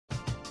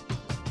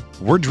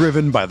We're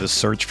driven by the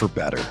search for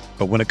better.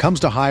 But when it comes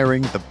to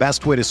hiring, the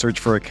best way to search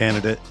for a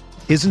candidate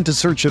isn't to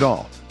search at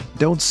all.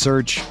 Don't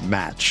search,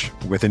 match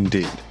with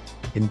Indeed.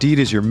 Indeed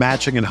is your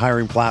matching and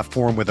hiring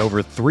platform with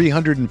over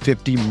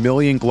 350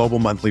 million global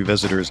monthly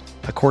visitors,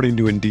 according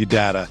to Indeed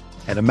data,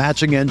 and a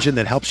matching engine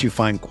that helps you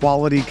find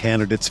quality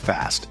candidates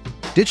fast.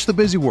 Ditch the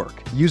busy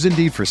work. Use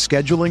Indeed for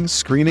scheduling,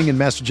 screening, and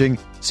messaging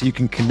so you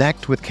can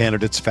connect with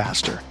candidates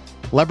faster.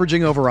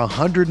 Leveraging over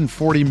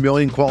 140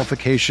 million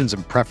qualifications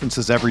and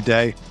preferences every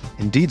day,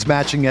 Indeed's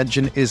matching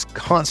engine is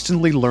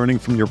constantly learning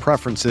from your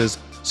preferences,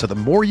 so the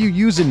more you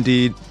use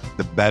Indeed,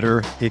 the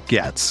better it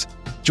gets.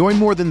 Join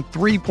more than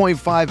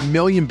 3.5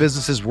 million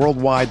businesses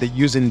worldwide that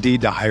use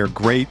Indeed to hire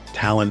great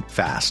talent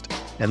fast.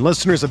 And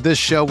listeners of this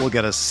show will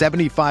get a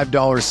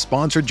 $75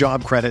 sponsored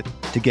job credit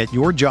to get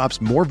your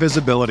jobs more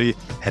visibility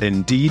at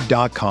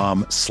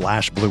Indeed.com/Blue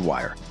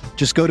Wire.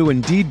 Just go to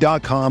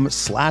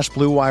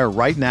Indeed.com/Blue Wire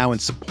right now and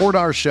support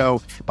our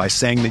show by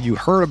saying that you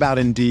heard about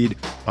Indeed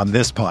on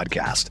this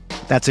podcast.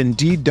 That's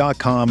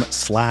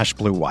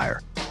Indeed.com/Blue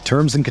Wire.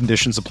 Terms and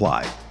conditions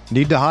apply.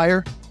 Need to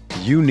hire?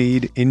 You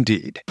need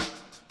Indeed.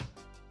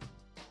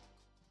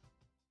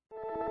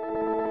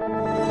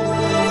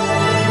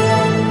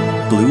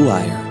 Blue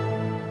Wire.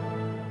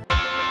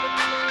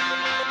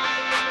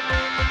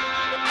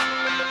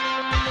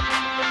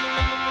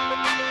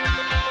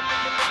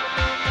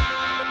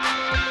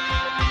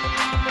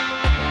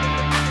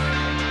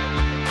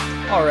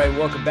 All right,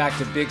 welcome back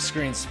to Big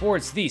Screen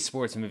Sports, the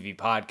sports movie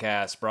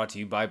podcast brought to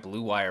you by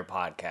Blue Wire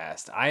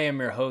Podcast. I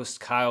am your host,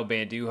 Kyle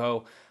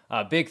Banduho.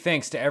 Big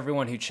thanks to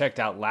everyone who checked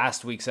out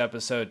last week's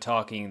episode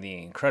talking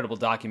the incredible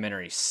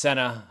documentary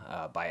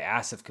Senna by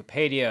Asif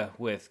Kapadia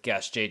with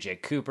guest J.J.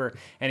 Cooper.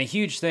 And a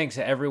huge thanks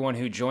to everyone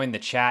who joined the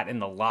chat in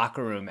the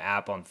Locker Room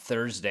app on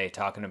Thursday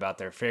talking about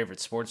their favorite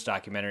sports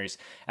documentaries.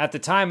 At the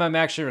time I'm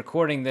actually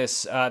recording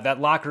this,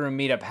 that Locker Room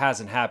meetup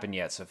hasn't happened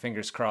yet, so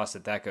fingers crossed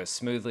that that goes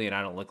smoothly and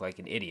I don't look like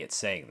an idiot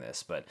saying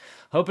this. But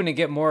hoping to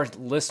get more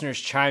listeners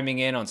chiming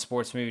in on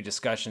sports movie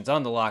discussions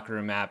on the Locker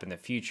Room app in the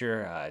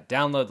future.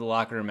 Download the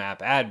Locker Room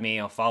app, add me,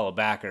 I'll follow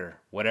back or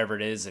whatever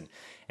it is, and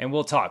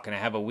we'll talk. And I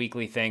have a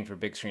weekly thing for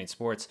Big Screen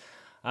Sports.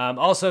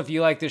 Also, if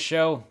you like this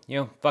show,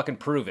 fucking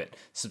prove it.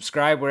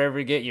 Subscribe wherever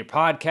you get your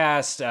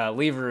podcast.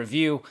 Leave a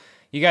review.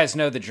 You guys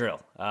know the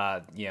drill.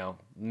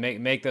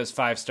 Make those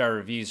 5-star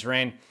reviews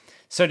rain.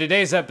 So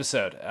today's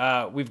episode,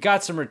 we've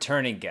got some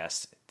returning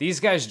guests. These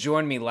guys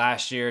joined me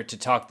last year to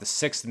talk The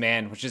Sixth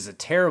Man, which is a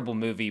terrible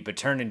movie, but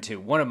turned into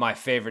one of my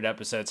favorite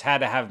episodes.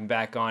 Had to have him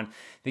back on.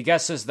 The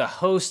guest is the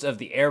host of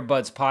the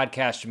Airbuds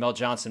podcast, Jamel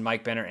Johnson,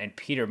 Mike Benner, and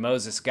Peter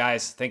Moses.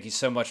 Guys, thank you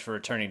so much for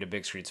returning to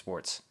Big Screen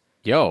Sports.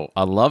 Yo,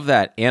 I love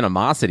that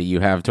animosity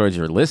you have towards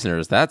your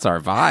listeners. That's our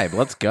vibe.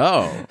 Let's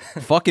go.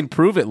 Fucking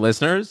prove it,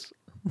 listeners.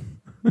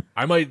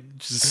 I might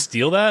just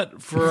steal that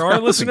for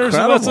our listeners,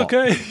 if that's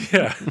okay.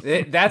 Yeah,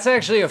 that's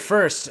actually a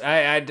first.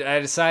 I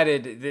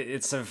decided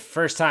it's the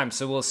first time,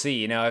 so we'll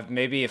see.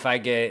 Maybe if I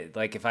get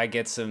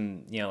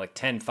some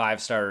 10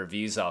 5-star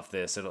reviews off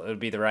this, it'll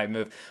be the right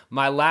move.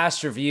 My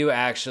last review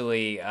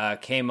actually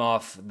came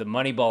off the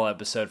Moneyball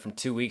episode from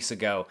 2 weeks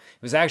ago.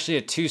 It was actually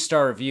a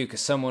 2-star review because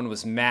someone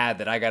was mad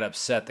that I got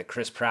upset that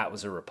Chris Pratt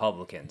was a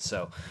Republican.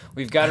 So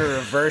we've got to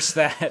reverse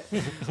that.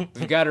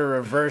 We've got to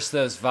reverse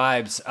those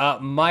vibes.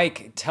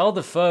 Mike, tell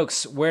the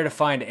folks where to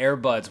find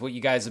Airbuds, what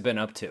you guys have been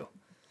up to.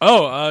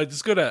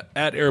 Just go to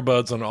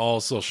 @Airbuds on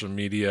all social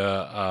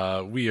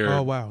media. We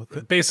are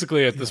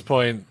basically at this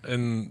point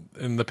in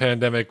the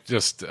pandemic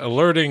just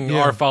alerting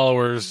our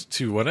followers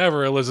to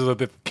whenever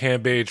Elizabeth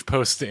Cambage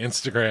posts to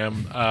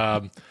Instagram.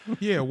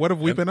 What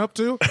have we been up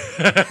to?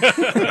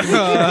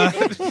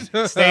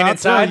 Staying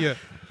inside?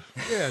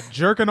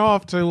 Jerking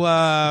off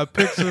to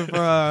pics of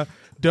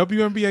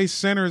WNBA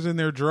centers in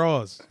their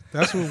drawers.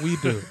 That's what we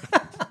do.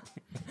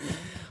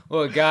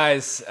 Well,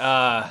 guys,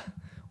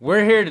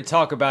 we're here to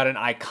talk about an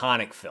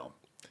iconic film.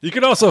 You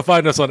can also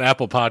find us on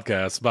Apple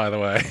Podcasts, by the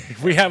way.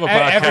 We have a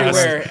podcast.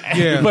 Everywhere.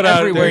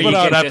 We put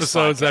out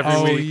episodes every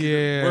week.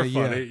 We're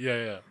funny.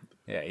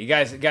 Yeah, you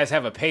guys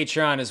have a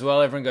Patreon as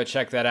well. Everyone go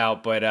check that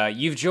out. But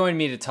you've joined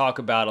me to talk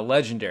about a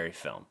legendary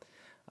film,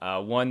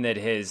 one that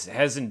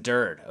has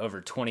endured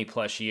over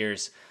 20-plus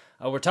years.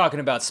 We're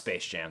talking about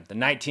Space Jam, the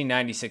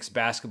 1996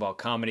 basketball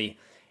comedy.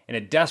 In a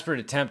desperate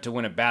attempt to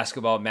win a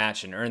basketball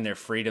match and earn their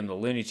freedom, the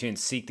Looney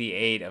Tunes seek the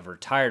aid of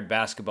retired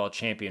basketball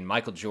champion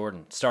Michael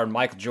Jordan. Starred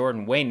Michael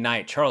Jordan, Wayne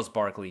Knight, Charles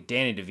Barkley,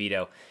 Danny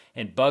DeVito,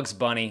 and Bugs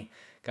Bunny.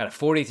 Got a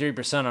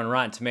 43% on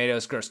Rotten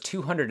Tomatoes, grossed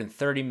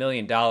 $230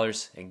 million.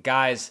 And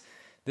guys,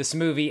 this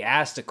movie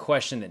asked a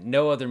question that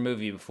no other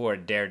movie before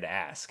had dared to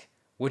ask.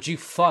 Would you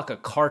fuck a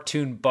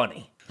cartoon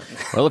bunny?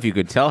 Well, if you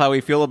could tell how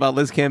we feel about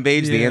Liz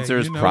Cambage, the answer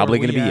is probably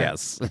going to be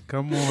yes.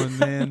 Come on,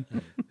 man.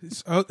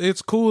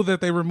 It's cool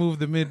that they removed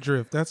the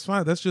midriff. That's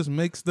fine. That just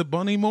makes the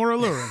bunny more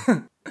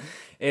alluring.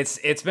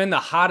 It's been the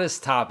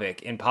hottest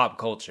topic in pop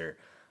culture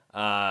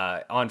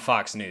on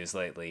Fox News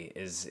lately.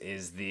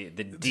 Is the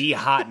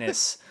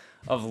de-hotness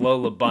of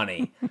Lola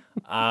Bunny.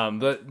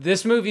 But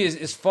this movie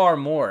is far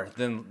more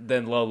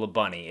than Lola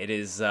Bunny. It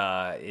is.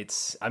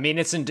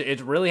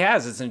 It really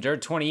has. It's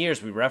endured 20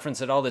 years. We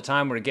reference it all the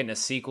time. We're getting a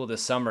sequel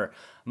this summer.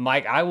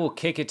 Mike, I will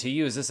kick it to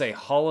you. Is this a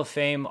Hall of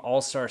Fame,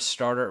 All-Star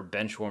starter, or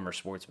benchwarmer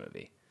sports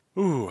movie?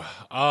 Ooh,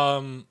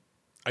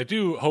 I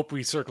do hope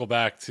we circle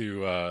back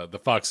to the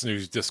Fox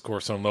News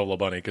discourse on Lola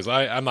Bunny, because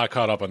I'm not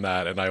caught up on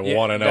that, and I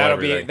want to know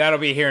everything. That'll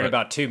be here in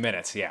about 2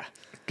 minutes, yeah.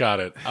 Got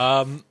it.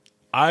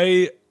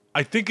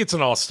 I think it's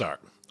an all-star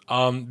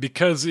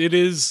because it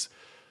is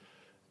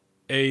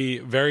a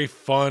very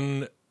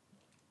fun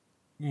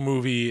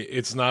movie.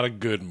 It's not a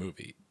good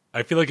movie.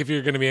 I feel like if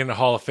you're going to be in the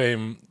Hall of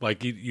Fame,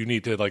 like you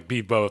need to like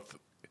be both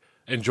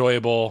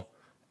enjoyable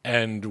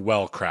and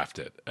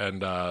well-crafted,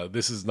 and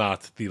this is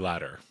not the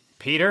latter.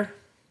 Peter?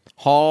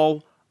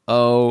 Hall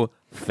of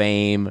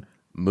Fame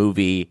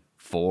movie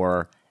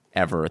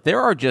forever. There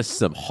are just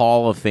some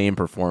Hall of Fame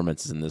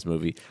performances in this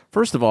movie.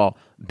 First of all,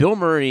 Bill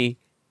Murray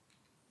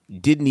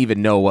didn't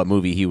even know what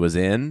movie he was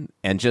in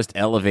and just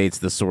elevates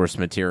the source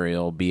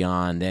material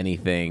beyond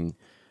anything.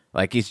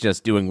 Like, he's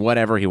just doing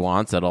whatever he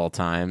wants at all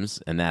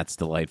times, and that's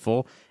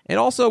delightful. And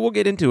also, we'll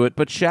get into it,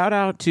 but shout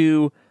out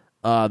to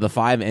the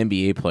 5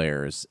 NBA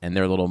players and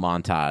their little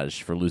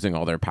montage for losing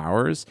all their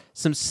powers.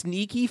 Some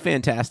sneaky,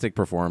 fantastic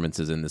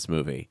performances in this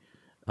movie.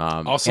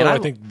 Also, I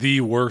think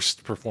the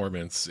worst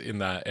performance in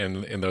that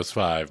in those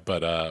 5,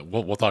 but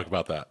we'll talk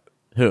about that.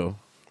 Who?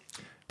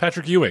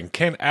 Patrick Ewing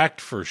can't act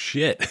for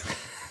shit.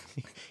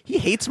 He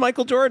hates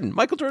Michael Jordan.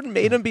 Michael Jordan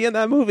made him be in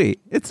that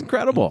movie. It's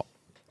incredible.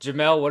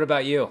 Jamel, what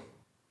about you?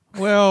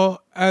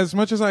 Well, as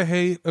much as I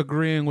hate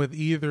agreeing with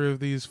either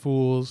of these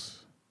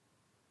fools,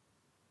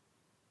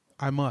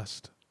 I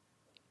must.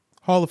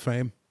 Hall of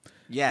Fame.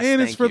 Yes,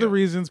 and it's for the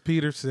reasons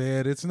Peter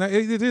said. It's not.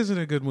 It isn't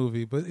a good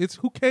movie, but it's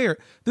who cares.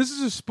 This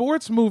is a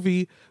sports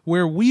movie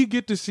where we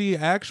get to see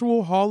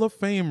actual Hall of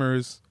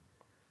Famers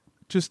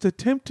just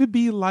attempt to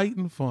be light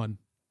and fun.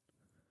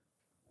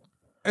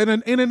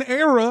 And in an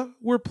era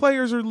where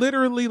players are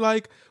literally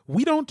like,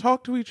 we don't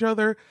talk to each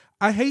other.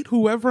 I hate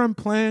whoever I'm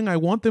playing. I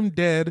want them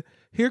dead.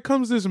 Here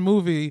comes this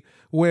movie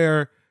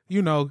where,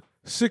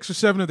 6 or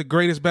 7 of the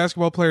greatest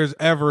basketball players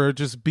ever are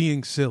just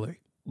being silly.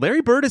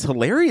 Larry Bird is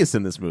hilarious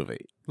in this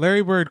movie.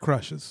 Larry Bird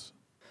crushes.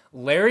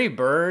 Larry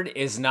Bird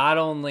is not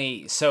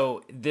only...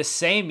 So, this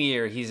same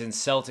year, he's in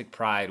Celtic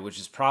Pride, which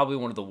is probably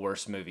one of the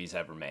worst movies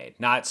ever made.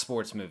 Not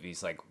sports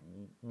movies, like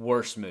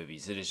worst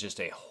movies. It is just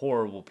a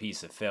horrible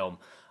piece of film.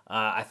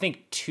 I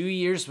think 2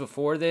 years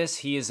before this,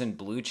 he is in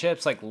Blue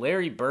Chips. Like,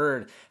 Larry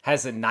Bird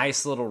has a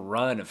nice little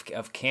run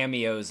of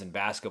cameos in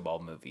basketball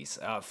movies.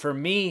 For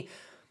me,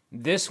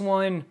 this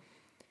one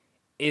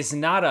is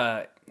not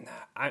a...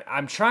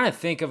 I'm trying to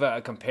think of a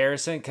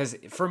comparison, because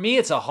for me,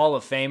 it's a Hall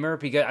of Famer,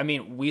 because,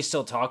 we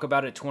still talk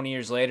about it 20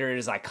 years later. It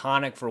is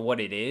iconic for what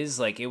it is.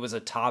 Like, it was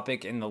a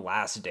topic in The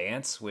Last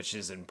Dance, which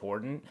is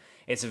important.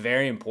 It's a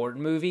very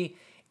important movie.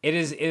 It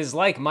is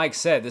like Mike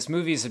said, this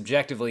movie is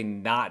objectively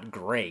not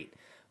great.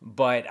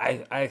 But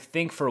I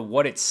think for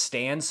what it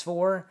stands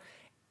for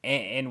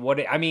and what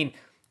it,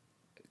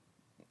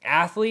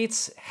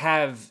 athletes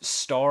have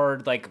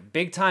starred, like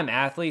big-time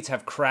athletes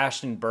have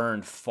crashed and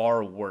burned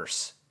far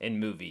worse in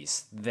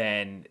movies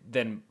than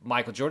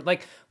Michael Jordan.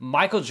 Like,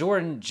 Michael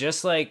Jordan,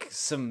 just like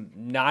some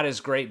not as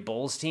great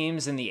Bulls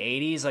teams in the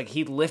 80s, like,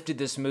 he lifted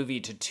this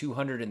movie to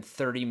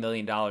 $230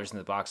 million in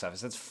the box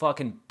office. That's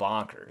fucking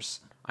bonkers.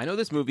 I know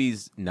this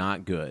movie's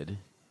not good,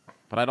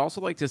 but I'd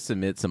also like to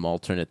submit some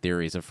alternate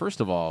theories.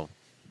 First of all,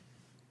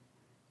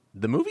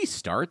 the movie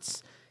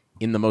starts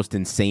in the most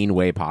insane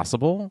way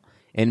possible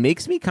and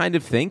makes me kind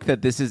of think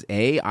that this is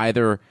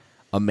either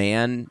a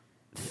man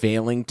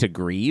failing to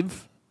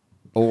grieve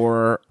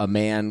or a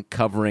man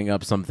covering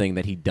up something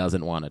that he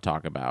doesn't want to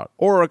talk about,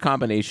 or a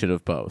combination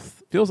of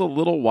both. Feels a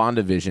little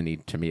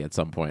WandaVision-y to me at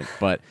some point,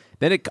 but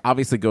then it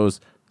obviously goes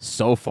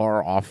so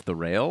far off the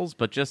rails,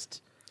 but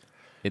just...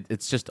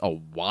 It's just a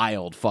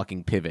wild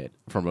fucking pivot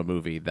from a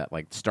movie that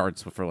like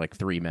starts for like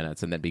 3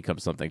 minutes and then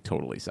becomes something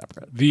totally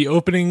separate. The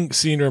opening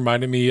scene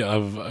reminded me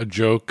of a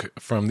joke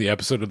from the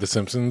episode of The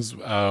Simpsons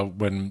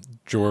when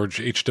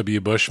George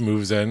H.W. Bush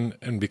moves in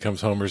and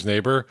becomes Homer's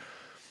neighbor.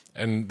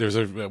 And there's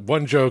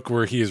one joke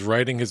where he is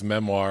writing his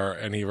memoir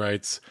and he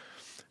writes,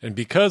 "And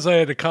because I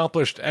had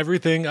accomplished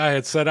everything I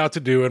had set out to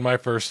do in my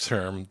first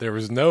term, there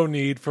was no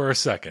need for a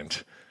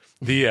second.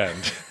 The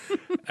end."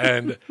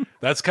 And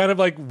that's kind of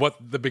like what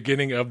the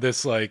beginning of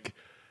this, like,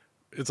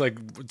 it's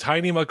like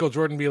tiny Michael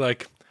Jordan be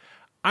like,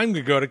 I'm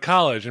going to go to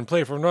college and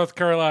play for North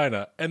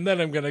Carolina, and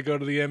then I'm going to go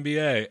to the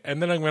NBA,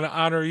 and then I'm going to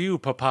honor you,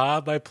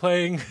 Papa, by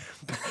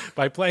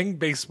playing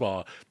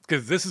baseball,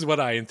 because this is what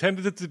I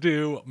intended to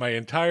do my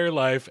entire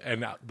life,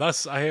 and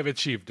thus I have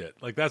achieved it.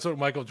 Like, that's what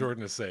Michael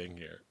Jordan is saying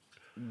here.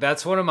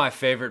 That's one of my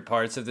favorite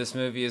parts of this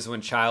movie is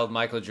when child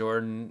Michael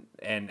Jordan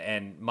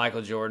and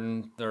Michael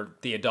Jordan, or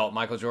the adult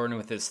Michael Jordan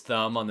with his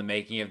thumb on the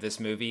making of this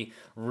movie,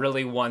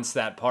 really wants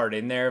that part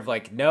in there of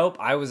like, nope,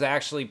 I was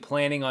actually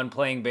planning on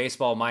playing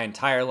baseball my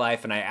entire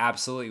life and I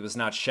absolutely was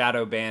not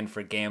shadow banned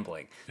for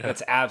gambling. Yeah.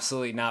 That's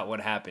absolutely not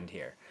what happened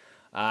here.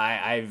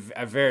 I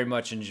very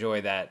much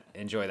enjoy that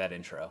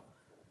intro.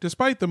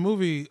 Despite the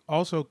movie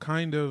also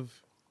kind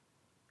of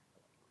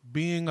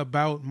being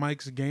about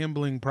Mike's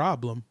gambling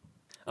problem.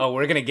 Oh,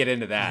 we're gonna get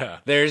into that. Yeah.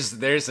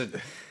 There's a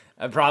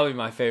probably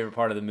my favorite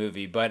part of the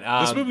movie, but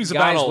this movie's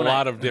about a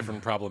lot of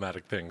different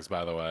problematic things,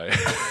 by the way.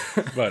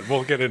 But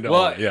we'll get into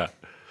all that. Yeah.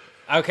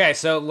 Okay,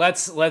 so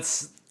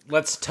let's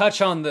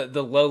touch on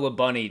the Lola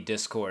Bunny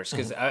discourse,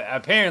 because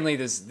apparently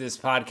this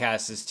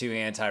podcast is too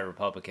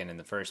anti-Republican in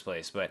the first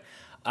place. But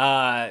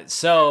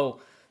so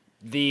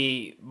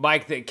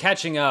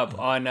catching up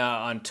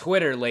on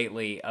Twitter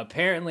lately,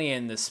 apparently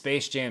in the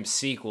Space Jam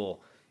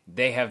sequel,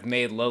 they have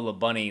made Lola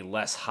Bunny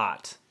less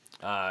hot.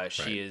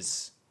 She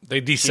is. They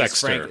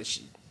de-sexed her.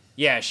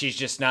 She's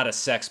just not a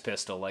Sex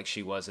Pistol like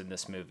she was in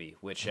this movie,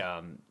 which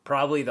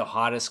probably the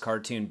hottest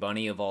cartoon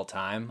bunny of all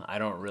time. I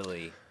don't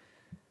really.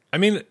 I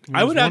mean,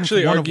 I would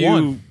actually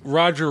argue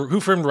Who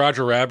Framed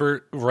Roger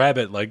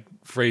Rabbit like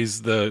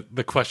phrased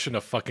the question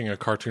of fucking a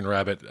cartoon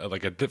rabbit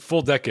like a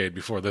full decade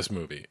before this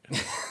movie.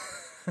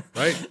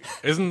 Right?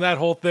 Isn't that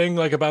whole thing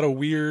like about a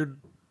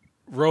weird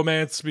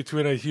romance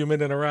between a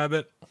human and a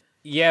rabbit?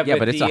 Yeah,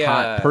 but it's a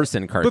hot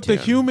person cartoon. But the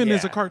human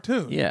is a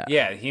cartoon. Yeah,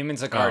 the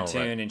human's a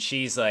cartoon, and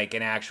she's like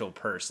an actual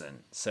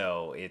person.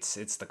 So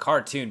it's the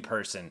cartoon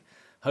person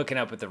hooking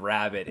up with the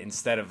rabbit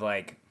instead of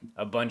like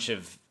a bunch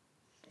of,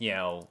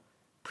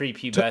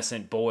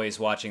 prepubescent boys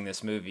watching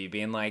this movie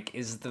being like,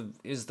 is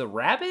the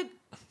rabbit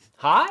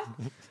hot?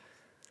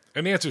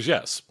 And the answer is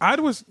yes.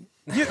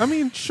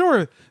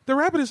 Sure, the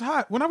rabbit is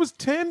hot. When I was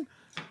 10,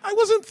 I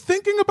wasn't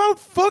thinking about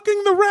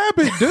fucking the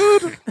rabbit,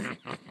 dude.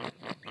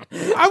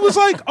 I was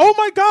like, oh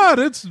my God,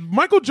 it's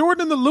Michael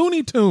Jordan and the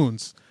Looney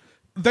Tunes.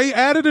 They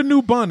added a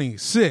new bunny.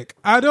 Sick.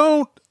 I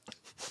don't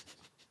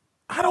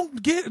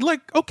get,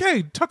 like,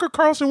 okay, Tucker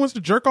Carlson wants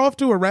to jerk off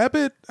to a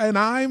rabbit and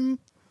I'm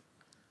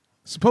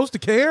supposed to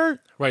care?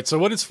 Right, so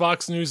what is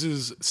Fox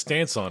News'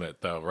 stance on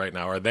it, though, right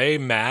now? Are they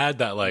mad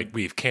that, like,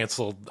 we've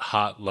canceled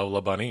Hot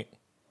Lola Bunny?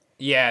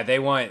 Yeah, they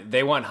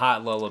want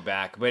Hot Lola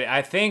back, but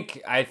I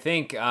think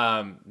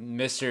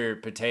Mr.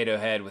 Potato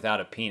Head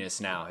without a penis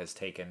now has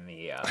taken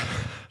the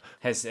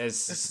has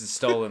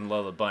stolen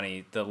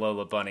the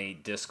Lola Bunny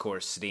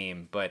discourse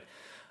steam. But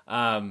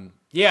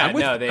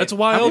that's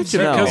wild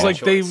because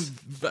like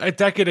a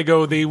decade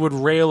ago they would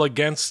rail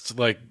against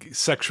like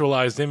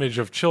sexualized image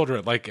of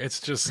children. Like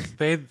it's just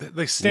they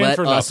stand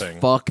for nothing. Let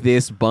us fuck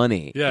this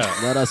bunny. Yeah,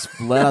 let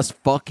us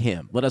fuck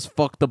him. Let us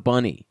fuck the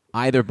bunny.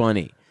 Either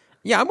bunny.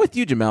 Yeah, I'm with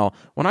you, Jamel.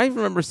 When I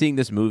remember seeing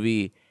this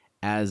movie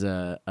as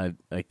a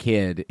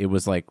kid, it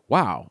was like,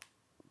 wow,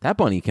 that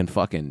bunny can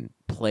fucking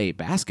play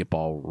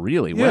basketball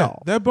really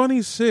well. That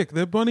bunny's sick.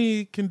 That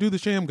bunny can do the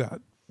sham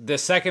god. The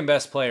second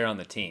best player on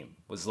the team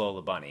was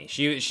Lola Bunny.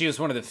 She was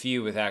one of the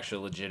few with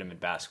actual legitimate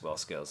basketball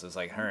skills. It was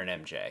like her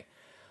and MJ.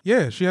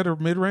 Yeah, she had her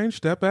mid-range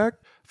step back.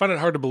 I find it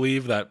hard to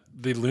believe that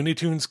the Looney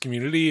Tunes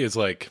community is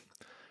like...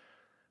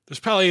 There's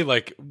probably,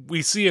 like,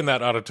 we see in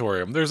that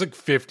auditorium, there's like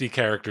 50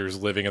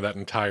 characters living in that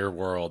entire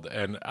world.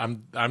 And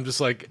I'm just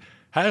like,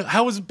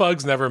 how has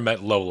Bugs never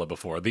met Lola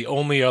before? The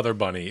only other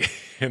bunny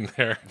in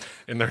their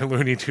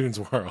Looney Tunes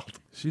world.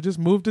 She just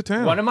moved to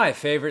town. One of my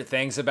favorite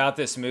things about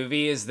this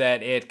movie is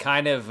that it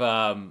kind of,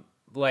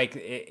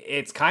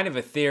 it's kind of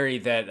a theory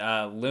that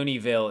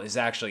Looneyville is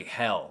actually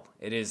hell.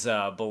 It is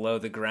below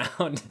the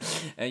ground,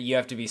 and you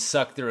have to be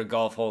sucked through a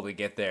golf hole to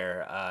get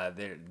there.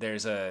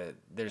 There's quite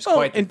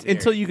the theory.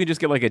 Until you can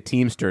just get like a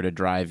Teamster to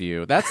drive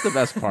you. That's the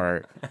best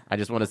part. I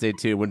just want to say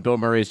too, when Bill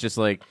Murray is just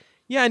like,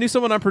 yeah, I knew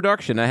someone on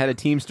production. I had a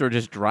Teamster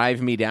just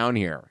drive me down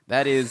here.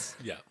 That is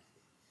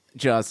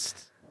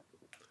just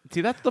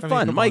see, that's the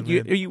fun. Mike,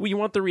 you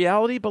want the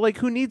reality, but like,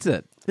 who needs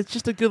it? It's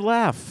just a good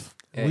laugh.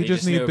 Yeah, we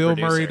just need Bill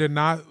Murray to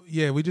not.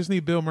 Yeah, we just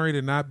need Bill Murray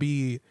to not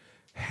be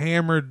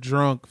hammered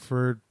drunk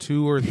for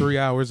 2 or 3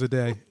 hours a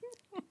day.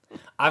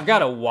 I've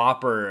got a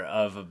whopper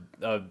of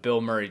a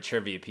Bill Murray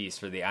trivia piece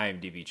for the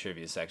IMDb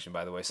trivia section,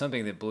 by the way,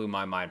 something that blew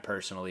my mind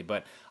personally.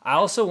 But I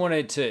also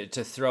wanted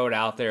to throw it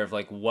out there of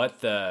like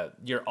what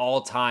your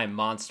all-time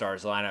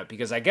Monstars lineup,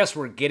 because I guess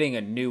we're getting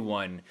a new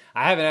one.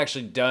 I haven't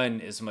actually done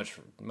as much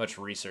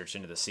research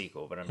into the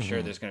sequel, but I'm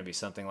sure there's going to be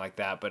something like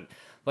that. But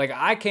like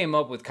I came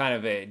up with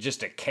kind of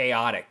just a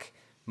chaotic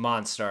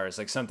Monstars,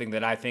 like something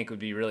that I think would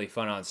be really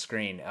fun on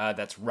screen.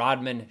 That's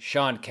Rodman,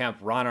 Sean Kemp,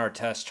 Ron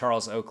Artest,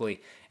 Charles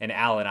Oakley, and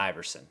Allen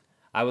Iverson.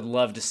 I would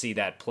love to see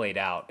that played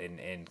out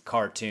in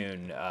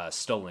cartoon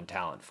stolen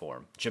talent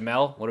form.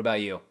 Jamel, what about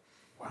you?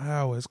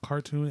 Wow, as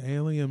cartoon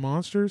alien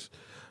monsters?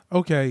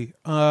 Okay,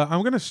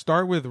 I'm going to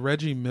start with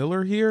Reggie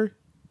Miller here.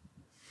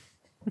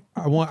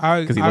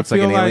 Because he looks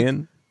like an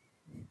alien?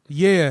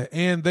 Yeah,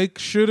 and they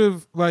should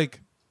have,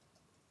 like...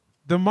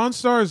 The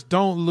Monstars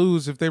don't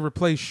lose if they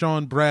replace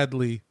Sean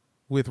Bradley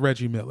with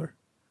Reggie Miller.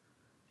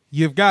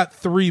 You've got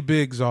 3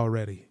 bigs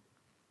already.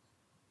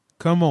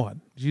 Come on.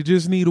 You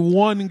just need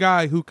one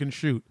guy who can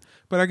shoot.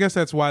 But I guess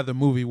that's why the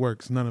movie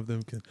works. None of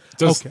them can.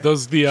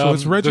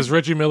 Does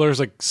Reggie Miller's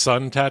like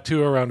sun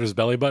tattoo around his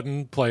belly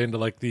button play into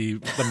like the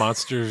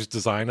monster's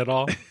design at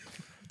all?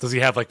 Does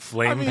he have like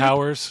flame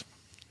powers?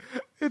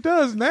 It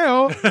does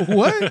now.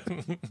 What?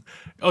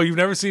 Oh, you've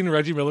never seen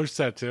Reggie Miller's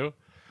tattoo?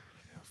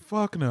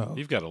 Fuck no.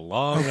 You've got a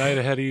long night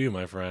ahead of you,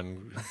 my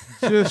friend.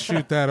 Just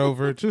shoot that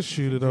over. Just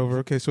shoot it over.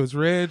 Okay, so it's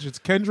Reg, it's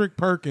Kendrick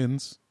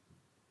Perkins,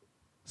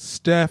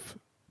 Steph,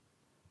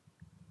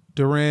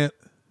 Durant.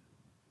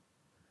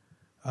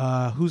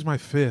 Who's my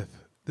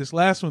fifth? This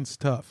last one's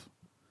tough.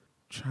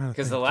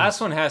 Because the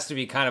last one has to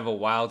be kind of a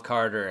wild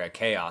card or a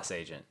chaos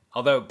agent.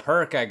 Although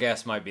Perk, I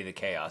guess, might be the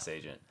chaos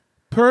agent.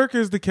 Perk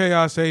is the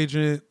chaos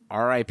agent.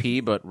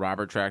 R.I.P. but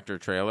Robert Tractor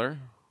Trailer.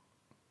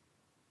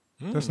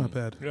 That's not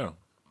bad. Yeah.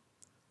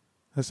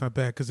 That's not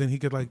bad, because then he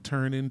could like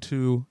turn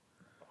into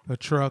a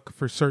truck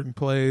for certain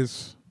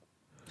plays.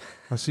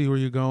 I see where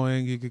you're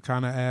going. You could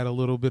kind of add a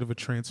little bit of a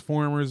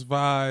Transformers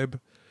vibe.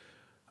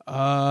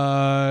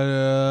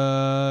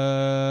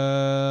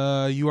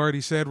 You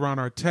already said Ron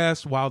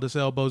Artest, wildest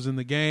elbows in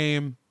the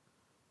game.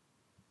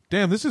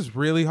 Damn, this is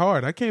really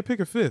hard. I can't pick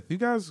a fifth. You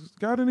guys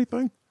got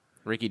anything?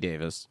 Ricky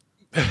Davis.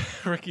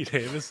 Ricky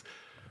Davis.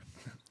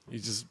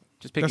 He's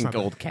just picking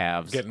gold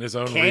calves. Getting his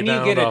own Can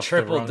rebound you get a off the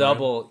triple wrong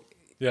double? man.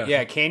 Yeah.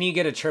 Yeah, can you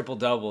get a triple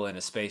double in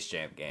a Space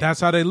Jam game? That's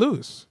how they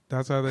lose.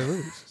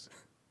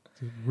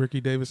 Ricky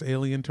Davis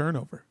alien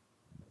turnover.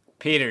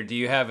 Peter, do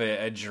you have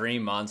a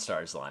dream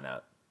Monstars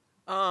lineup?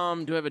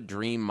 Do I have a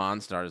dream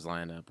Monstars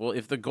lineup? Well,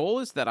 if the goal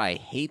is that I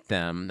hate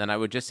them, then I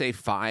would just say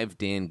 5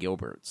 Dan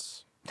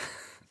Gilberts.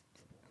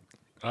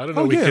 I don't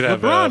know. We could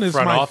have LeBron a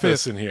front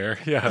office fifth. in here.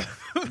 Yeah.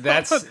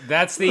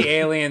 That's the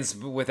aliens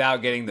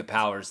without getting the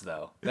powers,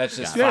 though. That's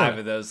just 5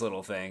 of those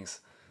little things.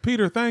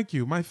 Peter, thank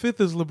you. My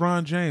fifth is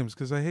LeBron James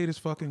because I hate his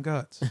fucking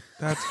guts.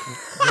 That's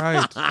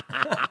right.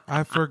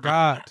 I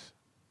forgot.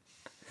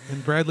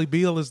 And Bradley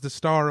Beal is the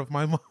star of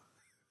my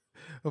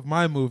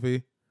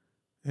movie,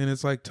 and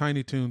it's like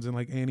Tiny Toons and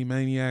like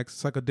Animaniacs.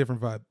 It's like a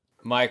different vibe.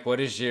 Mike, what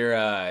does your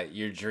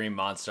dream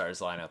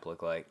Monstars lineup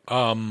look like?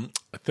 I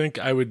think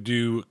I would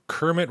do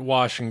Kermit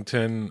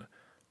Washington,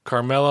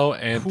 Carmelo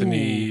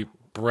Anthony,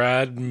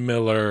 Brad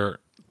Miller,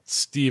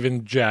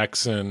 Steven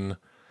Jackson,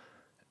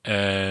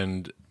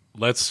 and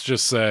let's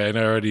just say, and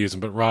I already used them,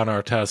 but Ron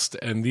Artest.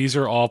 And these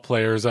are all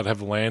players that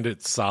have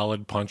landed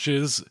solid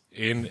punches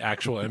in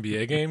actual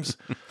NBA games.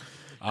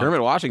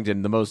 Kermit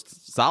Washington, the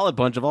most solid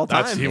punch of all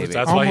time. That's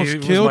why he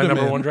was my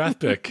number 1 draft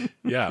pick.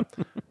 Yeah.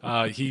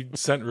 He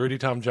sent Rudy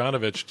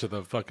Tomjanovich to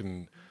the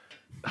fucking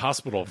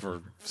hospital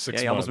for 6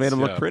 months. He almost made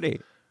him look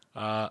pretty.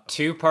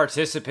 2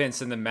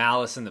 participants in the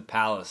Malice in the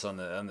Palace on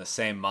the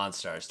same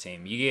Monstars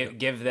team. You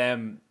give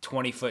them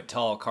 20-foot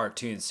tall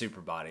cartoon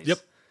super bodies. Yep.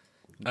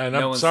 And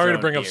I'm sorry to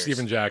bring up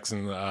Steven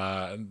Jackson,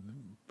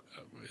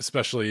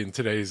 especially in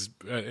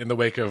in the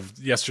wake of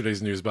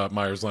yesterday's news about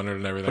Myers Leonard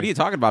and everything. What are you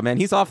talking about, man?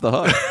 He's off the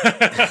hook.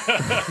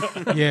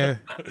 Yeah,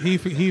 he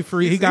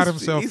free. He got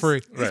himself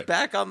free. He's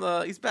back on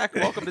the. He's back.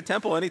 Welcome to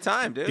Temple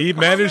anytime, dude. He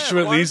managed to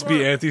at least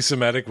be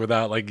anti-Semitic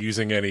without like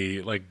using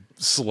any like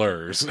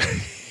slurs.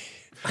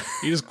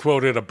 He just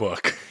quoted a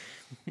book.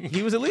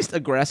 He was at least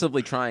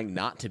aggressively trying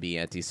not to be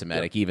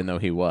anti-Semitic, even though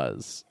he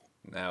was.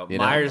 No,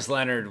 Myers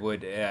Leonard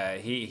would.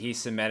 He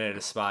cemented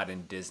a spot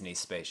in Disney's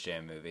Space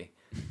Jam movie.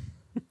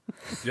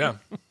 Yeah.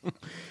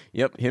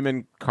 Yep, him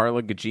and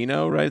Carla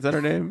Gugino, right? Is that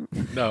her name?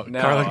 No,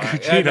 Carla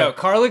Gugino. No,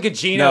 Carla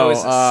Gugino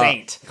is a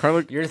saint.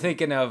 You're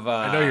thinking of...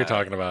 I know you're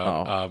talking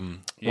about.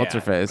 What's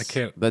her face?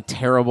 The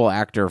terrible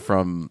actor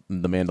from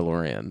The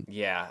Mandalorian.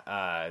 Yeah,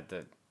 oh,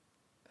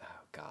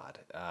 God.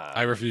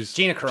 I refuse.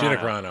 Gina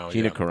Carano.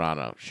 Gina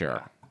Carano,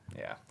 sure.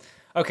 Yeah.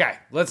 Okay,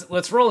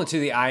 let's roll into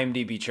the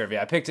IMDb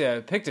trivia. I picked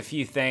a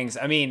few things.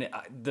 I mean,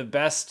 the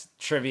best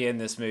trivia in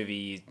this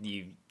movie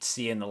you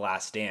see in The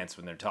Last Dance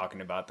when they're talking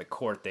about the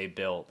court they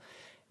built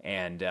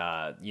and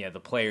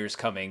the players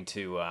coming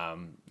to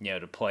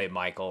to play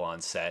Michael on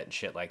set and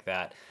shit like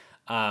that.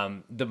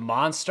 The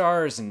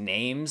Monstars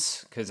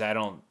names, because I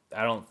don't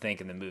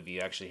think in the movie you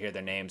actually hear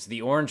their names.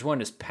 The orange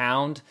one is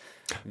Pound.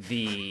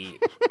 The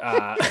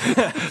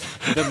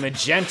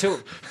magenta.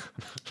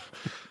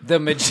 The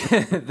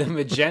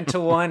magenta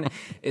one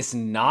is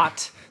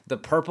Not. The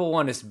purple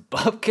one is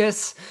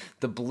Bupkis.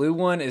 The blue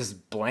one is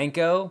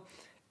Blanco.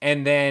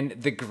 And then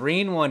the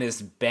green one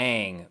is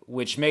Bang,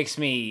 which makes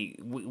me...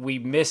 We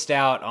missed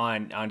out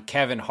on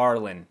Kevin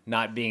Harlan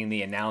not being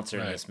the announcer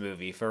in this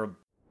movie.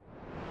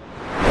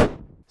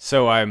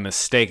 So I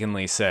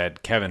mistakenly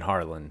said Kevin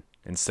Harlan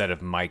instead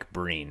of Mike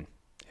Breen,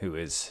 who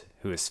is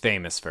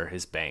famous for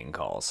his Bang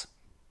calls.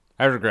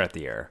 I regret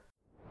the error.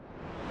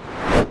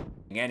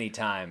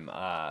 Anytime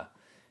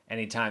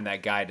that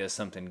guy does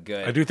something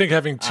good. I do think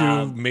having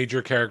 2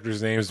 major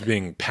characters' names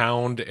being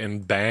Pound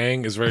and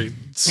Bang is very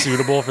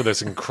suitable for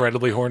this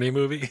incredibly horny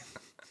movie.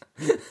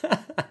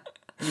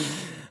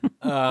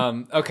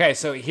 Okay,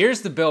 so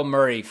here's the Bill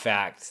Murray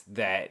fact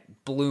that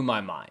blew my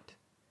mind.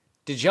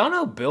 Did y'all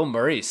know Bill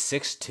Murray is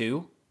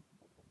 6'2"?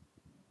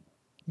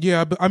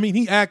 Yeah, but I mean,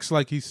 he acts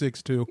like he's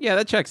 6'2". Yeah,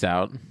 that checks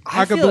out.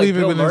 I can believe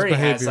it with his behavior. Bill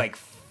Murray has like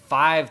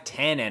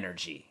 5'10"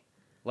 energy.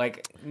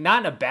 Like, not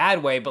in a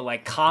bad way, but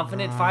like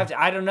confident 5'10".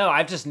 I don't know.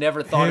 I've just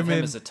never thought of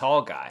him as a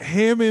tall guy.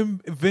 Him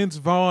and Vince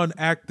Vaughn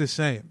act the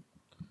same.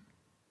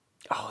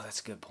 Oh, that's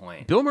a good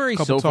point. Bill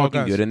Murray's so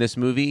fucking good in this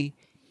movie.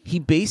 He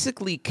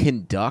basically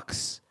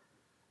conducts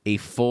a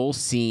full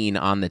scene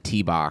on the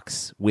tee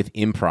box with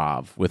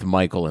improv with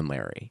Michael and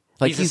Larry.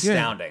 Like he's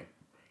astounding.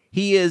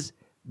 He is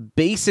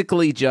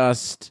basically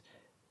just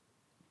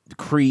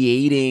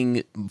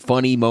creating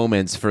funny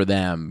moments for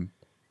them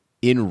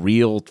in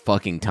real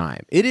fucking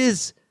time. It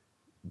is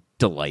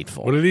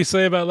delightful. What did he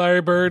say about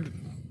Larry Bird?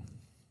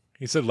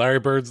 He said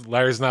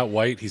Larry's not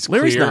white.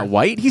 Larry's not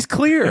white. He's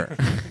clear.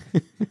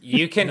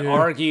 You can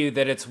argue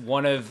that it's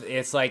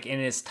like in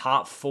his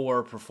top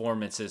 4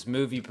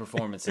 movie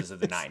performances of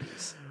the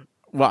 90s.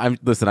 Well,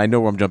 listen, I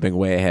know I'm jumping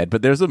way ahead,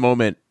 but there's a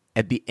moment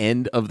at the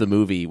end of the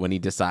movie when he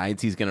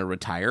decides he's going to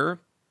retire,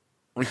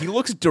 where he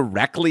looks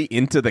directly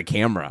into the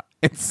camera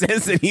and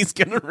says that he's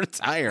going to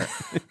retire.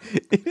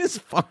 It is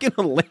fucking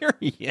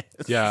hilarious.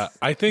 Yeah,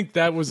 I think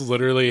that was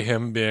literally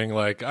him being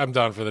like, I'm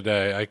done for the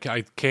day.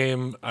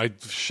 I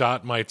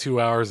shot my 2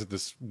 hours at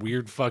this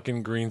weird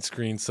fucking green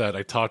screen set.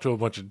 I talked to a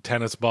bunch of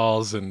tennis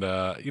balls, and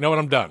you know what?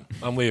 I'm done.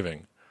 I'm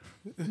leaving.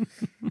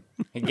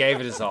 He gave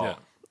it his all.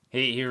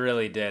 Yeah. He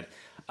really did.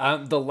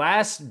 The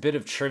last bit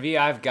of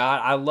trivia I've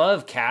got, I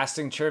love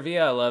casting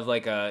trivia. I love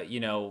like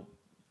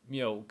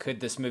could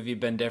this movie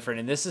have been different?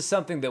 And this is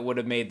something that would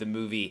have made the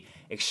movie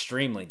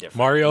extremely different.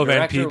 Mario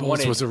Van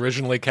Peebles was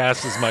originally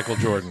cast as Michael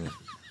Jordan.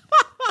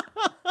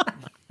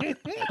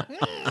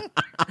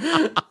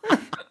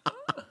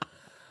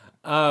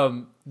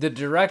 The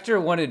director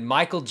wanted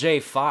Michael J.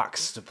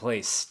 Fox to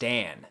play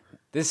Stan.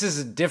 This is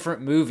a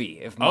different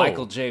movie if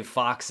Michael J.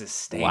 Fox is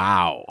Stan.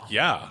 Wow.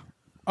 Yeah.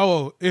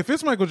 Oh, if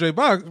it's Michael J.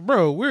 Fox,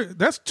 bro,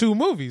 that's 2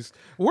 movies.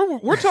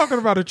 We're talking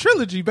about a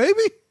trilogy,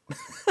 baby.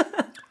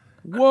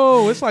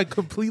 Whoa, it's like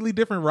completely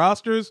different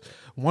rosters.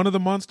 One of the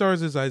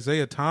Monstars is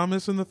Isaiah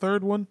Thomas in the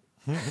third one.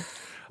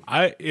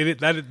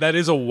 That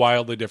is a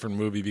wildly different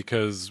movie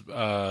because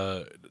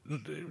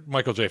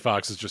Michael J.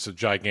 Fox is just a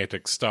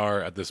gigantic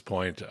star at this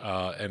point,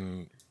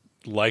 and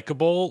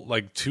likable,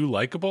 like too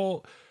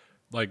likable.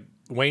 Like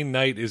Wayne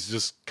Knight is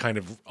just kind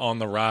of on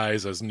the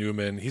rise as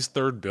Newman. He's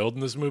third billed in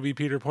this movie,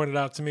 Peter pointed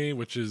out to me,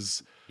 which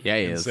is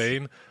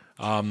insane.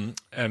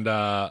 Michael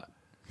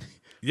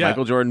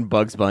Jordan,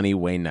 Bugs Bunny,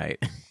 Wayne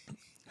Knight.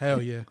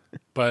 Hell yeah.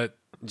 But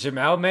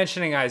Jamal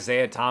mentioning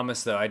Isaiah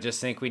Thomas, though, I just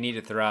think we need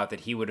to throw out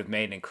that he would have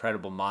made an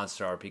incredible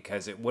Monstar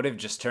because it would have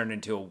just turned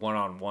into a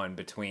one-on-one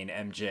between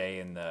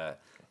MJ and the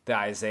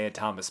Isaiah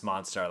Thomas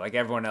Monstar. Like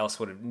everyone else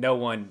would have, no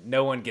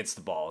one gets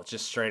the ball. It's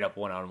just straight up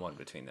one-on-one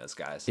between those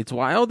guys. It's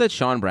wild that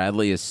Sean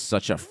Bradley is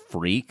such a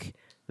freak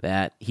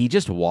that he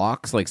just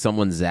walks like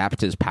someone zapped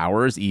his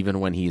powers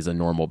even when he's a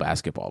normal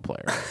basketball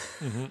player.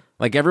 Mm-hmm.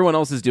 Like everyone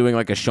else is doing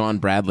like a Sean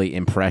Bradley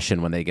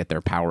impression when they get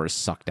their powers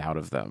sucked out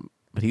of them.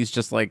 But he's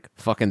just like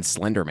fucking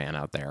Slender Man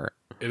out there.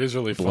 It is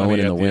really funny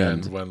at the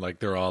end when like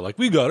they're all like,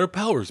 we got our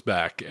powers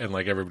back, and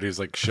like everybody's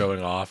like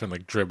showing off and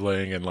like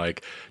dribbling and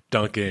like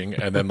dunking,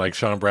 and then like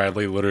Sean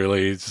Bradley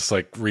literally just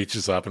like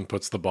reaches up and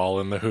puts the ball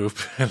in the hoop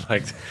and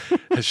like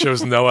it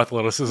shows no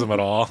athleticism at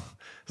all.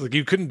 It's like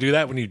you couldn't do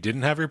that when you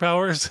didn't have your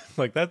powers.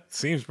 Like that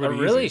seems pretty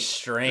really easy.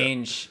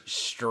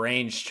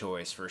 strange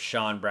choice for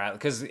Sean Bradley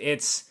because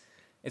it's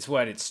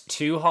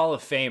 2 Hall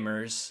of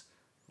Famers,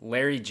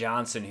 Larry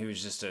Johnson,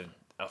 who's just a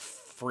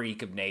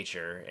freak of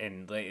nature,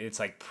 and it's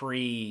like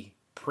pre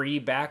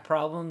back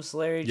problems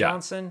Larry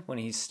Johnson when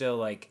he's still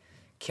like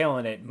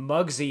killing it.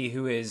 Muggsy,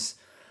 who is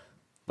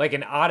like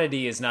an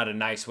oddity is not a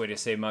nice way to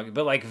say Muggsy,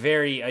 but like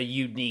a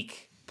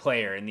unique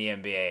player in the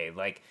NBA.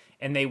 Like,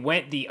 and they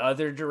went the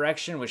other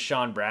direction with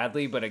Sean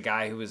Bradley, but a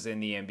guy who was in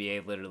the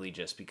NBA literally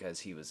just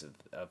because he was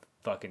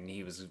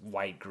he was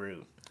white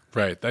Groot.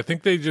 Right. I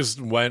think they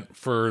just went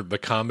for the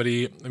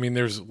comedy. I mean,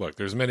 there's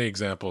many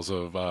examples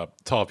of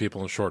tall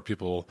people and short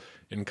people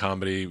in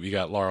comedy. We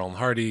got Laurel and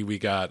Hardy. We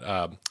got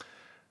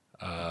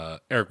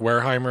Eric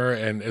Wareheimer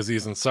and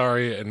Aziz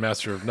Ansari and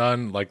Master of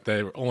None. Like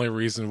the only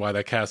reason why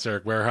they cast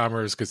Eric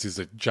Wareheimer is because he's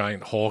a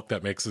giant Hulk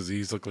that makes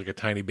Aziz look like a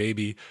tiny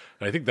baby.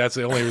 And I think that's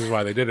the only reason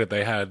why they did it.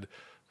 They had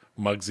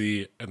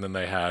Muggsy and then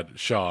they had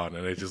Sean,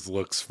 and it just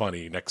looks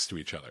funny next to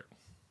each other.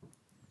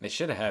 They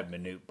should have had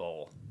Manute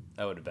Bol.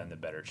 That would have been the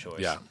better choice.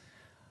 Yeah.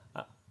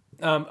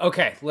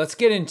 Okay, let's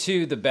get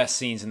into the best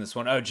scenes in this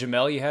one. Oh,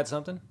 Jamel, you had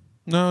something?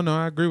 No,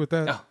 I agree with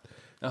that. Oh,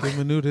 okay.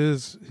 Give Manute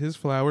his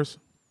flowers.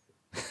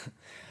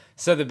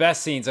 So the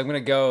best scenes, I'm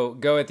going to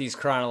go at these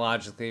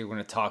chronologically. We're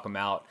going to talk them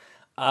out.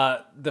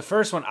 The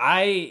first one,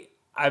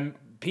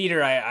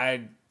 Peter,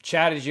 I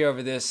chatted you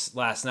over this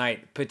last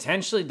night.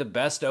 Potentially the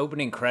best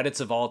opening credits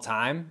of all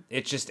time.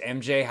 It's just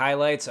MJ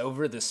highlights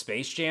over the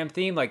Space Jam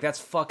theme. Like, that's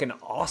fucking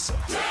awesome.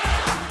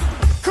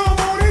 Come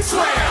on and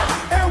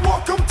slam, and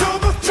welcome to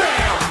the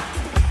jam.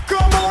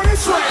 Come on and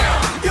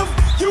slam,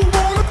 if you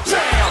want to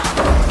jam.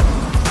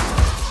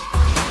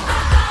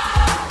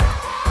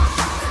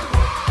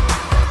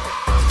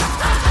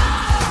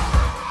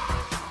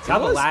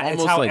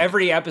 It's how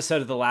every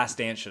episode of The Last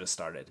Dance should have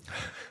started.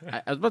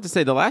 I was about to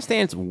say, The Last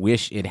Dance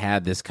wish it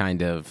had this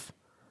kind of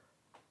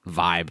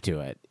vibe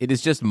to it. It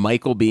is just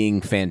Michael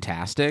being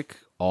fantastic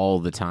all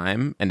the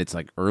time, and it's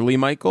like early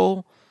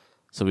Michael,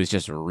 So he's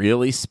just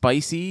really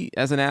spicy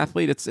as an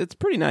athlete. It's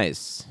pretty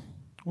nice.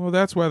 Well,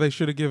 that's why they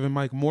should have given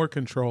Mike more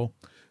control.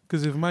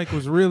 Because if Mike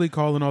was really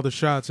calling all the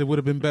shots, it would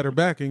have been better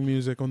backing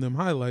music on them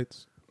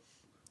highlights.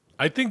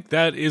 I think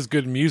that is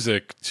good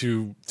music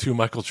to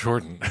Michael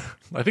Jordan.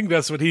 I think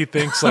that's what he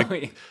thinks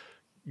like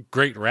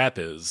great rap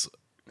is.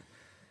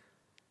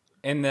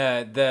 And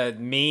the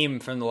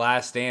meme from The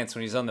Last Dance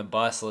when he's on the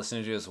bus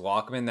listening to his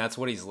Walkman, that's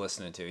what he's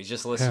listening to. He's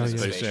just listening to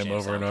Space Jam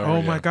over and over.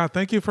 Oh my God!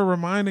 Thank you for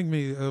reminding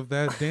me of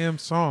that damn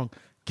song,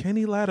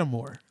 Kenny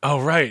Lattimore.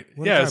 Oh right,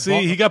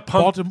 See, he got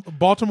pumped.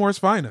 Baltimore's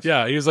finest.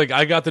 Yeah, he was like,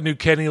 "I got the new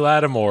Kenny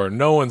Lattimore.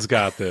 No one's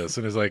got this."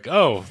 And he's like,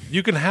 "Oh,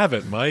 you can have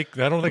it, Mike."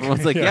 I don't think.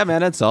 It's like, yeah,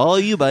 man, it's all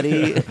you,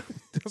 buddy.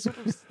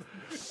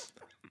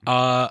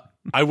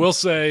 I will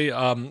say,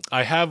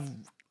 I have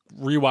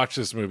rewatched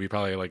this movie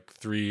probably like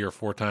 3 or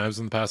 4 times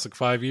in the past like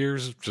 5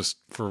 years, just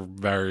for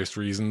various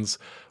reasons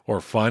or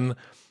fun.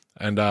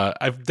 And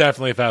I've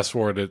definitely fast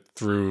forwarded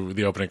through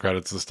the opening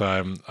credits this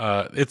time.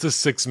 It's a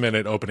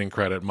 6-minute opening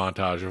credit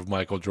montage of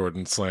Michael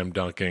Jordan slam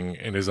dunking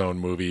in his own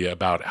movie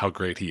about how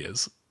great he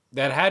is.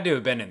 That had to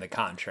have been in the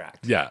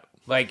contract. Yeah.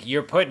 Like,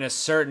 you're putting a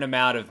certain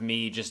amount of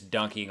me just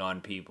dunking on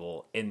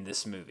people in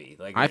this movie.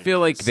 Like, I feel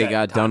like they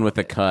got done with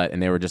the cut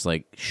and they were just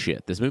like,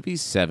 shit, this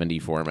movie's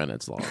 74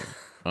 minutes long.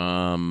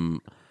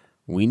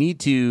 We need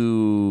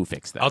to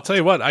fix that. I'll tell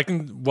you what, I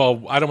don't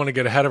want to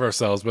get ahead of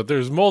ourselves, but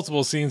there's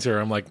multiple scenes here.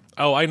 I'm like,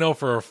 oh, I know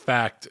for a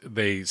fact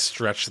they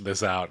stretched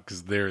this out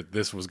because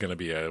this was going to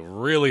be a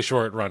really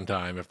short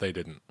runtime if they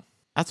didn't.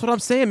 That's what I'm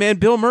saying, man.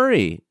 Bill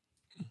Murray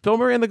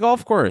on the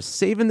golf course,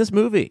 saving this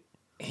movie.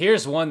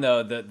 Here's one,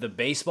 though, the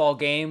baseball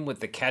game with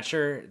the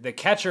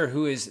catcher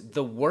who is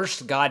the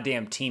worst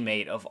goddamn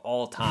teammate of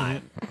all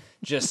time,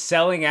 just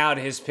selling out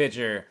his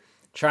pitcher,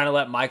 trying to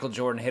let Michael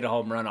Jordan hit a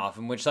home run off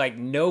him, which, like,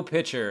 no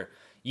pitcher,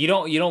 you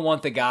don't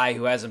want the guy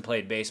who hasn't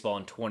played baseball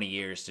in 20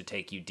 years to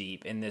take you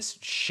deep, and this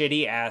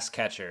shitty-ass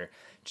catcher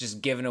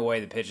just giving away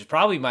the pitch is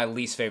probably my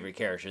least favorite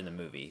character in the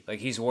movie. Like,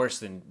 he's worse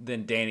than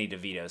Danny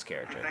DeVito's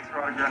character. Thanks for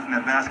autographing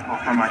that basketball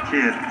for my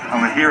kid.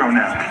 I'm a hero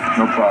now.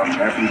 No problem.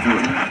 Happy to do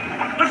it.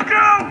 Let's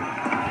go!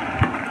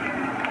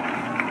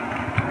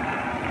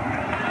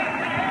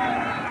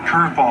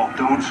 Curveball.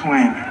 Don't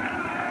swing.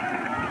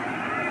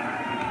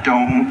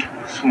 Don't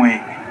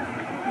swing.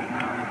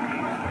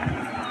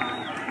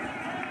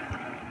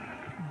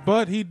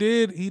 But he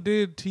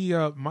did tee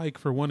up Mike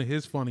for one of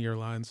his funnier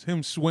lines,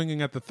 him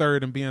swinging at the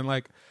third and being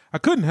like, I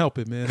couldn't help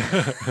it, man.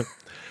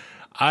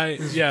 I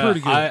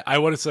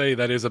want to say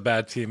that is a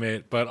bad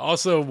teammate, but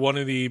also one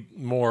of the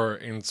more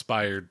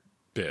inspired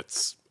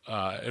bits.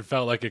 It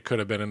felt like it could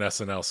have been an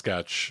SNL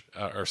sketch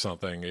or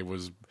something. It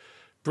was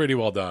pretty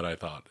well done, I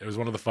thought. It was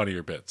one of the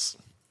funnier bits.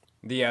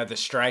 The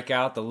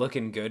strikeout, the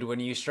looking good when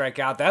you strike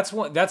out.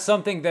 That's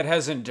something that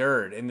has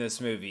endured in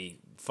this movie.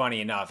 Funny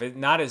enough,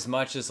 not as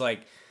much as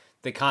like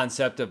the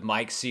concept of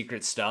Mike's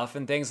secret stuff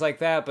and things like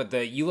that, but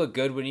the "you look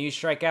good when you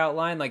strike out"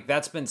 line, like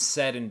that's been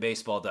said in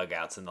baseball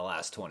dugouts in the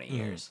last 20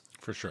 years.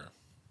 For sure.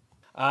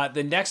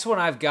 The next one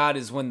I've got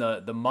is when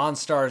the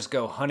Monstars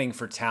go hunting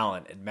for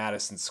talent at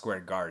Madison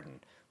Square Garden,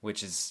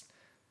 which is.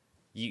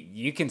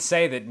 You can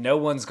say that no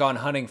one's gone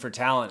hunting for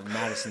talent in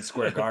Madison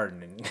Square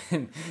Garden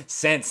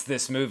since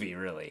this movie,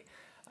 really.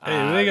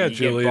 Hey, they got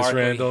Julius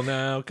Randle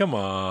now. Come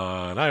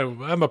on.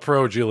 I'm a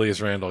pro Julius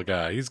Randle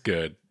guy. He's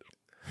good.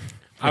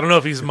 I don't know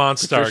if he's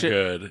Monstar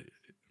good,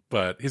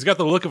 but he's got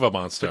the look of a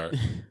Monstar.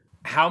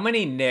 How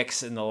many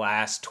Knicks in the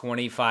last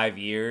 25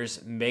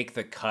 years make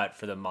the cut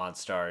for the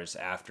Monstars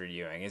after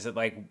Ewing? Is it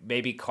like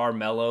maybe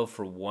Carmelo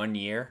for 1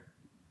 year?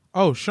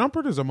 Oh,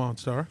 Shumpert is a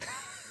Monstar.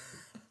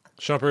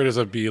 Shumpert is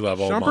a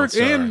B-level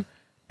monster.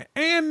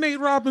 And Nate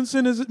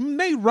Robinson is a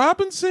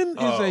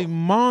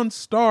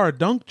Monstar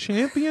dunk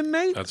champion,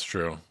 Nate. That's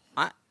true.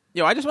 I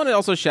just want to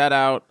also shout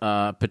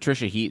out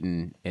Patricia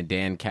Heaton and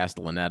Dan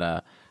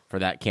Castellaneta for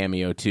that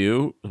cameo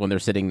too, when they're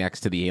sitting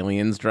next to the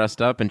aliens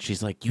dressed up, and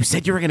she's like, "You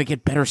said you were going to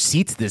get better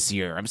seats this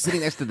year. I'm sitting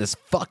next to this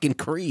fucking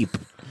creep."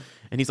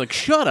 And he's like,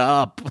 "Shut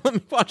up. Let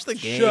me watch the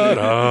game." Shut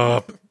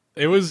up.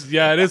 It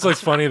is like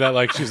funny that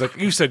like she's like,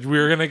 "You said we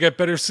were going to get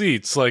better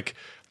seats." Like,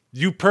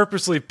 you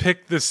purposely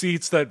picked the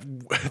seats that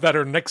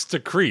are next to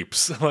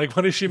creeps. Like,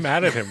 what is she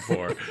mad at him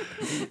for?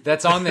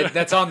 That's on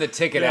the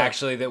ticket,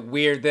 actually. That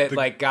weird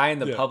like guy in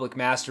the public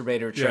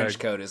masturbator trench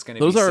coat is going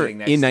to be sitting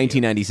next to you. Those are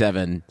in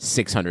 1997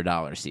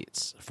 $600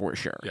 seats for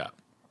sure. Yeah.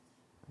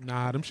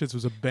 Nah, them shits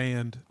was a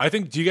band. I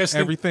think. Do you guys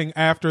think everything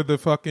after the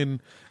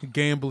fucking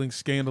gambling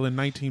scandal in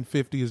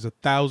 1950 is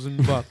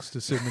 $1,000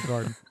 to sit in the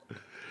Garden?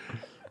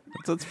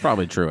 That's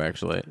probably true,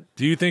 actually.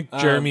 Do you think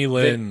Jeremy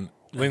Lin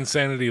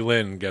Sanity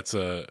Lin gets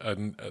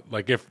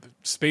like if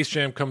Space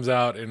Jam comes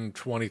out in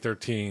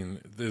 2013,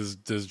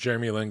 does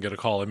Jeremy Lin get a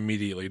call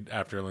immediately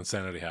after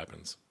Linsanity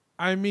happens?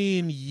 I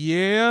mean,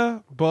 yeah,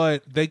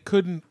 but they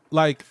could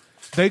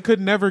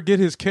never get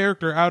his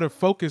character out of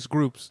focus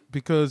groups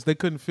because they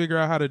couldn't figure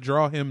out how to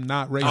draw him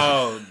not racist.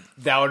 Oh,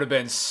 that would have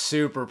been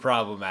super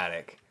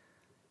problematic.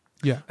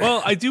 Yeah.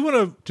 Well, I do want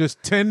to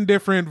just 10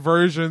 different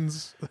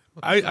versions.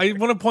 I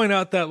want to point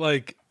out that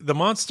like the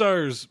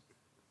Monstars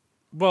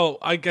well,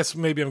 I guess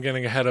maybe I'm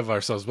getting ahead of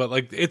ourselves, but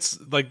like it's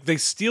like they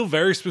steal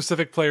very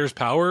specific players'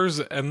 powers,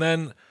 and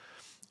then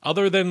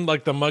other than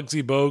like the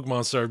Muggsy Bogue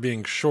monster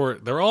being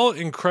short, they're all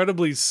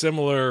incredibly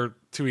similar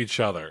to each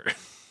other.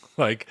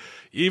 Like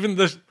even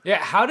the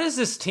how does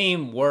this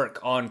team work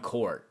on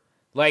court?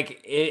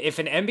 Like if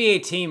an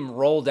NBA team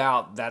rolled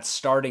out that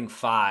starting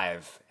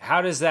five,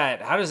 how does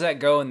that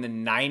go in the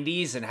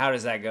 90s, and how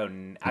does that go?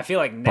 I feel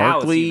like now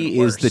Barkley it's even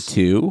worse. is the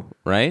 2,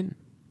 right?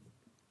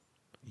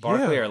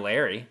 Barkley or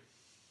Larry.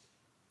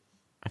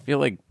 I feel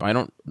like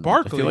Barkley.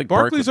 I feel like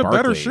Barkley's a better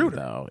Barkley, shooter.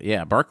 though.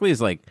 Yeah, Barkley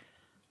has like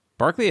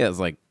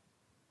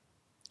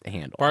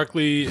handle.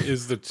 Barkley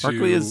is the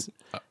 2.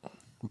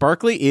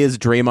 Barkley is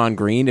Draymond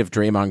Green if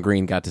Draymond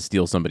Green got to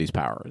steal somebody's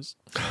powers.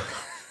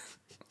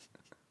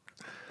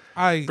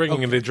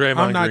 Bringing in the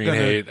Draymond Green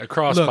hate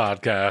across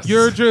podcasts.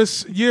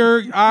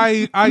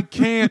 I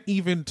can't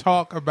even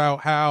talk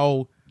about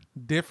how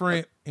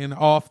different and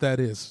off that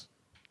is.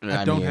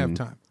 I don't have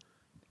time.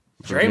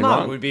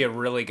 Draymond would be a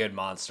really good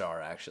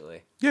Monstar,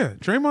 actually. Yeah,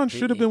 Draymond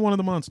should have been one of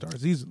the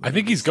Monstars easily. I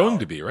think he's going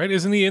to be, right?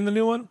 Isn't he in the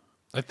new one?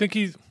 I think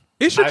he's...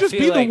 It should just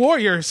be the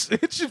Warriors.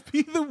 It should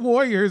be the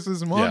Warriors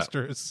as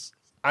monsters.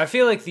 I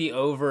feel like the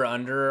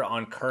over-under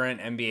on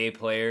current NBA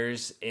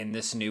players in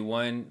this new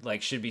one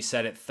should be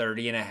set at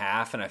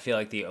 30.5, and I feel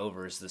like the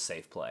over is the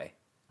safe play.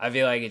 I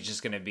feel like it's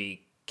just going to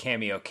be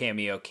cameo.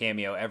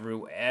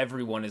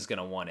 Everyone is going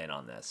to want in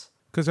on this.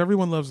 Because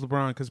everyone loves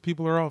LeBron, because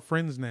people are all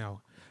friends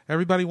now.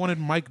 Everybody wanted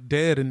Mike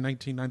dead in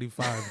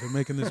 1995. They're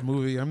making this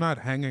movie. I'm not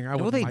hanging out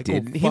with Michael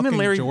didn't. Him and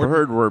Larry Jordan.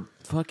 Bird were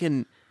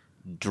fucking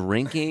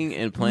drinking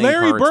and playing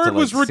Larry cards Bird till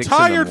was 6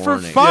 retired in the for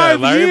morning.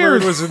 5 Larry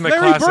years. Bird was in the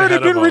Larry class Bird had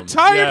ahead been of him.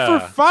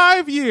 retired for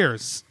 5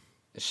 years.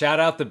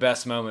 Shout out the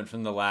best moment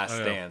from The Last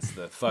Dance,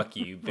 the fuck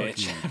you,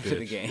 bitch, after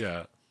the game.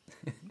 Yeah.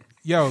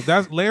 Yo,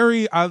 that's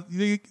Larry.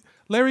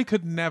 Larry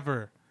could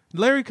never.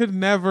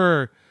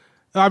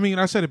 I mean,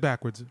 I said it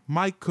backwards.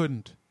 Mike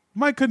couldn't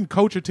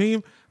coach a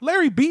team.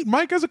 Larry beat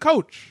Mike as a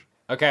coach.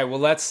 Okay, well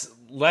let's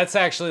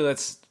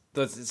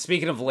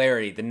speaking of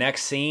Larry, the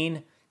next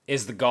scene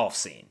is the golf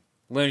scene.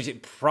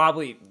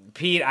 Probably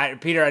Peter,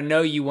 I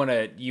know you want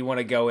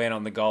to go in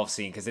on the golf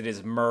scene because it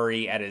is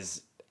Murray at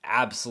his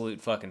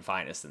absolute fucking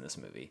finest in this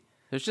movie.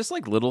 There's just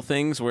little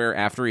things where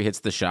after he hits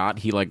the shot,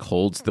 he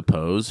holds the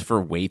pose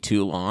for way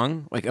too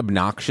long,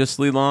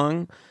 obnoxiously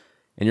long.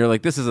 And you're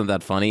like, this isn't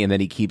that funny. And then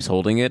he keeps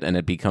holding it and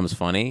it becomes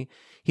funny.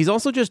 He's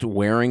also just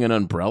wearing an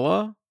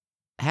umbrella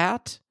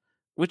hat,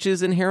 which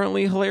is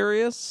inherently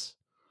hilarious.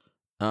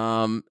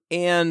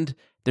 And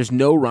there's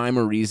no rhyme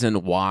or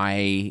reason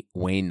why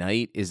Wayne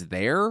Knight is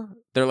there.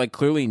 They're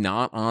clearly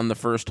not on the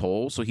first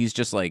hole. So he's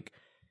just not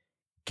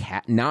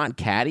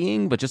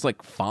caddying, but just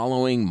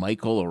following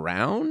Michael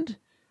around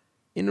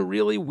in a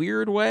really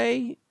weird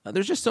way.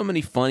 There's just so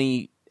many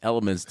funny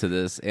elements to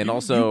this. And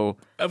also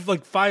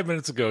 5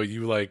 minutes ago,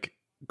 you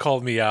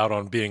called me out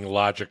on being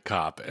Logic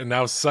Cop. And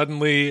now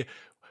suddenly,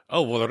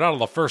 oh, well, they're not on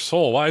the first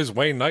hole. Why is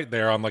Wayne Knight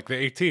there on the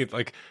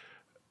 18th?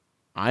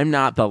 I'm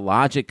not the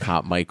Logic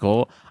Cop,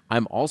 Michael.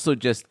 I'm also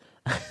just...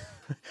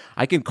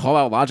 I can call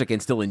out logic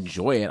and still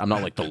enjoy it. I'm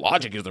not the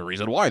logic is the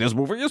reason why this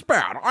movie is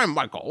bad. I'm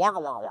Michael.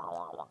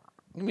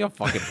 Give me a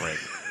fucking break.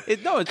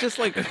 It's just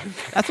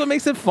that's what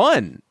makes it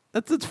fun.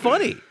 It's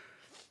funny.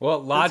 Well,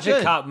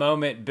 Logic Cop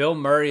moment, Bill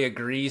Murray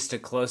agrees to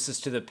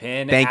closest to the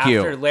pin Thank you.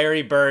 after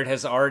Larry Bird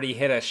has already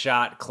hit a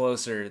shot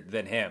closer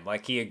than him.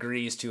 He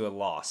agrees to a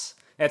loss.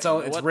 It's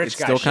rich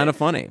guy still shit. kind of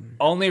funny.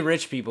 Only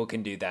rich people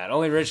can do that.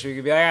 Only rich people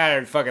can be I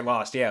already fucking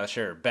lost. Yeah,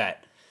 sure,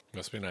 bet.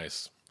 Must be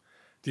nice.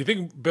 Do you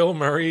think Bill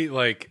Murray,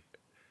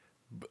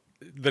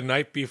 the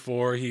night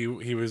before he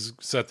was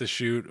set to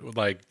shoot,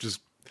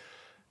 just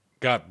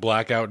got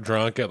blackout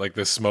drunk at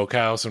the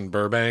smokehouse in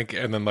Burbank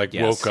and then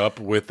woke up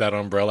with that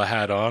umbrella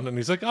hat on and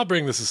he's like, I'll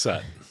bring this to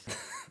set.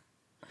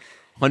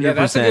 100%. Yeah,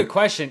 that's a good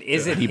question.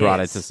 Is it he brought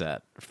it to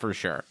set for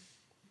sure.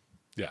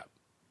 Yeah.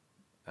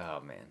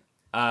 Oh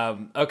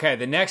man. Okay,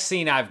 the next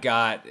scene I've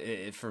got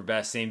for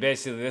best scene,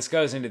 basically this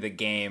goes into the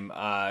game.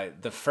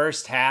 The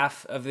first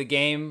half of the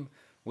game,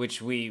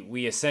 which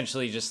we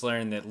essentially just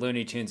learned that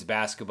Looney Tunes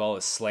basketball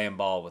is slam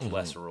ball with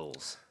less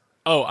rules.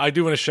 Oh, I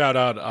do want to shout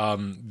out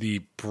the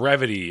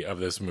brevity of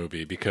this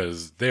movie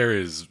because there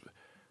is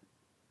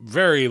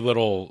very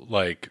little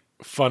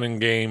fun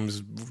and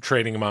games,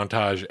 training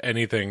montage,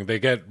 anything. They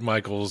get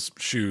Michael's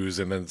shoes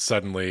and then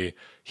suddenly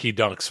he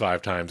dunks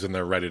 5 times and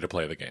they're ready to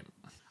play the game.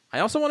 I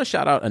also want to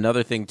shout out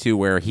another thing too,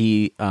 where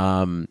he,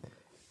 someone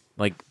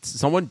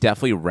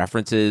definitely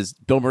references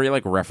Bill Murray,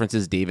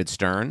 references David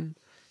Stern.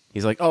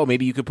 He's like, oh,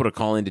 maybe you could put a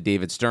call into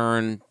David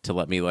Stern to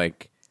let me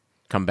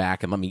come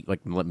back and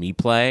let me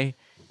play.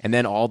 And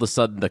then all of a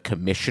sudden, the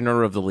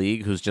commissioner of the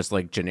league, who's just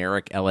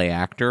generic LA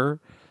actor,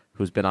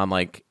 who's been on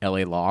LA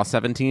Law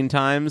 17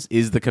 times,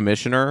 is the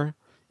commissioner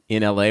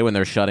in LA when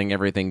they're shutting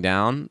everything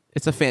down.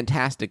 It's a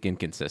fantastic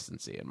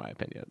inconsistency, in my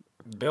opinion.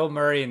 Bill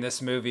Murray in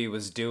this movie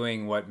was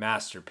doing what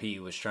Master P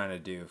was trying to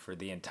do for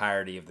the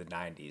entirety of the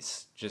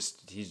 90s.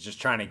 He's just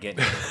trying to get...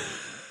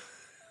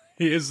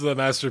 He is the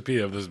Master P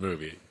of this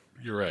movie.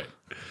 You're right.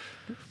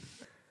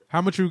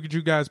 How much would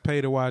you guys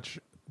pay to watch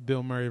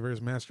Bill Murray versus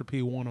Master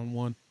P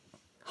 1-on-1?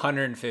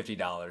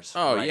 $150.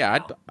 Oh right yeah,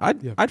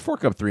 now. I'd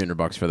fork up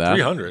 $300 for that.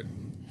 300.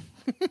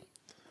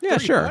 Yeah,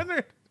 sure.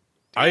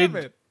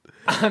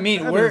 I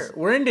mean,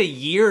 we're into a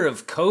year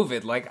of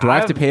COVID. Like, Do I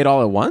have to pay it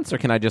all at once, or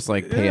can I just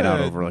like pay it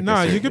out over like?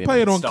 No, you can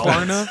pay it on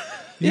Klarna.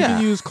 You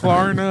can use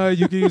Klarna.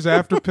 You can use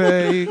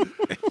Afterpay.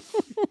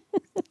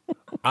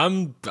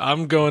 I'm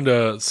going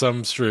to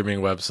some streaming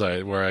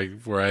website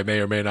where I may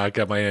or may not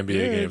get my NBA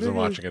games and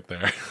watching it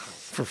there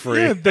for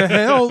free. Yeah, the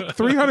hell,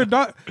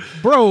 $300,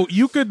 bro.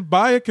 You could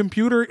buy a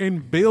computer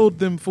and build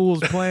them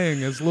fools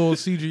playing as little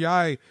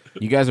CGI.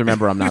 You guys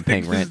remember I'm not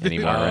paying rent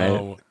anymore,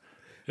 right?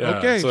 Yeah,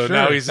 Okay, so sure.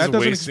 now he's That just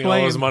doesn't wasting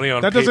all his money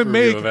on that doesn't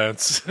pay-per-view make-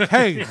 events.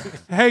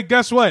 Hey,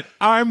 guess what?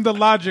 I'm the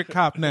logic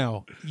cop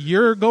now.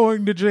 You're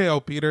going to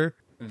jail, Peter.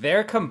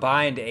 Their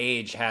combined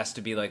age has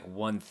to be like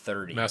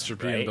 130. Master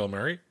P right? and Bill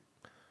Murray.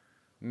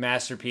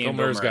 Master P Bill and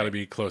Bill Murray's got Murray. to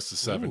be close to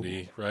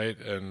 70, right?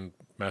 And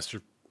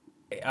Master.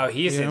 Oh,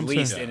 he's Yeah, at I'm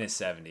least saying- in his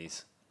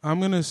 70s. I'm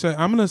gonna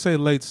say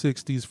late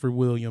 60s for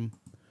William,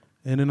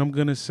 and then I'm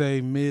gonna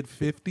say mid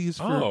 50s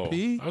for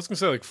P. I was gonna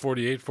say like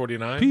 48,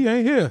 49. P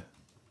ain't here.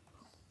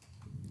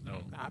 No.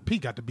 Nah, P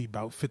got to be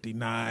about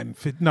 59.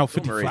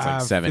 55. Murray's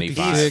like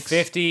 75. 56.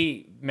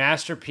 50.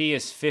 Master P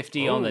is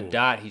 50 on the Oh.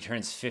 dot. He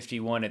turns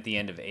 51 at the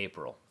end of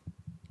April.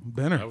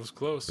 Benner. That was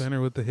close.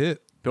 Benner with the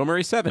hit. Bill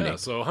Murray 70. Yeah,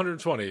 so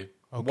 120. Okay.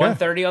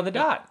 130 on the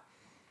dot.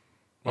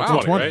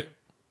 120, 120. right?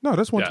 No,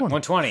 that's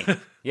 120.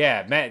 120.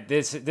 Yeah, Matt.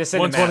 This isn't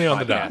 120 a on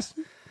math the dot. podcast.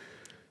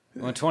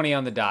 120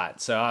 on the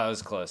dot. So I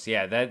was close.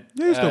 Yeah, that.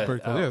 Yeah, he's still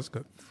pretty close. Yeah, it's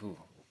good.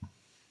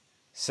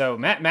 So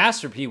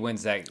Master P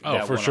wins that. Oh,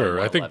 that for sure.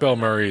 I think 1-on-1 Bill 11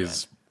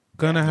 Murray's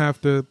Gonna have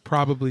to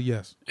probably,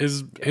 yes.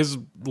 his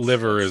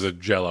liver is a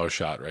Jello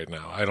shot right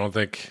now. I don't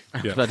think. I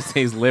Yeah. was about to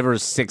say his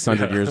liver's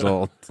 600 years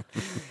old.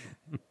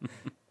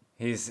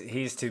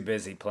 He's too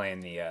busy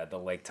playing the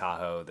Lake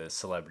Tahoe, the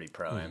Celebrity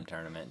Pro-Am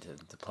tournament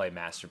to play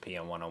Master P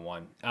on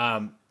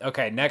 1-on-1.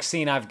 Okay, next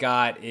scene I've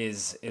got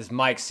is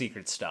Mike's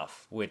secret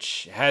stuff,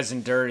 which has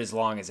endured as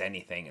long as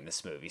anything in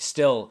this movie.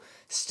 Still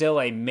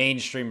a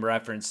mainstream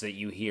reference that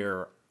you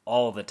hear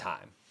all the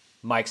time.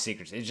 Mike's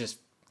secrets. It's just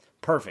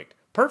perfect.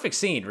 Perfect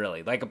scene,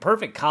 really. Like a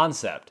perfect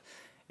concept.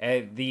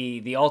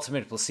 The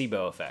ultimate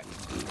placebo effect.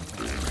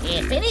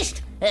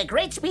 Finished?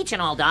 Great speech and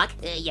all, Doc.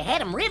 You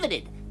had him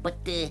riveted.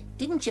 But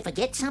didn't you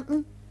forget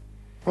something?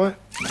 What?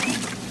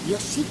 Your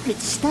secret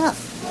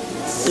stuff.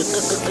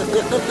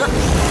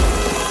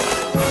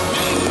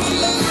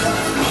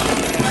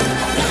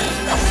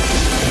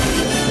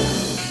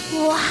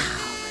 Wow.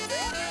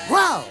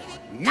 Whoa.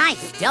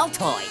 Nice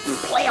deltoid.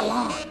 Play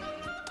along.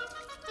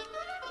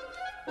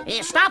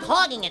 Stop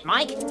hogging it,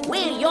 Mike.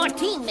 We're your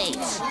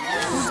teammates.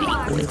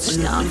 Secret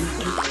stuff.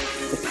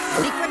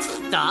 Secret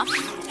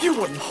stuff? You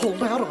wouldn't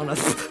hold out on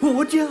us,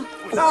 would you?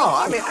 No,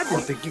 I mean, I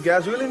didn't think you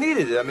guys really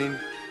needed it. I mean,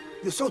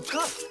 you're so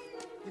tough.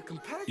 You're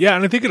competitive. Yeah,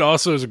 and I think it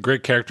also is a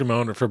great character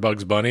moment for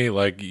Bugs Bunny.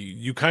 Like,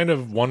 you kind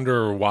of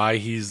wonder why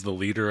he's the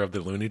leader of the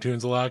Looney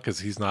Tunes a lot, because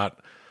he's not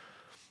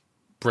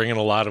bringing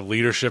a lot of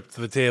leadership to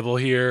the table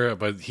here,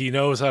 but he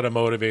knows how to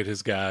motivate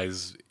his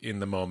guys in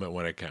the moment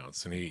when it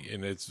counts. And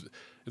it's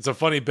a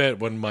funny bit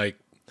when Mike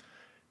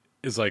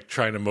is like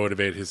trying to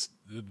motivate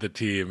the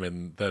team,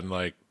 and then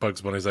like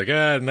Bugs Bunny's like,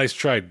 nice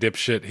try,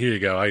 dipshit. Here you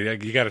go.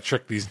 You got to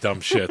trick these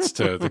dumb shits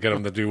to get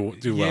them to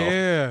do well.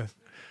 Yeah.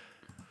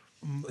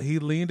 He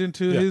leaned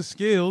into his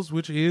skills,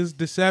 which is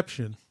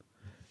deception.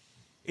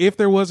 If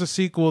there was a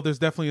sequel, there's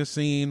definitely a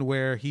scene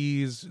where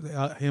he's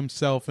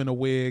himself in a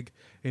wig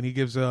and he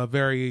gives a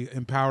very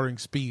empowering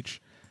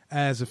speech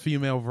as a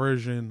female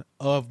version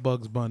of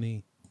Bugs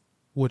Bunny,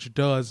 which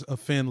does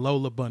offend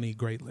Lola Bunny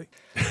greatly.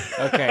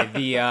 Okay,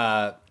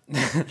 the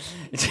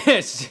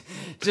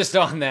just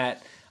on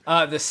that,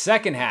 the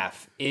second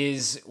half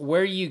is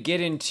where you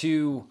get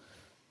into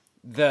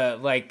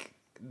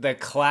the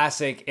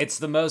classic. It's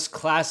the most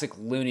classic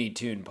Looney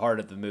Tune part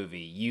of the movie.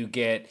 You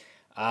get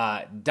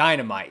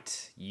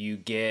Dynamite. You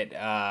get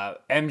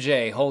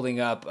MJ holding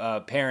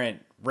up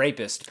parent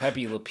rapist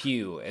Pepe Le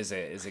Pew as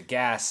a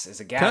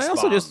gas Can I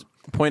also bomb. just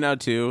point out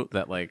too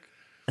that like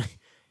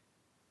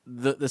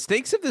the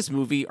stakes of this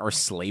movie are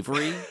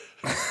slavery,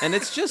 and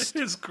it's just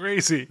It's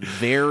crazy.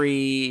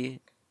 very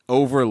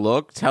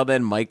overlooked how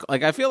then Mike,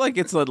 like, I feel like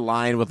it's in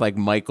line with like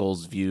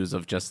Michael's views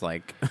of just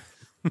like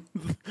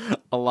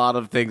a lot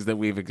of things that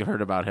we've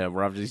heard about him,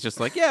 where he's just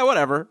like, yeah,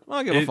 whatever,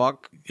 I don't give a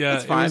fuck. Yeah,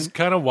 it's it fine. was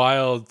kind of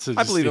wild to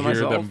just believe to in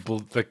hear myself.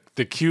 them,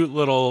 the cute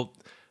little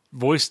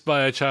voiced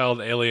by a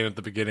child alien at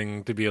the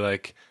beginning, to be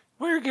like,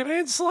 "We're gonna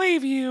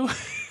enslave you."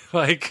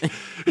 like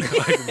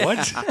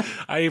what?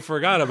 I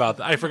forgot about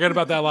that. I forget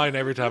about that line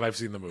every time I've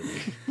seen the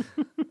movie.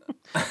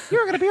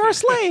 You're gonna be our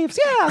slaves,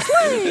 yeah,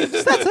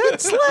 slaves. That's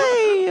it,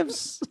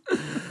 slaves.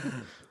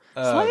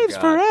 Slaves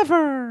God.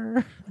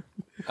 forever.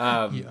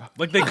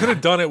 Like they could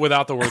have done it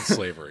without the word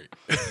slavery.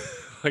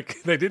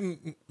 Like they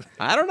didn't.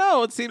 I don't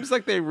know. It seems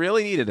like they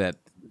really needed it.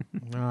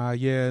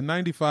 Yeah,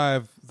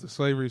 95,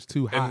 slavery is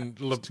too hot. And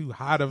It's too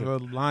hot of a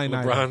line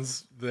item.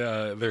 LeBron's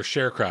they're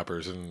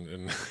sharecroppers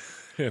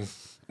and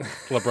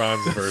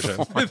LeBron's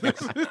version.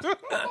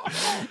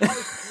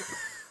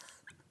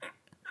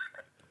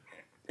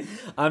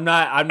 I'm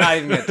not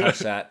even gonna touch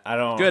that. I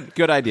don't.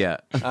 Good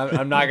idea.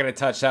 I'm not gonna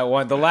touch that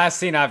one. The last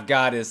scene I've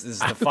got is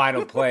the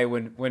final play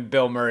when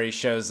Bill Murray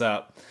shows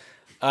up.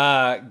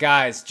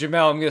 Guys,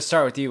 Jamel, I'm gonna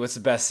start with you. What's the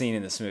best scene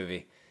in this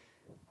movie?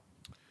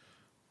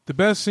 The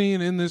best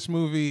scene in this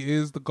movie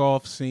is the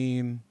golf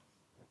scene.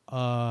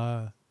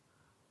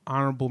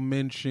 Honorable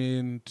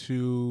mention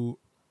to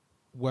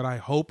what I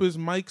hope is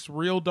Mike's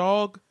real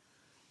dog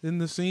in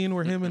the scene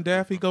where him and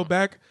Daffy go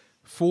back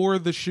for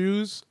the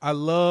shoes. I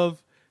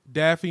love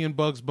Daffy and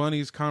Bugs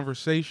Bunny's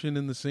conversation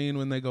in the scene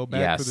when they go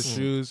back for the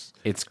shoes.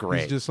 It's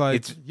great. He's just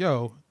like,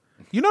 yo,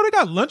 you know they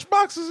got lunch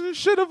boxes and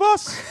shit of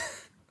us?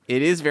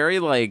 It is very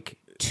like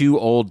two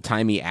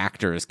old-timey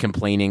actors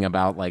complaining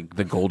about like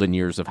the golden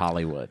years of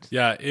Hollywood.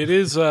 Yeah, it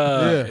is.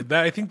 That,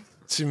 I think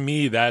to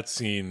me that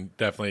scene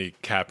definitely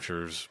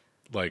captures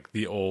like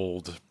the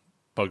old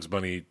Bugs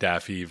Bunny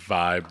Daffy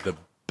vibe the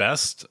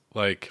best.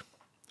 Like,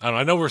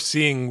 I know we're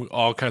seeing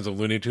all kinds of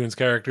Looney Tunes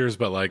characters,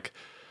 but like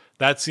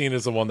that scene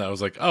is the one that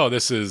was like, oh,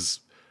 this is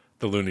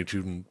the Looney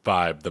Tune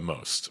vibe the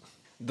most.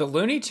 The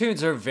Looney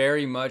Tunes are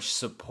very much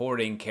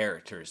supporting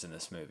characters in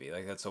this movie.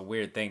 Like, that's a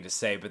weird thing to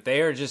say, but they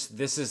are just,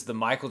 this is the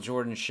Michael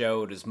Jordan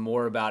show. It is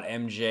more about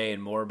MJ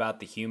and more about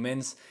the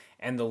humans.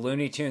 And the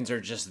Looney Tunes are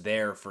just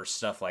there for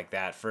stuff like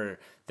that, for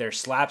their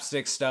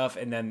slapstick stuff.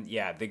 And then,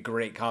 yeah, the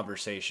great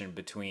conversation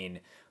between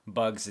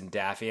Bugs and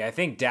Daffy. I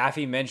think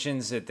Daffy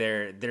mentions that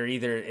they're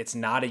either, it's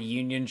not a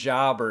union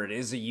job or it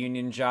is a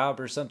union job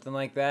or something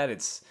like that.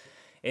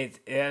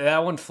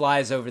 That one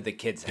flies over the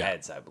kids'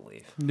 heads, I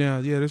believe. Yeah,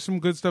 there's some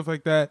good stuff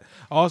like that.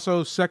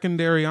 Also,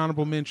 secondary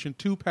honorable mention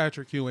to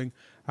Patrick Ewing.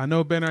 I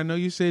know, Ben, I know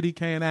you said he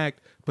can't act,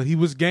 but he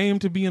was game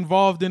to be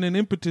involved in an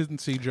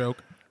impotency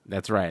joke.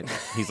 That's right.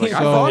 He's like,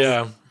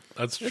 yeah,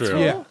 that's true.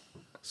 Yeah.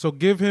 So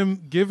give him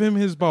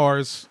his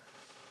bars.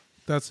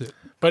 That's it.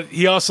 But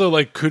he also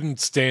like couldn't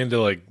stand to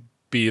like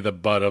be the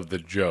butt of the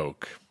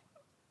joke.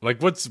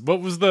 Like what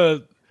was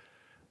the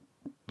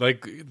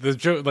like the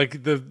joke?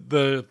 Like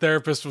the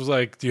therapist was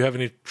like, "Do you have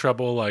any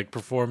trouble like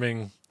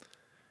performing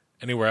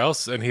anywhere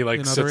else?" And he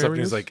like sits up and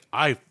he's like,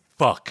 "I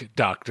fuck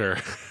doctor."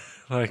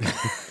 Like,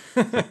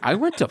 I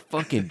went to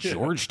fucking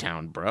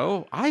Georgetown,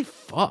 bro. I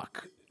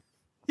fuck.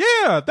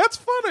 Yeah, that's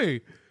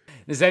funny.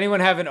 Does anyone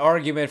have an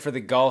argument for the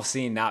golf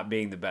scene not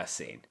being the best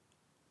scene?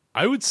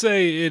 I would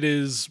say it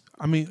is.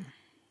 I mean,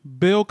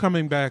 Bill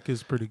coming back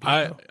is pretty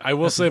good. I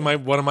will say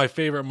one of my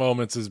favorite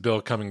moments is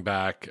Bill coming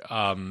back,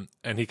 and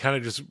he kind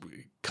of just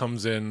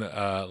comes in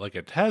like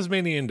a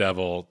Tasmanian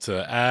devil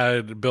to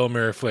add Bill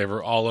Murray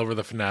flavor all over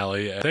the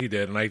finale. And he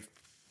did, and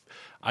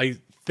I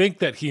think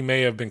that he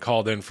may have been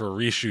called in for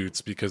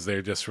reshoots because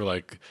they just were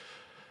like,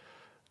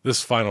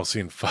 this final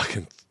scene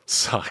fucking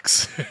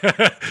sucks.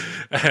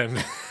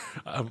 And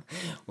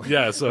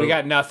so we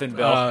got nothing,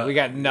 Bill. We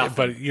got nothing.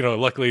 But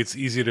luckily it's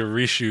easy to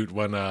reshoot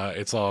when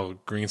it's all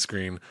green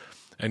screen,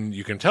 and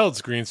you can tell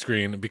it's green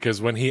screen because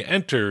when he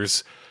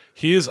enters,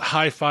 he is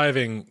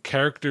high-fiving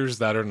characters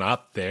that are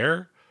not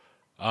there.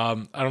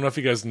 I don't know if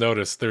you guys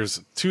noticed,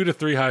 there's 2 to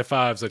 3 high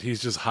fives that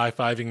he's just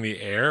high-fiving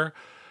the air,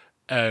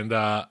 and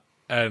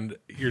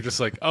you're just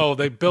like, oh,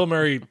 Bill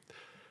Murray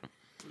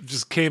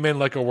just came in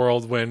like a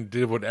whirlwind,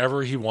 did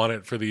whatever he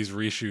wanted for these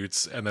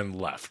reshoots, and then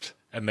left.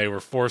 And they were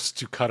forced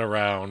to cut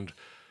around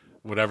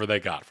whatever they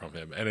got from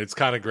him. And it's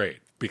kind of great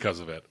because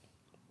of it.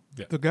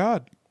 Yeah.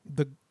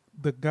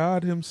 The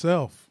God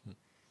himself.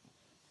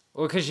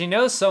 Well,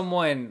 because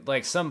someone,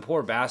 like some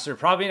poor bastard,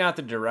 probably not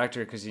the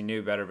director because he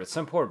knew better, but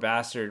some poor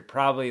bastard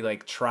probably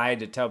like tried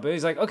to tell Bill.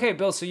 He's like, okay,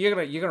 Bill, so you're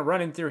gonna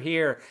run in through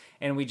here,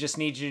 and we just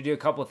need you to do a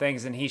couple of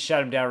things. And he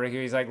shut him down right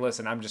here. He's like,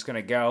 listen, I'm just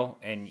gonna go,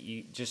 and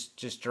you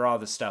just draw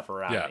the stuff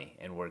around me,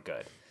 and we're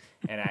good.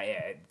 And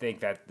I think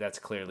that's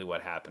clearly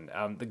what happened.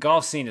 The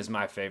golf scene is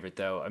my favorite,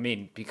 though. I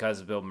mean, because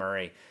of Bill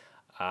Murray.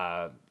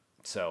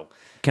 So,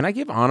 can I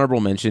give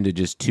honorable mention to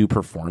just 2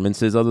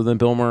 performances other than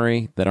Bill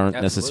Murray that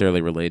aren't necessarily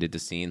related to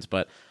scenes?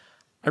 But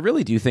I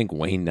really do think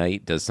Wayne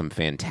Knight does some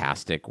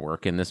fantastic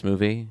work in this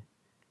movie.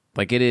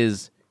 Like, it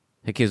is,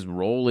 like, his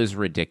role is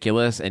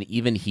ridiculous, and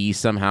even he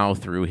somehow,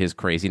 through his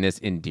craziness,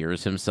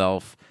 endears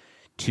himself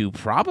to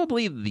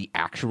probably the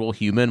actual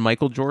human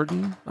Michael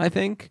Jordan, I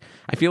think.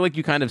 I feel like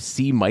you kind of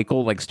see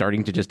Michael like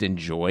starting to just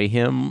enjoy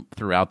him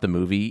throughout the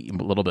movie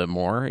a little bit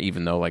more,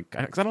 even though like,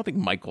 because I don't think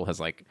Michael has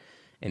like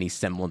any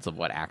semblance of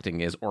what acting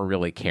is or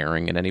really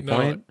caring at any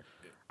point.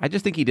 I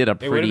just think he did a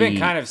pretty... It would have been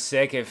kind of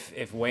sick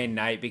if Wayne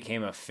Knight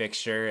became a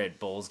fixture at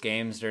Bulls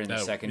games during the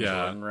second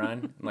Jordan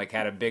run, like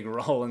had a big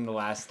role in The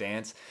Last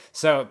Dance.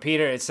 So,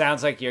 Peter, it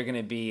sounds like you're going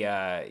to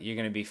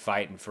be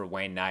fighting for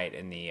Wayne Knight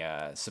in the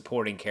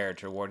supporting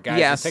character award.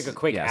 Guys, let's take a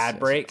quick ad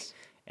break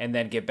and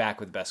then get back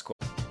with best quote.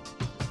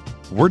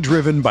 We're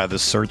driven by the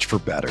search for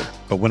better,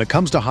 but when it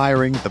comes to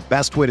hiring, the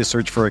best way to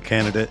search for a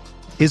candidate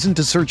isn't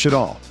to search at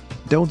all.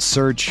 Don't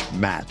search,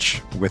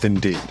 match with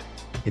Indeed.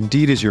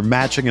 Indeed is your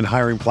matching and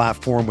hiring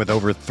platform with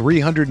over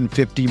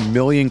 350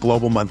 million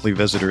global monthly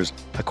visitors,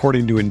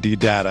 according to Indeed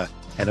data,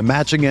 and a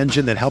matching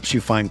engine that helps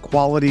you find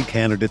quality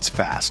candidates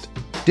fast.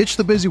 Ditch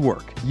the busy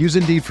work. Use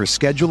Indeed for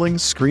scheduling,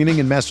 screening,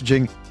 and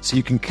messaging so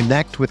you can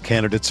connect with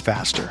candidates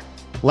faster.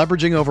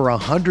 Leveraging over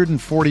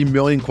 140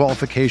 million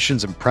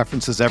qualifications and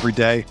preferences every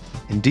day,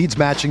 Indeed's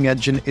matching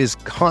engine is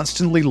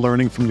constantly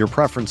learning from your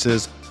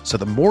preferences, so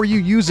the more you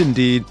use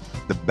Indeed,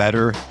 the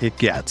better it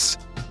gets.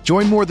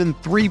 Join more than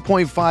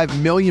 3.5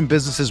 million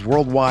businesses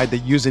worldwide that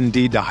use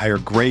Indeed to hire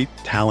great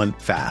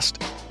talent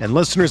fast. And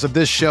listeners of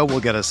this show will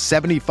get a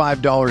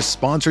 $75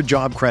 sponsored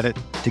job credit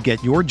to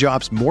get your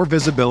jobs more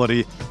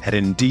visibility at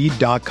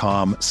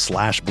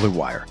Indeed.com/Blue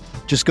Wire.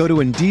 Just go to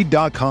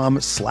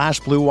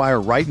Indeed.com/Blue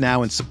Wire right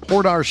now and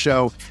support our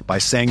show by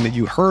saying that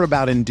you heard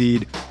about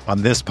Indeed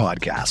on this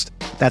podcast.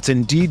 That's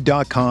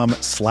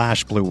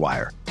Indeed.com/Blue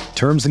Wire.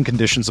 Terms and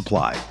conditions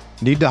apply.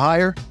 Need to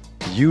hire?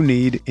 You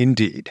need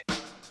Indeed.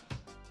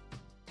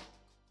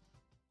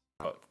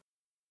 All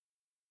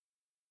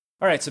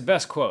right, so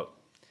best quote.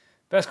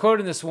 Best quote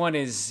in this one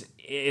is,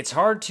 it's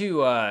hard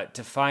to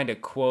find a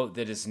quote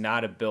that is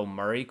not a Bill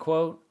Murray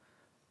quote.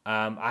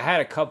 I had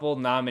a couple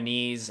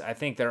nominees. I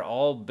think they're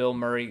all Bill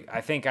Murray.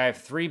 I think I have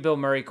 3 Bill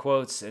Murray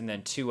quotes and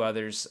then 2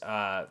 others.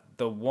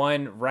 The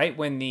one right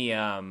when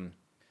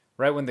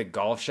the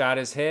golf shot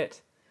is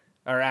hit,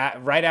 or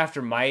right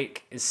after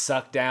Mike is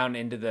sucked down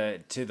into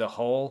the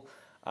hole,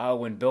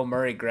 when Bill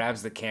Murray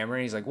grabs the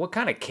camera, he's like, "What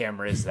kind of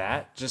camera is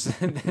that?" Just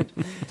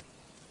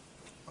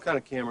what kind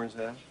of camera is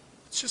that?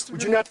 It's just.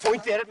 Would you not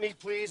point that at me,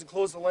 please, and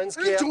close the lens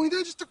cap? doing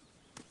that. Just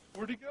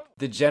where'd he go?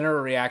 The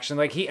general reaction,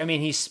 like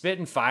he's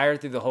spitting fire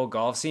through the whole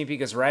golf scene,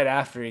 because right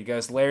after he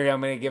goes, "Larry,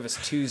 I'm going to give us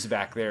 2s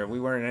back there. We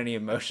weren't in any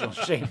emotional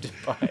shape to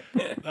fight."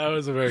 That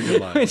was a very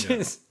good line. Which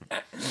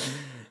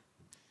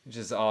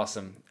is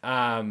awesome.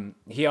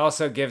 He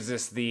also gives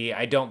us the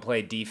 "I don't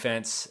play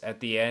defense"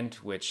 at the end,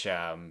 which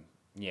in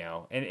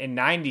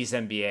 90s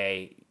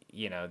NBA,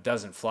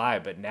 doesn't fly,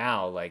 but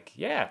now, like,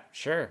 yeah,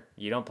 sure,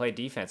 you don't play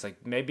defense.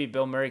 Like, maybe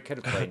Bill Murray could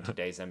have played in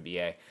today's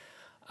NBA.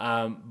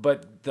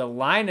 But the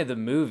line of the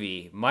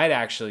movie might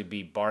actually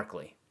be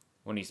Barkley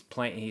when he's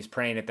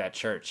praying at that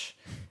church,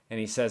 and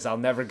he says, "I'll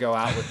never go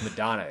out with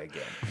Madonna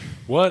again."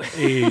 What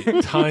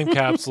a time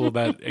capsule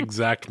that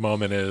exact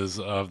moment is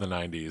of the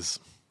 90s.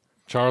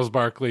 Charles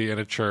Barkley in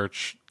a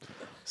church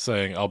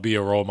saying, "I'll be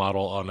a role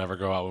model. I'll never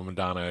go out with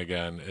Madonna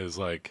again," is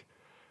like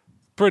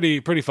pretty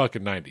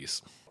fucking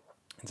 90s.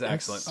 It's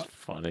excellent. That's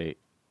funny.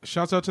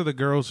 Shouts out to the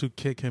girls who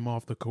kick him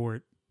off the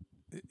court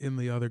in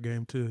the other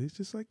game too. He's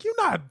just like, "You're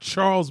not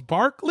Charles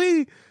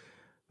Barkley.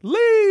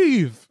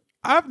 Leave."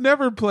 I've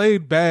never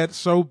played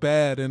so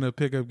bad in a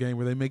pickup game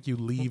where they make you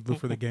leave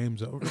before the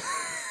game's over.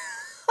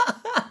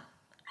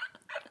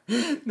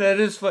 That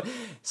is fun.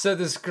 So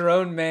this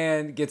grown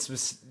man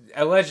gets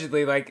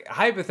allegedly, like,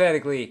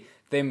 hypothetically,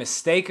 they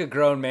mistake a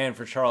grown man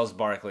for Charles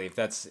Barkley.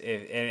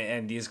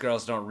 And these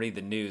girls don't read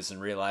the news and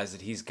realize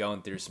that he's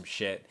going through some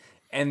shit.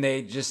 And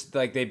they just,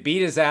 like, they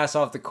beat his ass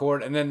off the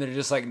court, and then they're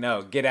just like,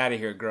 "No, get out of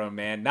here, grown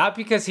man." Not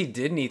because he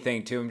did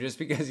anything to him, just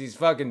because he's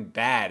fucking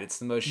bad. It's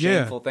the most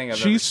shameful thing I've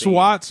ever seen. She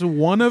swats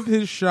one of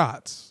his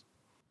shots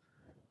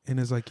and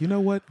is like, "You know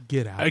what?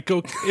 Get out."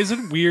 Is it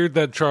weird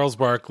that Charles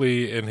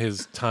Barkley, in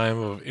his time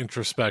of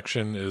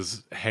introspection,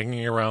 is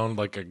hanging around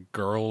like a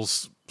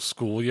girl's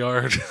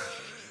schoolyard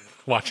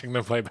watching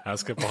them play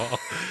basketball?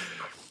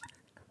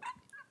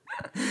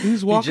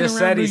 He's walking just around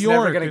said New he's York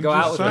never going to go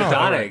out with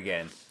Madonna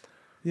again.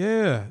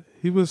 Yeah,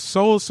 he was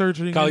soul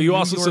searching. Kyle, you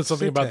also said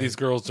something about these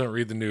girls don't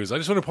read the news. I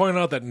just want to point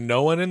out that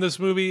no one in this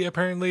movie,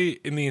 apparently,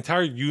 in the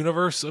entire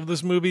universe of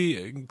this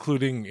movie,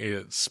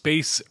 including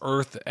space,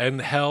 Earth, and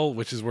hell,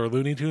 which is where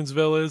Looney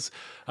Tunesville is,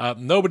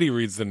 nobody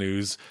reads the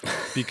news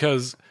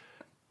because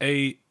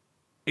a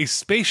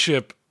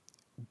spaceship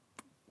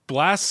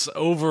blasts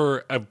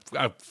over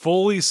a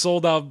fully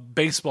sold out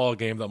baseball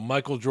game that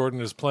Michael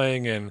Jordan is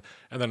playing in,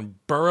 and then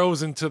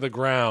burrows into the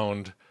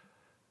ground.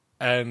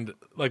 And,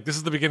 like, this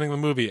is the beginning of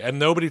the movie, and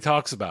nobody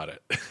talks about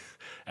it.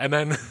 And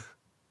then...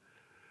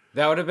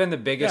 That would have been the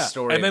biggest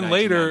story. And then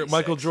later,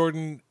 Michael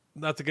Jordan,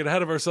 not to get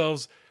ahead of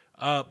ourselves,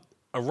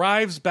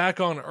 arrives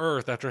back on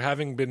Earth after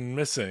having been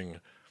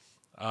missing.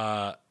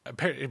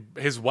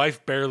 His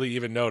wife barely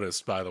even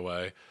noticed, by the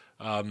way.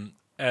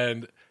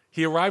 And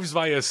he arrives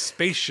via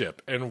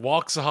spaceship and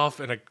walks off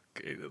and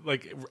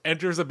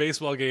enters a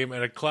baseball game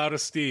in a cloud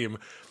of steam,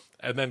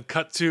 and then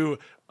cut to...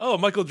 Oh,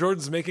 Michael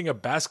Jordan's making a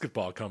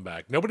basketball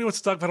comeback. Nobody wants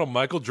to talk about how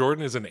Michael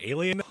Jordan is an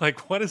alien.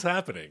 Like, what is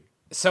happening?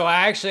 So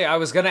I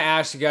was going to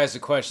ask you guys a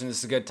question. This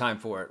is a good time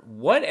for it.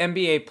 What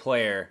NBA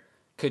player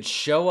could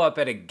show up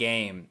at a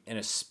game in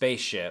a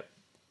spaceship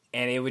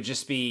and it would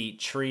just be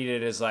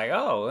treated as like,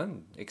 oh,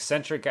 an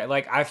eccentric guy?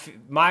 Like,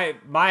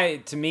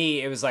 to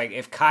me, it was like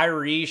if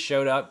Kyrie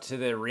showed up to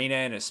the arena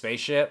in a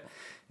spaceship,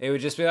 it would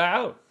just be like,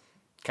 oh,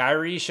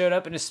 Kyrie showed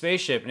up in a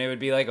spaceship, and it would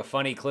be like a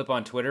funny clip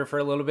on Twitter for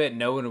a little bit.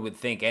 No one would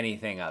think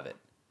anything of it.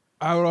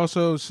 I would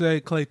also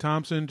say Klay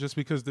Thompson, just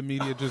because the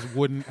media just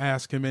wouldn't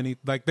ask him any.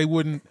 Like,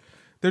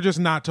 they're just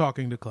not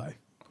talking to Klay.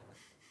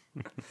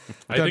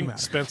 I think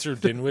Spencer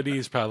Dinwiddie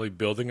is probably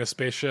building a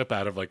spaceship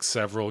out of like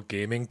several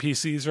gaming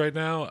PCs right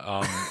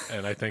now,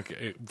 and I think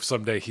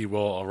someday he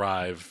will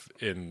arrive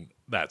in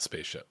that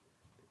spaceship.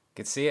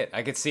 Could see it.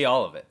 I could see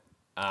all of it.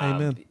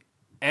 Amen.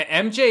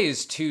 MJ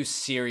is too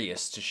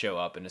serious to show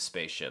up in a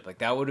spaceship. Like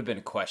that would have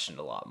been questioned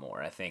a lot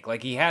more. I think.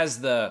 Like he has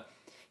the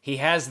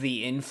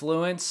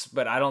influence,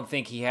 but I don't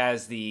think he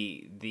has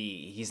the.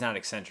 He's not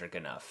eccentric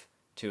enough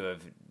to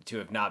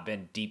have not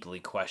been deeply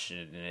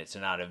questioned in it, to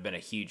not have been a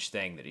huge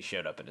thing that he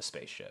showed up in a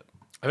spaceship.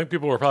 I think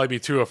people will probably be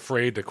too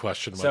afraid to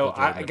question Michael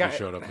Jordan if he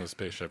showed up in a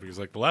spaceship. He was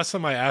like, the last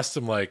time I asked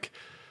him, like,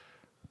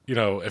 you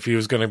know, if he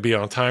was going to be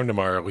on time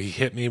tomorrow, he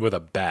hit me with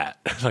a bat.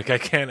 Like, I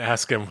can't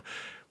ask him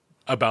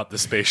about the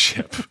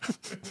spaceship.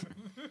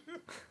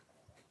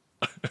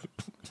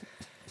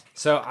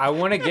 So I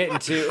want to get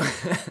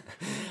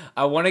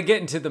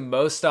into the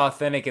most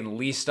authentic and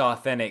least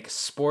authentic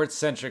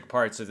sports-centric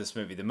parts of this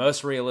movie, the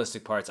most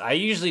realistic parts. I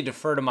usually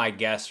defer to my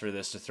guests for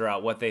this to throw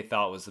out what they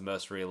thought was the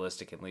most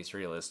realistic and least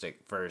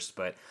realistic first,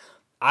 but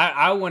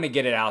I want to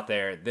get it out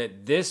there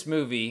that this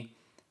movie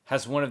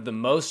has one of the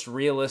most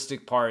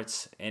realistic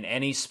parts in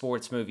any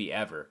sports movie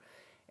ever.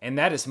 And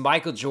that is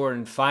Michael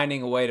Jordan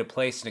finding a way to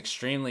place an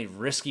extremely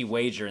risky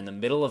wager in the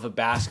middle of a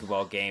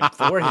basketball game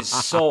for his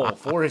soul,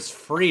 for his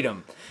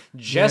freedom,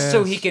 just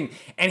so he can.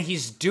 And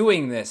he's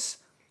doing this.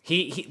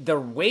 The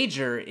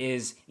wager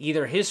is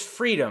either his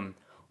freedom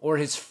or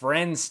his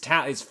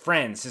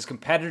his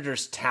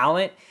competitors'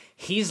 talent.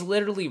 He's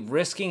literally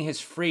risking his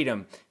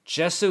freedom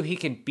just so he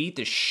can beat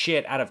the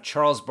shit out of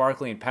Charles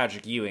Barkley and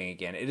Patrick Ewing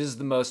again. It is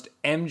the most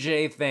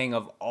MJ thing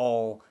of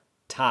all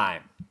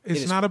time.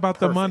 It's not about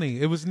the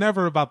money. It was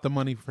never about the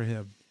money for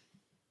him.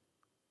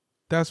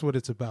 That's what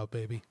it's about,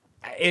 baby.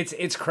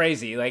 It's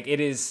crazy. Like it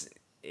is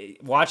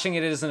watching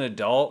it as an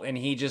adult, and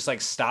he just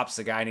like stops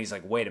the guy and he's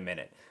like, "Wait a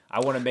minute.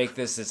 I want to make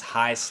this as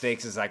high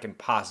stakes as I can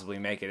possibly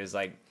make it." It's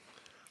like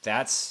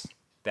that's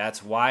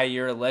why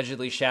you're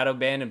allegedly shadow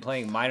banned and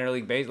playing minor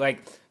league baseball.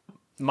 Like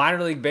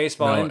minor league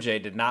baseball, no.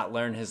 MJ did not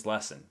learn his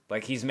lesson.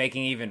 Like he's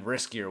making even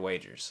riskier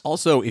wagers.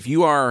 Also, if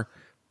you are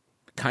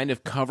kind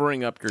of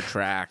covering up your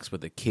tracks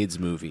with a kids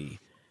movie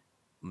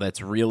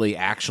that's really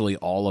actually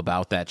all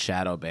about that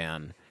shadow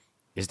ban,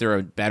 is there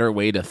a better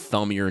way to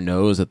thumb your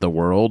nose at the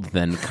world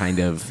than kind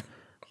of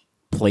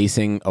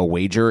placing a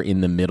wager in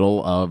the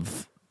middle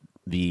of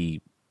the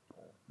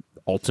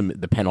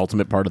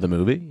penultimate part of the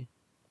movie?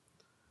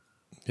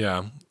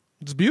 Yeah,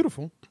 it's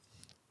beautiful.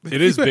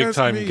 It is big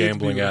time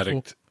gambling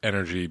addict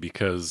energy,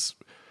 because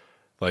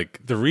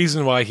like the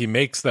reason why he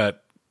makes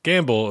that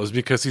gamble is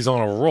because he's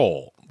on a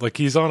roll. Like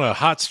he's on a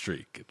hot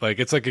streak. Like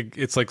it's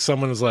like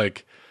someone is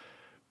like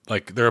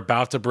they're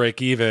about to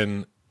break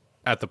even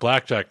at the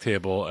blackjack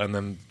table and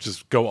then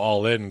just go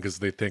all in because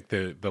they think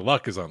that the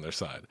luck is on their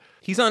side.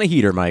 He's on a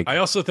heater, Mike. I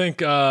also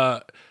think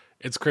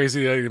it's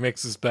crazy that he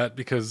makes this bet,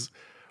 because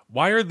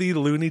why are the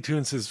Looney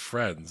Tunes his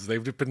friends?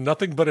 They've been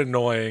nothing but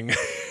annoying.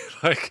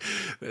 Like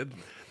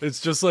it's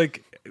just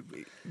like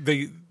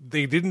they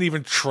didn't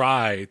even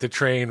try to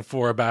train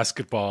for a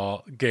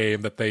basketball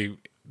game that they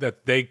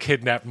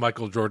kidnapped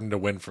Michael Jordan to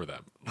win for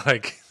them.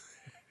 Like,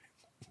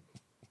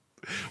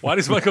 why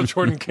does Michael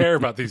Jordan care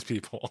about these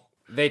people?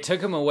 They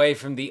took him away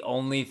from the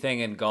only thing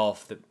in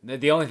golf,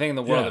 the only thing in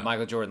the world that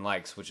Michael Jordan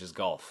likes, which is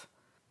golf.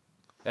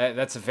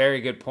 That's a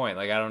very good point.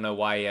 Like, I don't know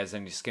why he has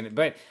any skin.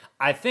 But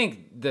I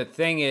think the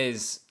thing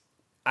is,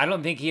 I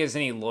don't think he has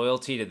any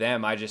loyalty to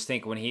them. I just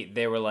think when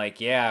they were like,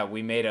 yeah,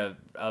 we made a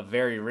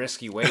very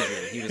risky wager,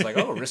 he was like,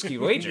 oh, risky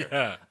wager.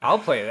 Yeah. I'll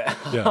play that.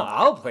 Yeah.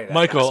 I'll play that.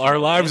 Michael, our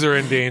lives are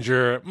in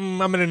danger. I'm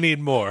going to need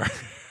more.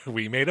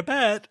 We made a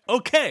bet.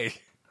 Okay.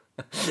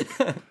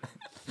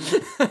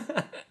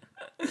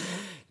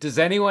 Does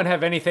anyone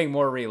have anything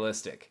more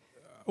realistic?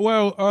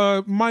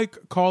 Well, Mike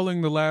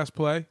calling the last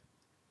play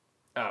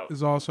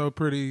is also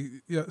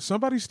pretty. Yeah,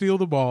 somebody steal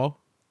the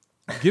ball,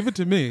 give it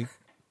to me,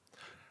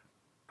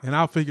 and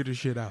I'll figure the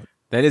shit out.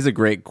 That is a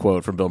great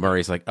quote from Bill Murray.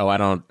 He's like, "Oh, I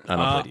don't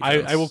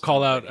I will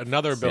call out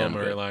another Bill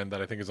Murray line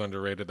that I think is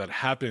underrated. That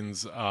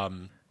happens.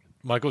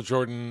 Michael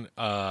Jordan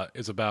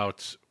is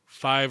about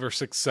 5 or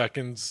 6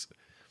 seconds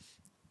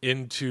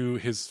into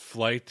his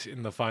flight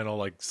in the final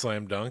like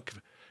slam dunk.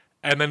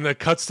 And then it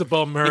cuts to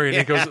Bill Murray, and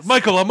he goes,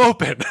 "Michael, I'm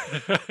open."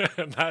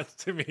 And that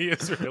to me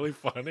is really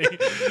funny.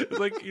 It's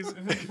like he's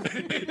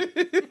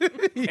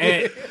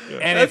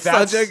and that's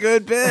such a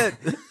good bit.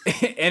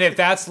 And if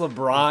that's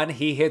LeBron,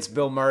 he hits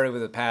Bill Murray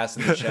with a pass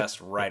in the chest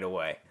right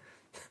away.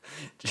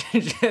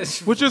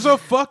 Which is a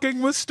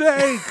fucking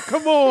mistake.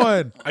 Come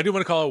on. I do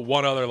want to call out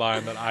one other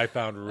line that I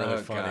found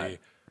really funny.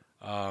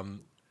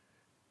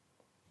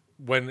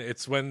 When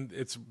it's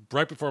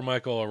right before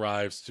Michael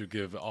arrives to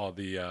give all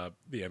the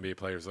NBA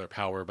players their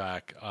power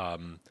back,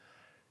 Muggsy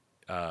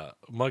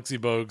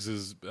Bogues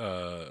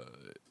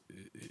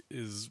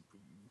is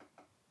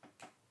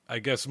I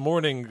guess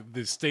mourning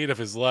the state of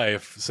his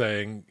life,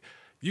 saying,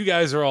 "You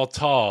guys are all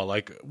tall.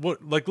 Like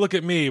what? Like look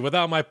at me.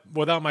 Without my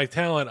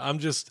talent, I'm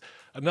just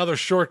another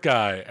short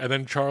guy." And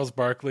then Charles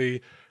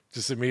Barkley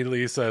just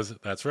immediately says,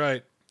 "That's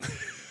right."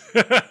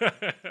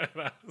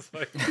 I was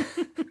like,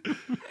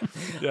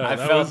 yeah, I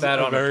that felt was that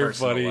on a very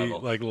personal funny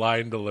level. like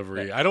line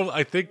delivery.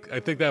 I think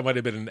that might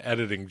have been an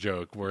editing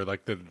joke where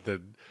like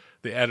the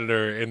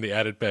editor in the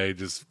edit bay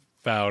just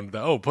found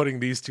that putting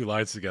these two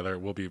lines together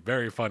will be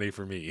very funny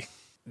for me.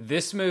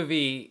 This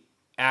movie,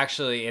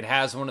 actually, it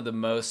has one of the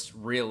most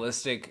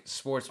realistic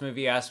sports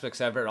movie aspects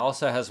ever. It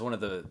also has one of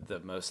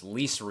the most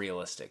least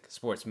realistic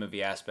sports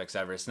movie aspects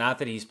ever. It's not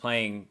that he's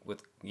playing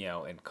with,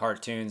 in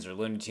cartoons or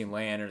Looney Tune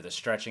Land or the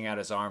stretching out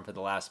his arm for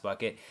the last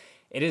bucket.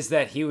 It is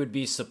that he would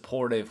be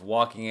supportive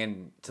walking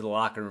into the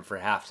locker room for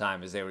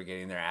halftime as they were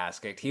getting their ass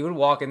kicked. He would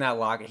walk in that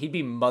locker. He'd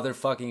be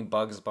motherfucking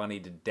Bugs Bunny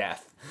to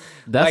death.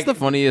 That's the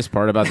funniest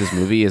part about this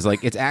movie is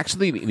like it's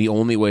actually the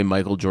only way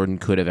Michael Jordan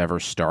could have ever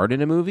starred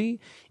in a movie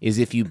is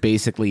if you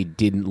basically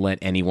didn't let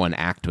anyone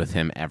act with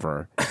him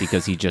ever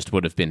because he just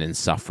would have been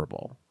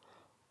insufferable.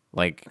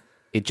 Like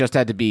it just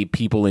had to be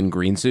people in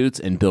green suits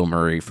and Bill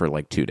Murray for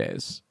like 2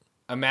 days.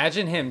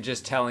 Imagine him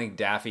just telling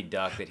Daffy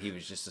Duck that he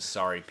was just a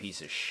sorry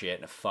piece of shit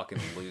and a fucking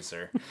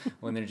loser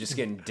when they're just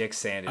getting dick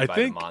sanded by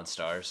the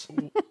Monstars.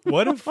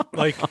 What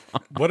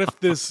if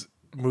this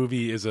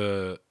movie is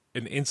an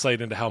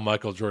insight into how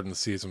Michael Jordan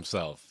sees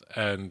himself?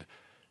 And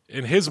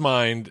in his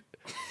mind,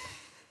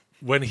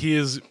 when he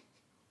is,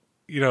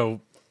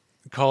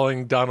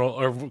 calling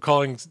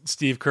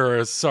Steve Kerr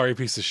a sorry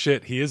piece of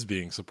shit, he is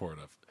being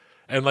supportive.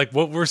 And like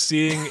what we're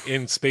seeing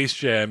in Space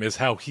Jam is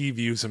how he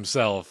views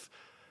himself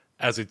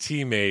as a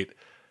teammate,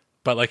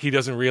 but like he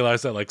doesn't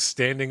realize that like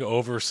standing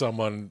over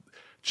someone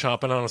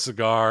chomping on a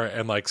cigar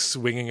and like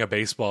swinging a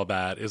baseball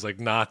bat is like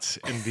not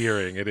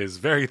endearing. It is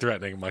very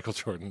threatening. Michael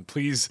Jordan,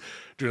 please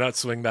do not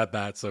swing that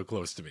bat so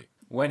close to me.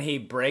 When he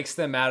breaks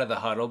them out of the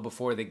huddle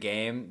before the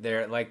game,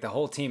 they're like the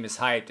whole team is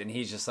hyped and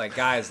he's just like,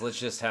 guys, let's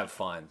just have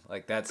fun.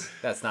 Like that's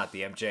not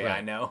the MJ right.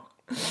 I know.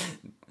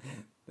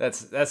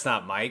 That's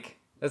not Mike.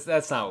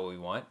 That's not what we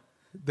want.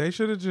 They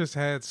should have just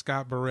had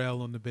Scott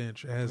Burrell on the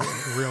bench as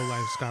real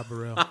life Scott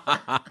Burrell.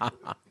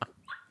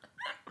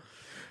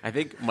 I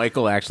think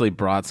Michael actually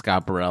brought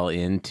Scott Burrell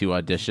in to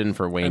audition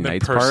for Wayne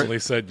Knight's part. Personally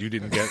said you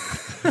didn't get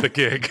the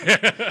gig.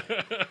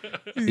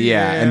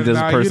 Yeah, and just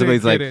personally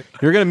he's like,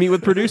 you're going to meet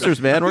with producers,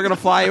 man. We're going to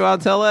fly you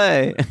out to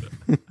L.A.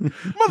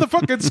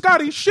 Motherfucking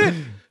Scotty shit.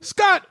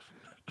 Scott,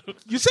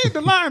 you said the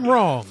line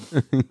wrong.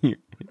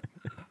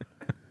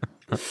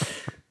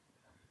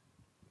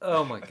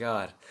 Oh, my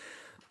God.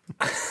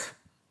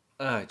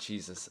 Oh,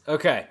 Jesus.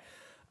 Okay.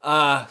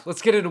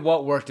 Let's get into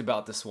what worked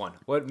about this one.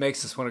 What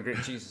makes this one a great...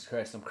 Jesus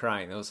Christ, I'm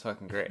crying. That was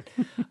fucking great.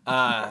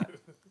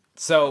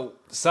 So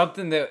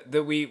something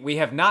that we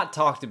have not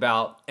talked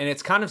about, and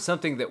it's kind of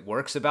something that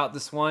works about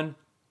this one,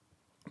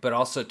 but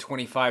also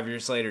 25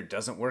 years later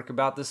doesn't work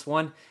about this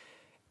one,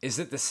 is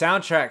that the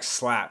soundtrack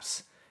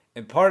slaps.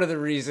 And part of the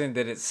reason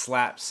that it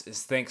slaps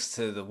is thanks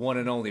to the one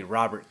and only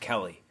Robert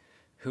Kelly,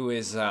 who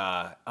is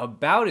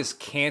about as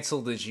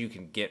canceled as you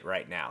can get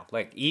right now.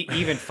 Like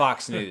even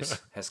Fox News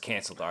has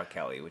canceled R.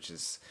 Kelly, which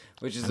is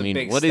a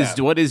big step.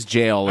 What is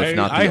jail if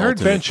not the I heard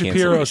Ben ultimate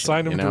Shapiro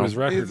signed him you know? to his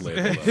record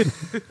label.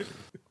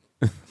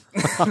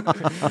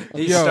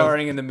 He's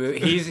starring in the movie.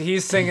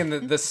 He's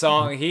singing the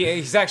song.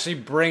 He's actually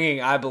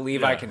bringing "I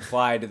Believe I Can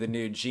Fly" to the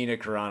new Gina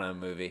Carano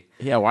movie.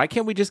 Yeah, why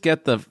can't we just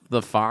get the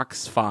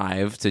Fox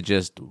 5 to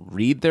just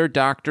read their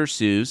Dr.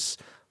 Seuss,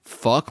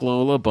 fuck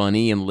Lola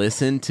Bunny, and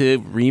listen to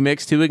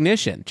Remix to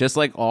Ignition, just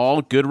like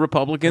all good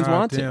Republicans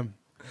want to.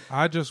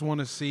 I just want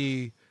to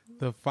see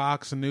the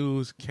Fox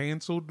News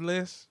canceled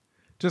list,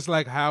 just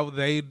like how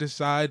they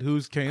decide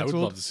who's canceled. I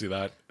would love to see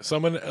that.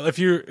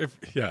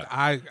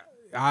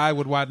 I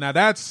would watch. Now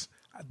that's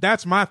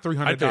my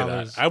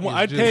 $300.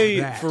 I'd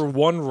pay for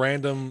one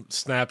random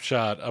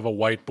snapshot of a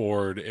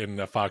whiteboard in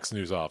a Fox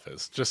News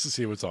office just to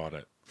see what's on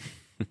it.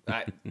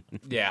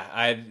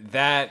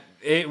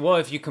 Well,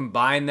 if you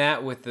combine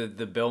that with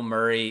the Bill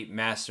Murray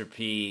Master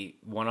P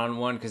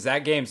one-on-one, because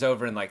that game's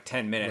over in like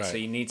 10 minutes, right. So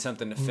you need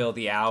something to fill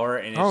the hour,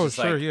 and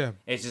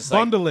it's just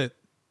bundle like it.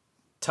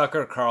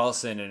 Tucker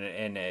Carlson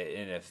and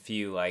a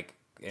few like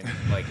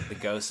the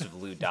ghost of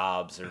Lou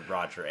Dobbs or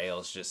Roger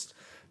Ailes just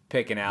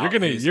picking out.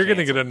 You're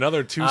gonna get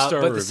another 2-star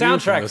but the review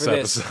soundtrack from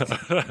this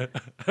episode.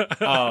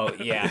 Oh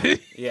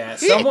yeah.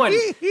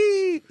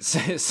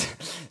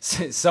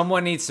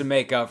 Someone needs to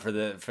make up for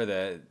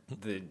the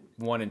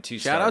 1 and 2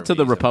 star. Shout out to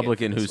the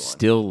Republican who's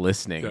still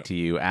listening to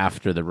you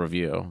after the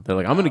review. They're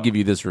like, I'm going to give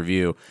you this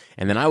review,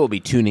 and then I will be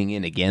tuning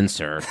in again,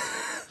 sir.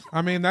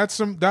 I mean, I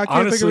can't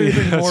think of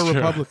anything more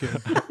Republican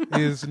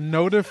is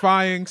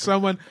notifying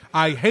someone,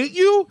 I hate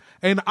you,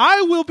 and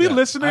I will be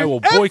listening I will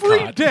every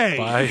boycott day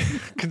by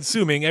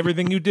consuming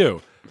everything you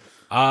do.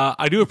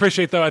 I do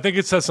appreciate, though, I think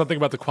it says something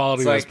about the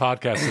quality of this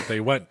podcast that they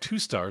went 2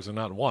 stars and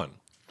not 1.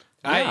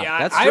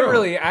 That's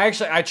true.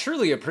 I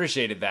truly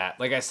appreciated that.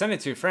 Like, I sent it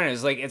to a friend. It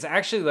was like, it's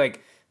actually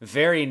like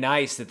very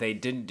nice that they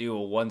didn't do a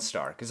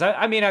 1-star. Because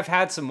I mean, I've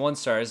had some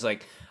 1-stars.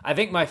 Like, I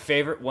think my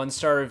favorite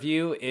 1-star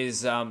review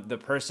is the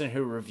person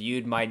who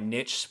reviewed my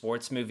niche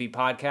sports movie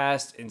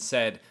podcast and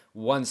said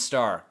 1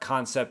 star,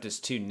 concept is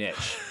too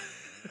niche.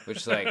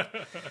 Which, like,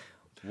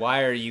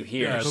 Why are you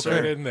here, Yeah, it's sir?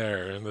 right in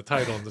there in the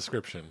title and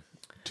description.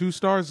 2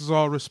 stars is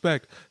all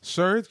respect.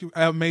 Sir,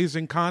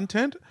 amazing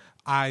content.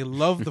 I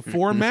love the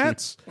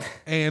formats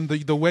and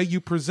the way you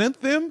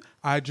present them.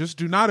 I just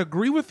do not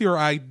agree with your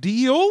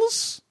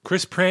ideals.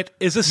 Chris Pratt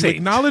is a You saint.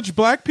 acknowledge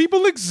black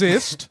people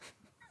exist.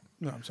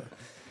 No, I'm sorry.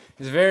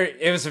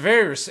 It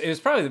was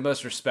probably the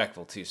most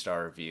respectful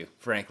 2-star review,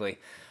 frankly.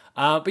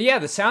 But yeah,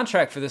 the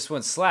soundtrack for this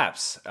one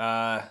slaps.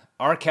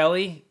 R.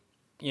 Kelly,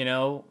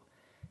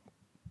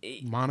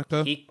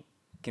 Monica. he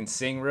can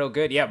sing real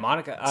good. Yeah,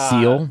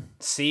 Monica.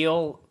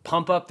 Seal.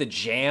 Pump Up the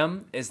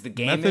Jam is the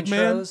game Method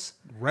intros.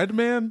 Man.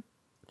 Redman.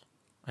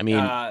 I mean,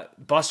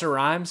 Busta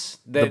Rhymes.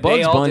 the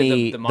Bugs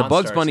Bunny, the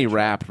Bugs Bunny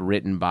rap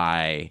written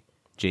by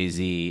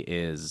Jay-Z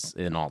is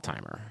an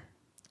all-timer.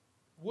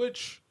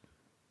 Which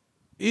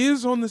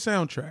is on the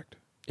soundtrack.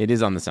 It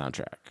is on the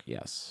soundtrack,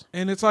 yes.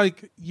 And it's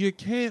like you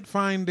can't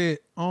find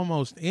it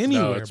almost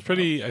anywhere. No, it's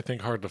pretty, I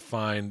think, hard to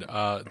find.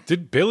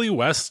 Did Billy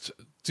West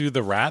do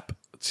the rap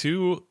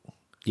too?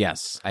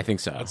 Yes, I think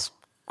so. That's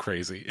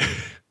crazy.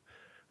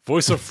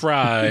 Voice of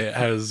Fry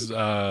has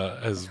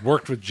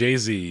worked with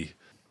Jay-Z.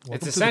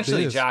 It's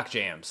essentially jock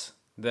jams.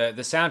 The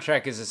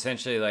soundtrack is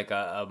essentially like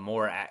a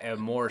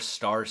more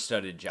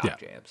star-studded jock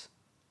jams.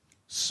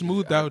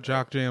 Smoothed out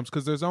jock jams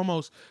because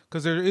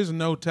there is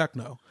no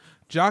techno.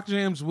 Jock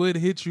jams would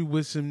hit you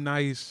with some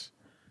nice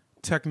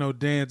techno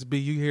dance beat.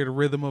 You hear the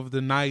rhythm of the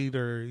night,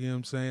 or you know what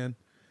I'm saying,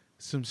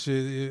 some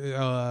shit.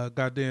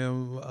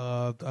 Goddamn,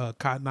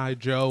 Cotton Eye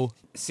Joe.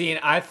 See, and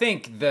I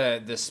think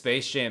the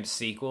Space Jam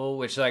sequel,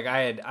 which like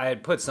I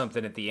had put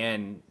something at the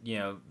end,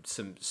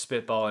 some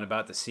spitballing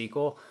about the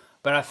sequel,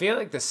 but I feel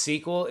like the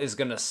sequel is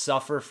gonna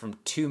suffer from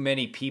too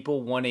many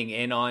people wanting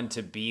in on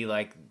to be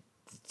like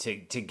to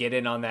get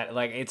in on that.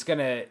 Like it's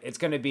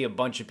gonna be a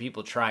bunch of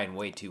people trying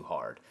way too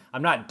hard.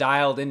 I'm not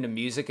dialed into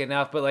music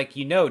enough, but like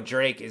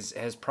Drake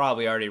has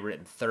probably already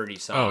written 30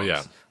 songs. Oh,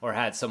 yeah. Or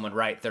had someone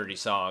write 30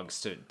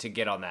 songs to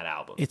get on that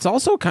album. It's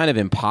also kind of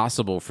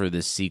impossible for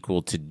this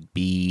sequel to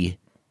be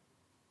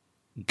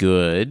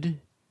good.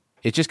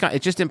 It's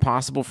just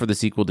impossible for the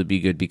sequel to be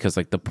good because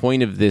like the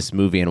point of this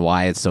movie and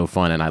why it's so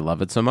fun and I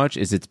love it so much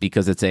is it's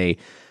because it's a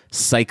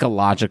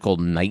psychological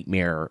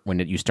nightmare when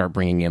you start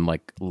bringing in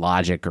like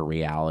logic or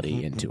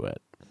reality into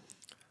it.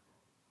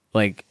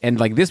 Like, and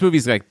like this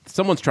movie's like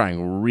someone's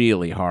trying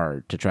really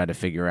hard to try to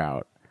figure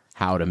out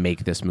how to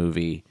make this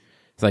movie.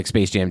 It's like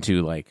Space Jam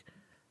 2, like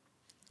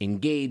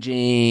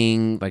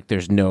engaging, like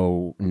there's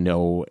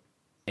no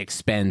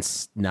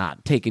expense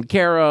not taken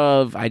care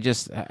of. I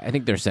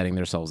think they're setting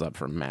themselves up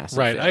for massive.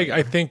 Right. failure.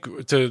 I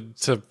think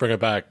to bring it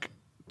back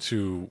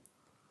to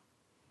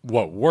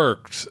what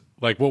worked,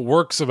 like what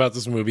works about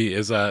this movie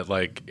is that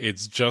like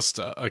it's just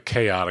a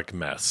chaotic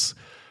mess.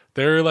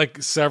 There are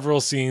like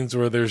several scenes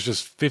where there's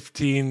just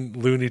 15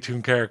 Looney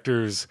Tune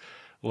characters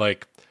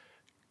like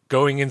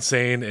going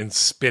insane and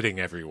spitting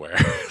everywhere.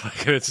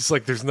 Like it's just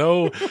like there's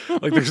no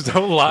logic.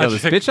 The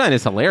spit shine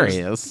is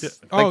hilarious.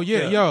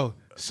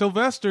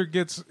 Sylvester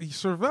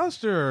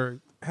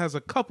has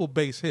a couple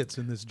base hits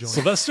in this joint.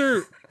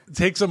 Sylvester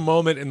takes a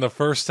moment in the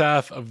first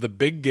half of the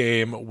big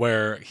game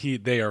where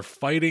they are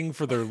fighting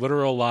for their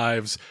literal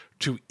lives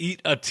to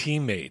eat a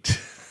teammate.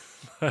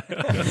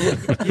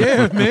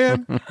 Yeah,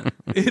 man.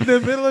 In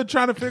the middle of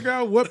trying to figure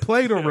out what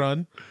play to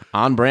run.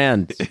 On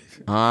brand.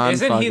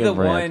 Isn't he the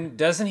brand. one?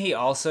 Doesn't he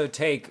also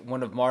take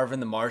one of Marvin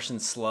the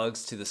Martian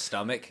slugs to the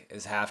stomach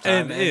as halftime?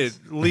 And it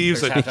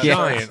leaves a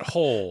giant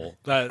hole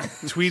that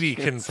Tweety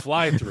can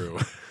fly through.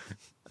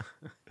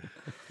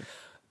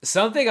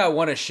 Something I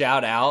want to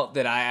shout out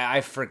that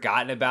I've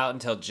forgotten about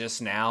until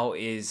just now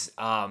is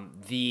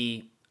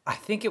I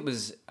think it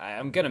was,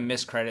 I'm going to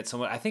miscredit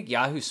someone. I think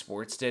Yahoo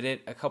Sports did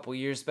it a couple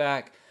years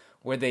back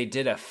where they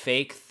did a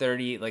fake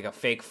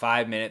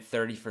 5-minute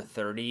 30 for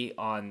 30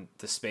 on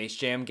the Space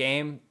Jam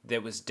game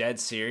that was dead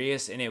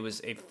serious, and it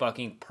was a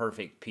fucking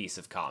perfect piece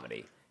of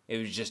comedy. It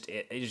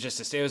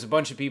was a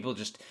bunch of people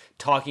just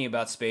talking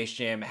about Space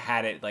Jam,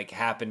 had it like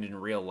happened in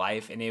real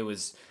life, and it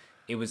was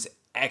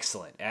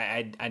excellent.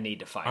 I need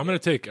to find it. I'm going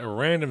to take a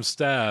random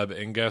stab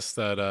and guess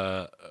that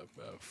a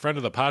friend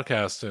of the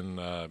podcast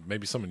and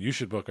maybe someone you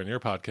should book on your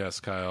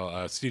podcast, Kyle,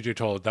 CJ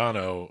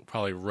Toledano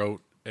probably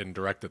wrote and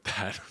directed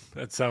that.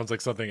 That sounds like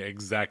something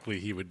exactly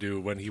he would do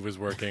when he was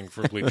working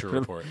for Bleacher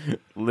Report.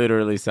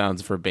 Literally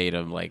sounds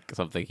verbatim like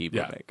something he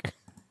would make.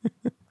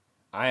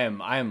 I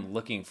am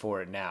looking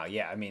for it now.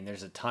 Yeah, I mean,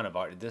 there's a ton of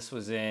art. This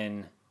was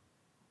in,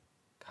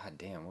 God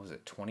damn, what was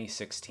it,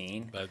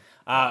 2016?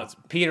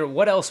 Peter,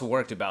 what else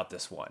worked about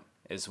this one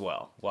as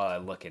well while I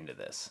look into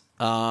this?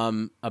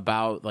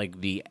 About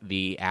like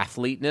the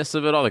athleteness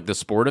of it all, like the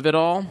sport of it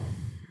all?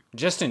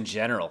 Just in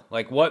general.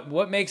 Like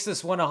what makes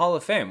this one a Hall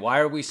of Fame? Why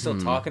are we still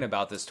talking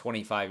about this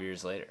 25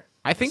 years later?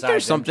 I think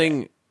there's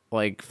something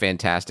like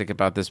fantastic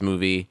about this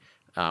movie,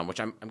 which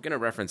I'm going to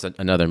reference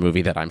another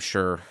movie that I'm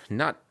sure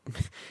not.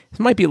 This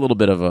might be a little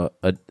bit of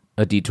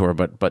a detour,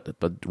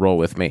 but roll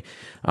with me.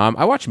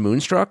 I watched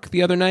Moonstruck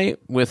the other night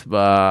with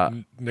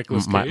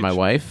Nicolas Cage? my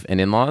wife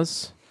and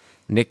in-laws.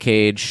 Nick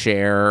Cage,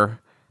 Cher,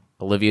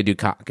 Olivia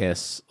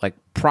Dukakis, like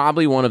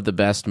probably one of the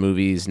best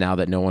movies now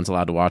that no one's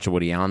allowed to watch a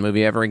Woody Allen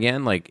movie ever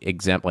again. Like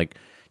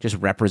just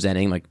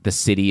representing like the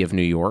city of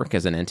New York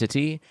as an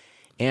entity.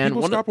 And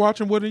people stop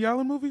watching Woody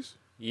Allen movies.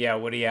 Yeah,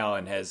 Woody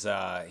Allen has.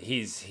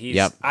 He's.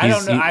 Yep, I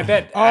don't know. I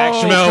bet.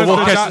 Actually, no,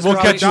 we'll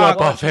catch you up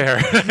off air.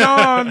 No.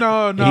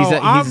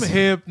 I'm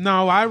hip.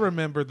 No, I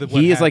remember the.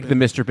 He is like the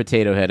Mr.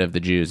 Potato Head of the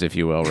Jews, if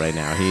you will, right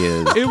now. He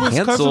is. It was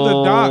because of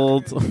the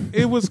doc.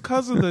 It was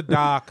because of the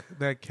doc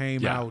that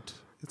came out.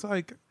 It's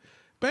like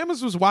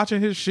Bama's was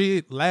watching his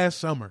shit last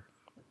summer.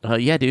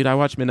 Yeah, dude. I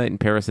watched Midnight in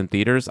Paris in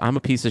theaters. I'm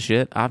a piece of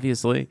shit,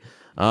 obviously.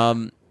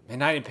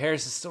 Midnight in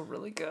Paris is still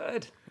really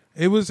good.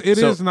 It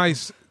is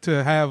nice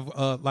to have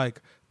like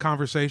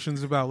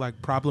conversations about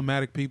like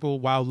problematic people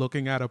while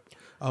looking at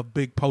a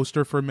big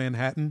poster for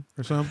Manhattan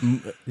or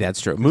something.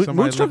 That's true.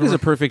 Moonstruck is a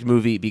perfect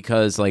movie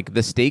because like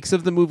the stakes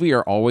of the movie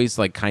are always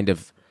like kind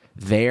of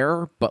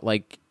there, but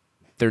like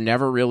they're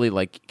never really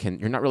like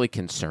you're not really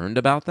concerned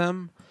about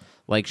them.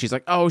 Like she's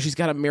like, oh, she's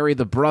got to marry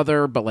the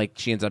brother, but like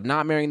she ends up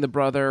not marrying the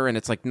brother, and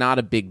it's like not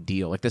a big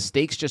deal. Like the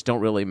stakes just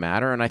don't really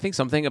matter. And I think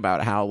something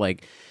about how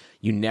like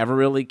you never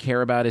really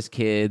care about his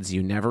kids,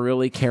 you never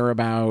really care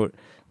about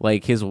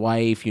like his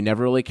wife, you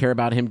never really care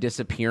about him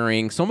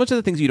disappearing. So much of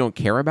the things you don't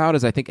care about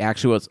is I think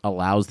actually what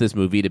allows this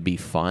movie to be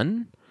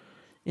fun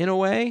in a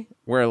way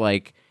where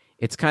like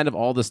it's kind of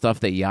all the stuff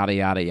that yada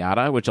yada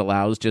yada, which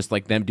allows just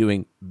like them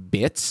doing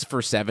bits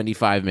for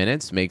 75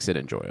 minutes makes it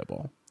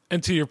enjoyable.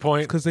 And to your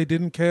point, because they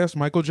didn't cast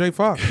Michael J.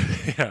 Fox.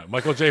 Yeah,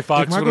 Michael J.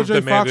 Fox would have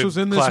demanded was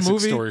in this classic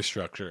movie, story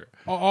structure.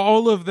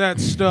 All of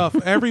that stuff.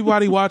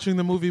 Everybody watching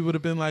the movie would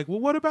have been like, "Well,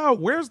 what about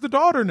where's the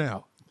daughter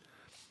now?"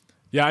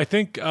 Yeah, I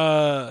think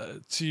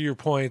to your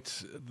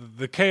point,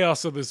 the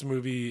chaos of this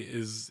movie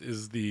is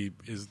the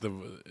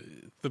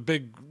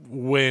big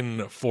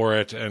win for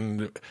it,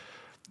 and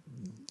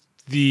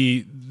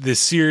the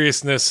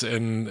seriousness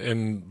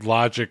and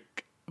logic.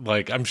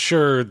 Like, I'm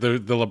sure the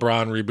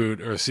LeBron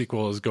reboot or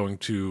sequel is going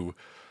to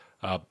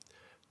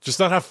just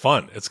not have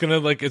fun. It's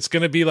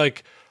gonna be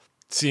like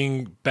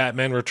seeing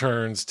Batman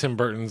Returns, Tim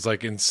Burton's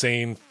like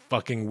insane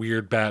fucking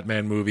weird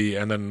Batman movie,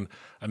 and then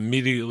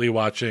immediately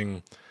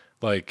watching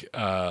like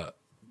The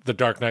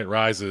Dark Knight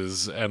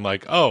Rises and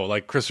like, oh,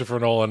 like Christopher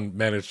Nolan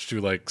managed to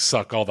like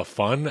suck all the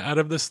fun out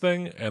of this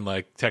thing, and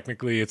like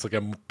technically it's like a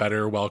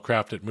better,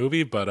 well-crafted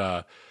movie,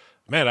 but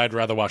man, I'd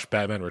rather watch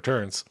Batman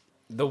Returns.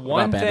 The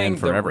one thing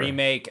the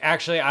remake,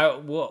 actually,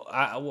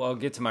 I'll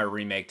get to my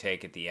remake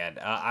take at the end.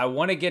 I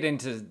want to get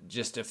into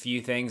just a few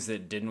things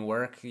that didn't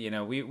work. You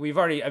know, we've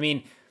already, I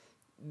mean,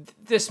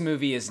 this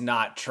movie is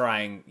not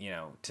trying, you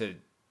know, to,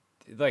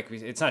 like,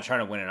 it's not trying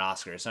to win an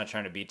Oscar. It's not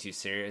trying to be too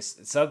serious.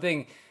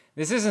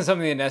 This isn't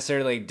something that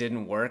necessarily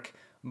didn't work.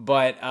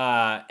 But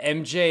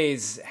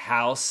MJ's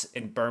house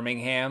in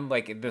Birmingham,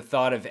 like the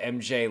thought of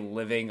MJ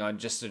living on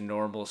just a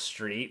normal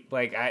street,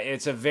 like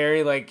it's a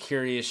very like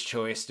curious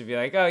choice to be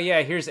like, oh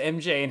yeah, here's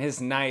MJ in his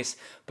nice,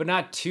 but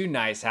not too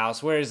nice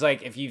house. Whereas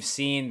like if you've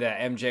seen the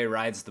MJ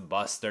Rides the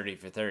Bus 30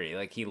 for 30,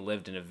 like he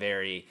lived in a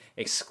very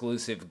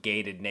exclusive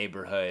gated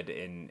neighborhood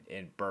in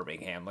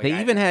Birmingham. Like they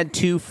even had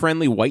two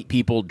friendly white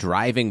people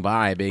driving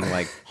by being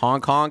like,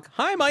 honk honk,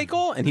 hi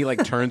Michael, and he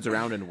like turns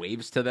around and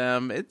waves to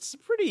them. It's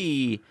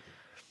pretty...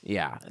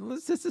 Yeah,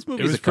 this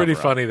movie. It was pretty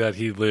funny that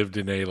he lived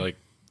in a like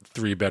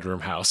 3-bedroom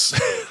house,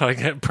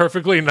 like a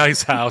perfectly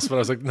nice house. But I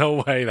was like,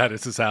 no way that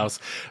is his house.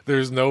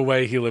 There's no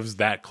way he lives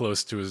that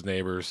close to his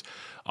neighbors.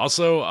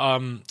 Also,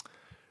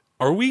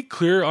 are we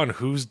clear on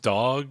whose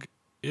dog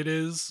it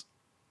is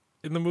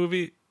in the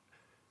movie?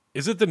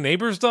 Is it the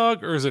neighbor's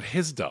dog or is it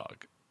his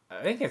dog?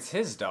 I think it's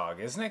his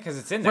dog, isn't it? Because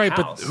it's in the house. Right,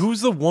 but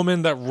who's the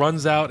woman that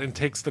runs out and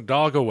takes the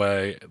dog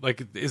away?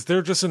 Like, is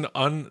there just an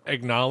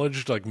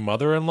unacknowledged, like,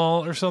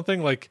 mother-in-law or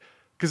something? Like,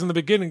 because in the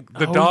beginning,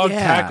 the dog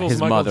tackles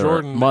his Michael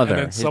Jordan,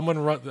 and then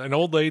an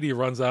old lady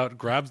runs out,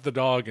 grabs the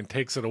dog, and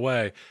takes it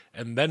away,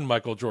 and then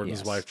Michael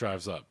Jordan's wife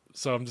drives up.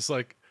 So I'm just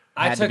like...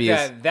 I took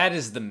that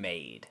is the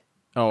maid.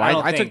 Oh,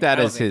 I took that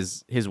as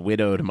his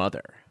widowed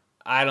mother.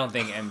 I don't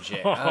think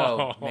MJ...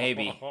 Oh,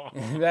 maybe.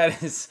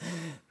 That is...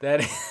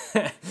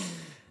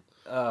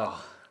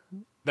 Oh.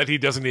 That he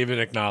doesn't even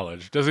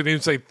acknowledge. Doesn't even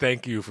say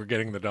thank you for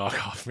getting the dog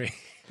off me.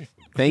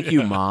 Thank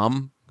you,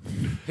 Mom.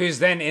 Who's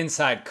then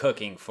inside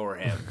cooking for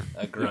him,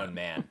 a grown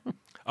man.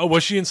 Oh,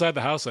 was she inside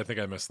the house? I think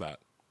I missed that.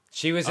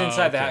 She was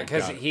inside the house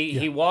because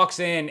he walks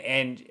in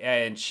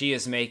and she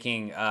is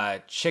making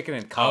chicken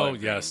and collard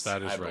greens. Oh, yes,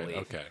 that is right.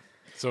 Okay.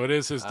 So it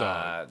is his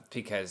dog.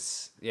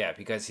 Because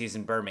he's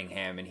in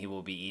Birmingham and he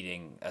will be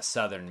eating a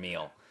Southern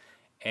meal.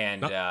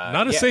 And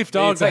not a safe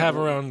dog to have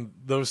around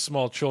those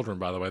small children,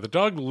 by the way. The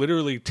dog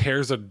literally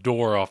tears a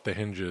door off the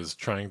hinges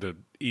trying to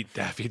eat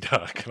Daffy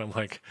Duck. And I'm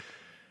like,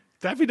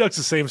 Daffy Duck's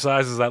the same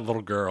size as that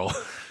little girl.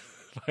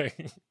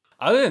 Like,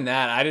 other than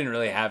that, I didn't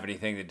really have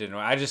anything that didn't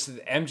work.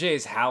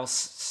 MJ's house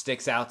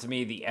sticks out to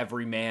me, the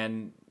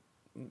everyman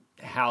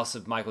house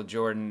of Michael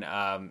Jordan.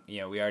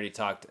 We already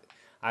talked,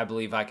 I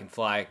Believe I Can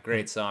Fly,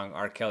 great song.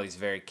 R. Kelly's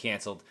very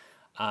canceled.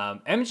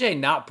 MJ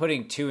not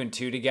putting 2 and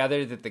 2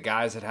 together that the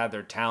guys had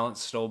their talent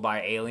stole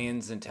by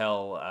aliens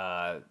until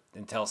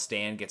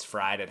Stan gets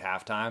fried at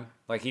halftime.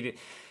 Like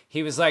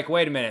he was like,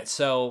 wait a minute,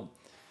 so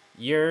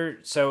you're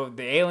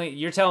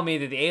telling me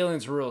that the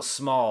aliens were real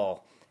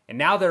small and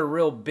now they're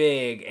real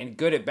big and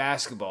good at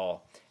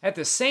basketball. At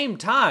the same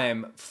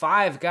time,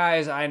 5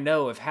 guys I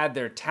know have had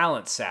their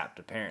talent sapped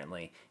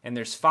apparently, and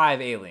there's 5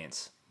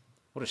 aliens.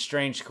 What a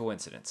strange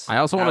coincidence. I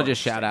also want to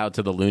just shout out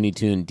to the Looney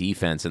Tune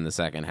defense in the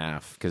second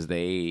half because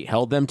they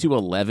held them to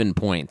 11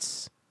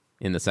 points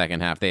in the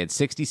second half. They had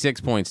 66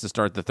 points to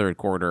start the third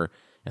quarter,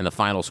 and the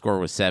final score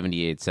was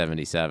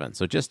 78-77.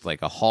 So just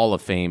like a Hall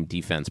of Fame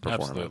defense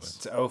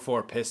performance. Absolutely. It's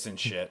 04 Piston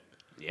shit.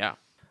 Yeah.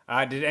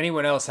 Did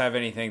anyone else have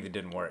anything that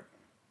didn't work?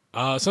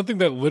 Something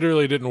that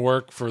literally didn't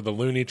work for the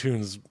Looney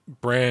Tunes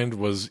brand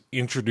was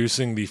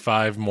introducing the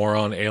 5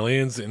 moron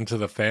aliens into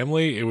the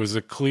family. It was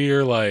a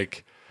clear,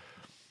 like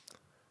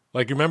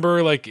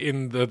remember like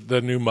in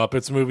the new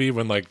Muppets movie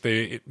when like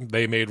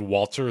they made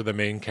Walter the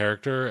main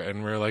character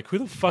and we're like, who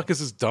the fuck is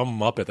this dumb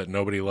Muppet that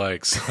nobody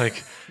likes?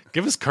 Like,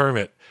 give us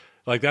Kermit.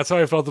 Like, that's how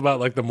I felt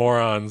about like the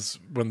morons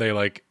when they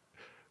like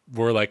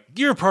were like,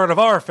 you're part of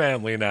our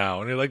family now,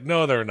 and you're like,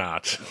 no, they're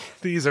not.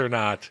 These are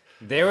not.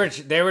 They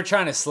were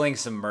trying to sling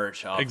some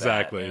merch off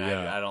exactly. That,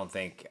 yeah, I don't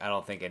think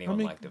anyone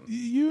liked them.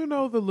 You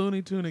know, the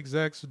Looney Tune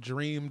execs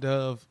dreamed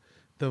of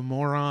the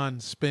Moron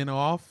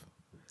spin-off.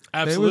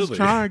 Absolutely. They was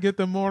trying to get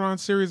the Moron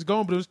series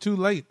going, but it was too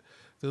late.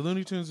 The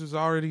Looney Tunes was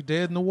already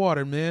dead in the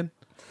water, man.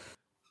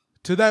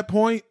 To that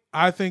point,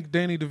 I think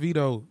Danny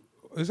DeVito.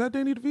 Is that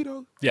Danny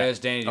DeVito? Yeah, it's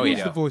Danny DeVito. Oh,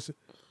 yeah. The voice?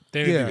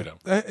 Danny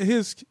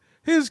DeVito.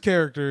 His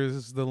character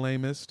is the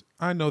lamest.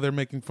 I know they're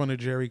making fun of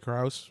Jerry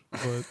Krause,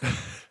 but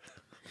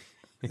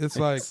it's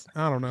like,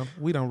 I don't know.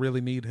 We don't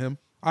really need him.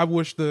 I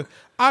wish the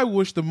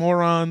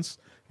morons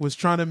was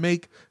trying to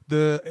make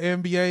the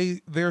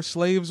NBA their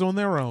slaves on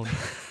their own.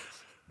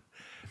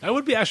 That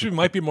would be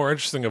might be more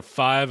interesting if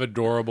 5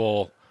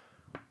 adorable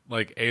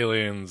like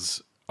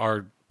aliens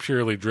are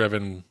purely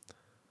driven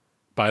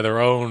by their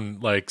own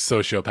like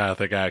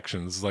sociopathic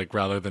actions, like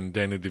rather than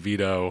Danny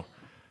DeVito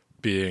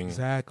being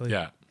exactly.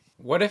 Yeah.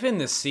 What if in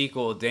the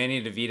sequel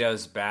Danny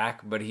DeVito's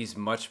back, but he's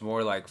much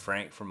more like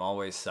Frank from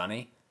Always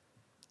Sunny?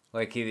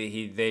 Like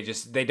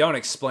they don't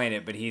explain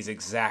it, but he's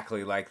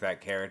exactly like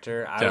that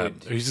character.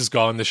 He's just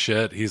gone to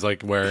shit. He's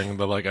like wearing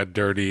a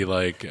dirty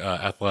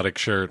athletic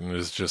shirt and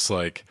is just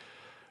like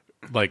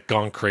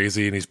gone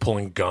crazy, and he's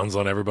pulling guns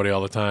on everybody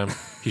all the time.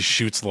 He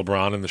shoots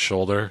LeBron in the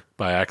shoulder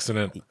by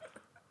accident.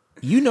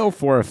 You know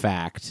for a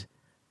fact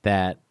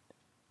that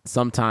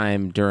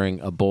sometime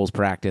during a Bulls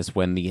practice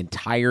when the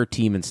entire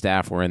team and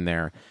staff were in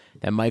there,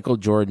 that Michael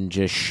Jordan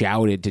just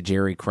shouted to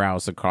Jerry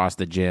Krause across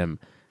the gym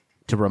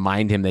to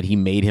remind him that he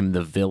made him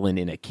the villain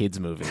in a kid's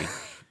movie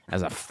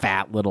as a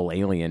fat little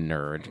alien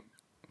nerd.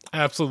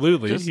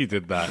 Absolutely, he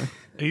did that.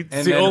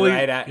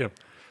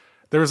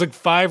 There was like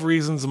 5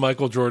 reasons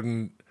Michael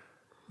Jordan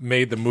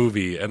made the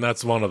movie, and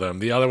that's one of them.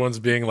 The other one's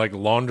being like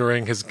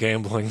laundering his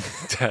gambling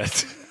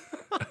debt.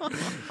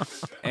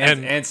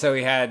 and so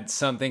he had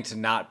something to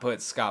not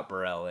put Scott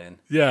Burrell in.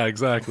 Yeah,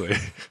 exactly.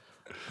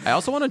 I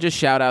also want to just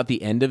shout out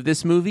the end of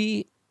this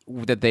movie,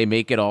 that they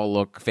make it all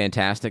look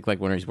fantastic, like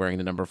when he's wearing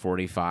the number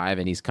 45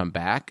 and he's come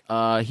back.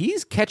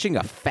 He's catching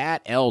a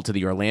fat L to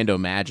the Orlando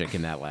Magic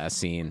in that last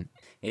scene.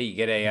 Yeah, you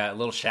get a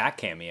little Shaq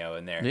cameo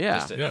in there. Yeah.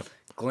 Just a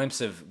glimpse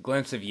of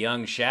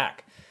young Shaq.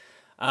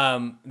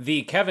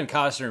 The Kevin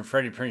Costner and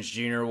Freddie Prinze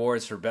Jr.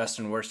 awards for best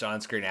and worst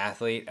on-screen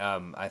athlete.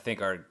 I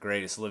think our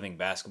greatest living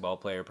basketball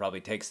player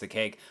probably takes the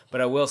cake.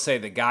 But I will say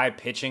the guy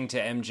pitching to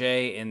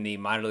MJ in the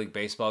minor league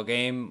baseball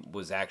game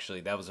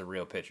that was a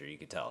real pitcher. You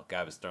could tell.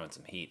 Guy was throwing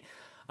some heat.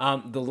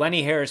 The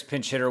Lenny Harris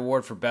pinch hitter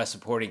award for best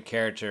supporting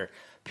character.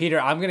 Peter,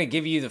 I'm going to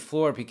give you the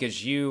floor because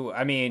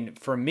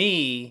for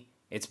me,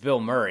 it's Bill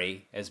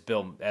Murray as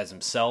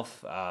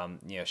himself.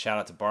 Shout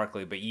out to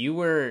Barkley, but you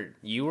were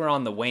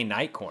on the Wayne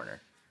Knight corner.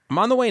 I'm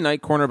on the Wayne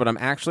Knight corner, but I'm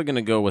actually going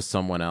to go with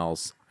someone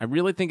else. I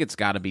really think it's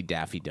got to be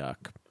Daffy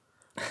Duck.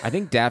 I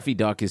think Daffy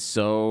Duck is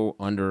so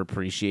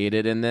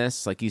underappreciated in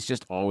this. Like, he's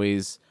just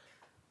always,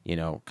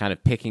 kind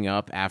of picking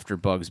up after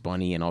Bugs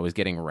Bunny and always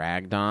getting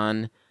ragged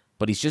on,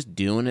 but he's just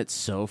doing it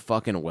so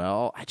fucking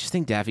well. I just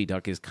think Daffy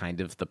Duck is kind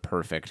of the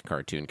perfect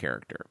cartoon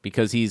character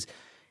because he's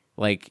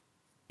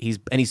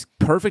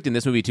perfect in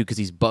this movie too because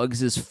he's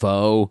Bugs'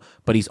 foe,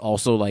 but he's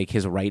also like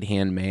his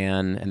right-hand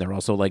man, and they're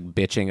also like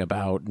bitching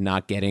about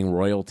not getting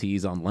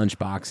royalties on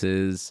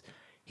lunchboxes.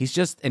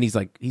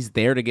 He's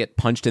there to get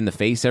punched in the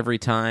face every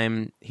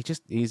time.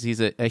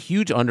 He's a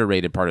huge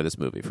underrated part of this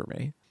movie for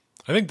me.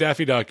 I think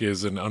Daffy Duck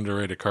is an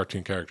underrated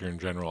cartoon character in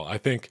general. I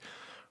think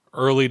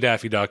early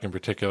Daffy Duck in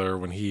particular,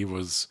 when he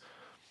was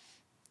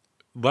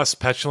less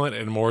petulant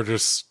and more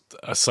just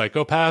a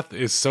psychopath,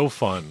 is so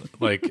fun.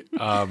 Like,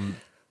 very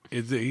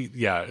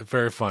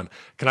fun.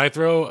 Can I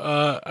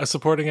throw a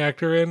supporting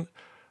actor in?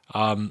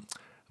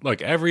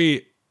 Look,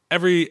 every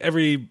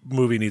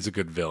movie needs a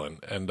good villain,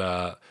 and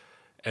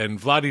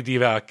Vlade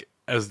Divac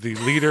as the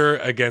leader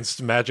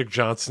against Magic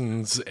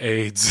Johnson's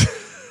aides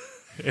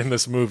in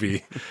this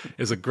movie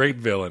is a great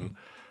villain.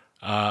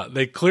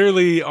 They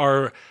clearly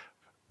are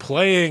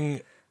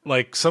playing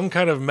like some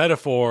kind of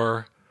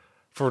metaphor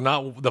for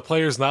the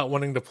players not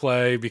wanting to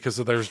play because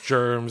of there's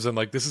germs, and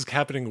like this is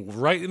happening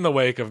right in the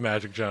wake of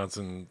Magic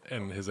Johnson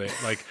and his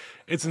like.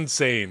 It's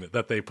insane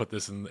that they put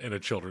this in a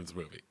children's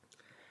movie.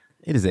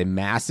 It is a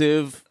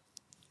massive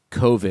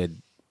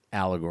COVID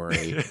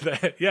allegory.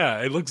 Yeah,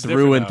 it looks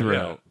through and now,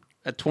 through.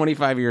 yeah.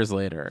 25 years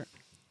later.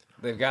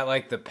 They've got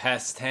like the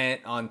pest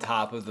tent on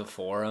top of the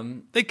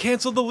forum. They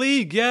canceled the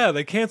league. Yeah,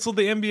 they canceled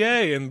the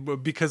NBA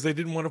and because they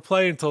didn't want to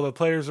play until the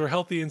players were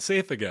healthy and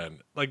safe again.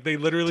 Like they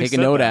literally take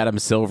a note, Adam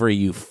Silver,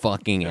 you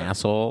fucking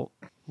asshole.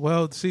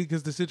 Well, see,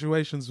 because the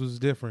situations was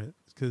different.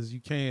 Because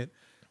you can't.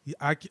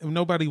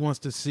 Nobody wants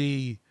to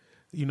see,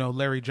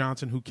 Larry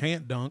Johnson who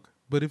can't dunk.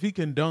 But if he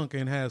can dunk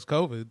and has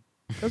COVID,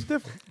 that's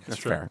different.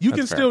 That's fair. You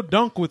That's can fair. still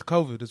dunk with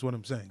COVID, is what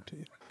I'm saying to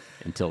you.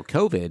 Until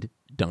COVID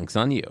dunks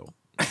on you.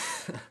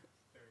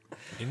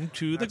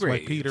 Into the That's why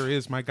grave. Peter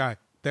is my guy.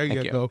 There Thank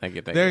you you. go. Thank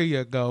you. There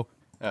you go.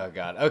 Oh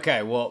God.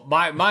 Okay. Well,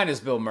 mine is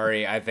Bill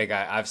Murray. I think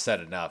I've said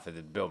enough.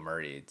 Bill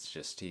Murray. It's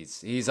just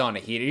he's on a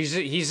heater.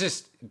 He's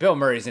just Bill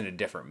Murray's in a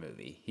different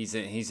movie. He's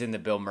in the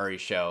Bill Murray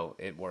show.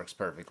 It works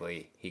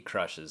perfectly. He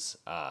crushes.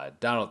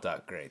 Donald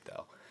Duck, great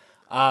though.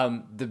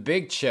 The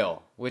Big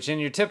Chill, which in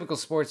your typical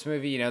sports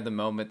movie, the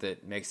moment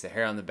that makes the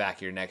hair on the back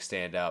of your neck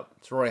stand up.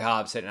 It's Roy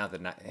Hobbs hitting out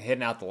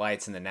the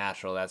lights in The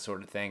Natural, that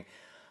sort of thing.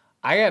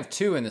 I have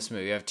two in this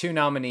movie. I have two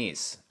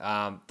nominees.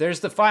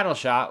 There's the final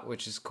shot,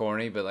 which is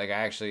corny, but like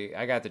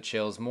I got the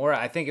chills more.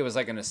 I think it was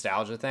like a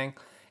nostalgia thing.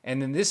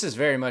 And then this is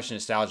very much a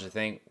nostalgia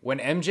thing. When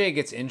MJ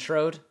gets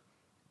introed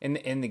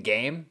in the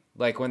game,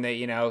 like when they,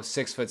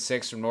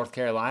 6'6" from North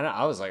Carolina,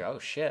 I was like, oh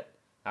shit,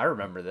 I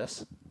remember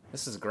this.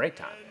 This is a great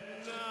time.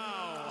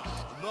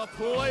 The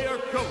player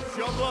coach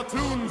of the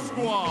Toon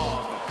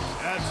Squad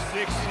at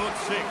 6'6"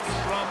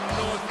 from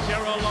North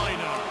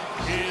Carolina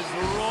is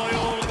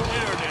Royal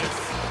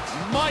Airness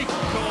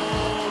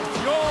Michael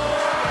Jordan.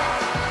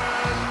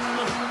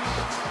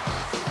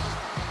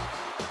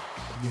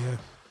 Yeah.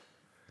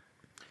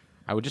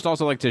 I would just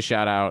also like to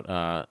shout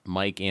out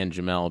Mike and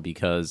Jamel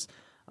because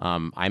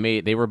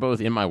they were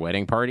both in my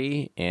wedding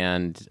party,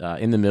 and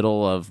in the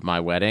middle of my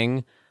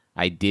wedding,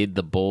 I did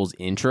the Bulls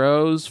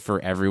intros for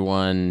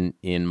everyone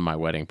in my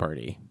wedding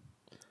party.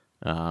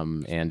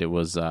 And it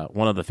was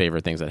one of the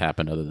favorite things that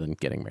happened other than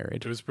getting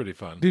married. It was pretty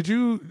fun. Did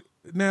you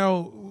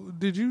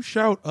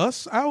shout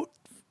us out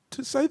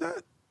to say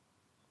that?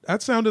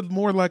 That sounded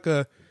more like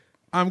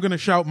I'm going to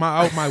shout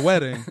out my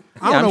wedding.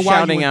 I don't know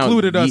why you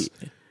included us.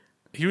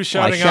 He was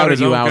shouting out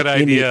his own good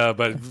idea,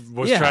 but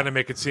was trying to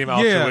make it seem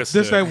altruistic.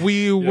 Just that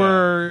we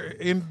were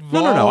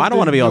involved. No. I don't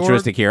want to be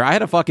altruistic here. I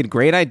had a fucking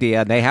great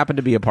idea, and they happened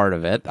to be a part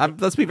of it.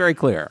 Let's be very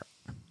clear.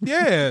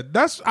 Yeah,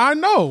 I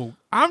know.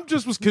 I'm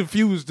just was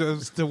confused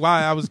as to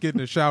why I was getting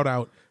a shout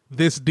out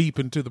this deep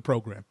into the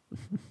program.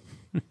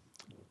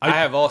 I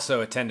have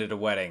also attended a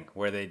wedding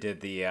where they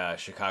did the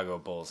Chicago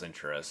Bulls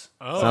intros.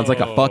 Oh, sounds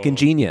like a fucking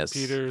genius.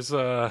 Peter's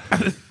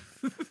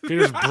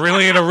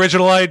brilliant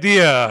original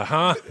idea,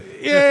 huh?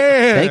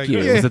 Yeah. Thank you.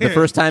 Was it the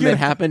first time it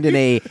happened in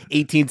a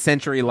 18th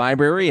century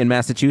library in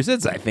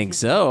Massachusetts? I think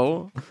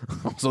so.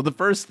 Also the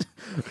first.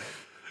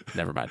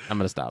 Never mind. I'm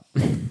going to stop.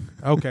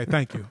 Okay,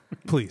 thank you.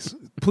 Please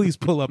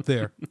pull up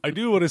there. I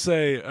do want to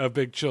say a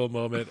big chill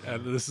moment,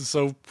 and this is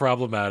so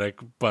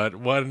problematic, but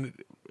one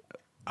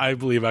I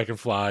Believe I Can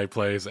Fly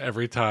plays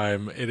every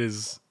time. It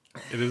is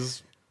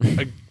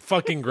a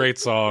fucking great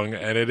song,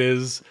 and it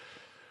is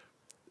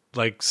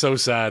like so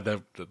sad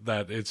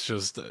that it's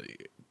just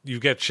you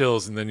get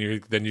chills and then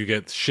you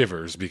get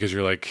shivers because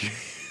you're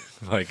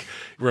like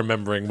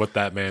remembering what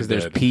that man did.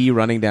 There's pee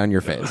running down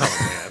your face.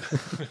 Oh,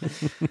 man.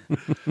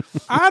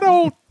 I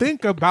don't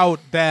think about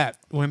that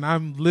when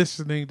I'm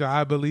listening to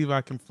I Believe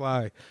I Can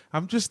Fly.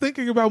 I'm just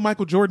thinking about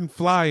Michael Jordan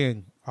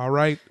flying, all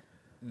right?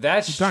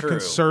 That's He's not true.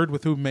 concerned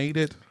with who made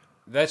it.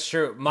 That's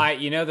true.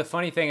 The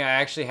funny thing, I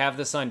actually have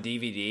this on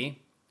DVD.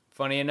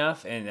 Funny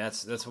enough, and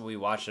that's what we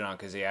watched it on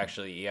because you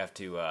have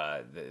to.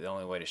 The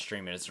only way to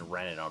stream it is to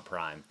rent it on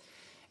Prime.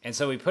 And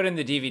so we put in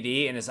the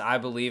DVD, and as I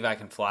Believe I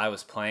Can Fly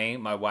was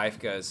playing, my wife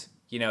goes,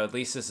 at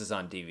least this is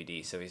on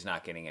DVD, so he's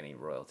not getting any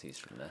royalties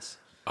from this.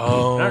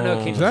 Oh, I don't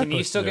know. Can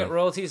you still get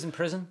royalties in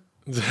prison?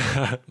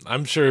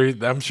 I'm sure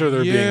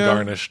they're being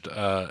garnished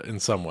in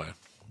some way.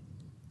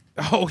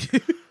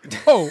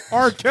 Oh,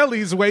 R.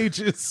 Kelly's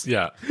wages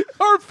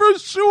are for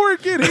sure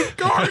getting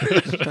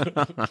garnished.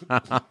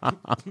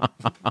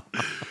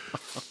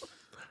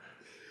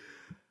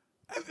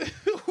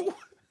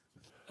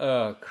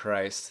 Oh,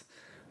 Christ.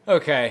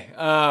 Okay.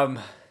 How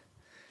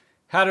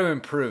to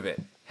improve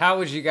it? How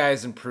would you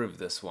guys improve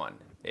this one?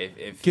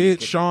 If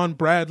Get Sean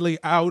Bradley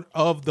out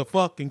of the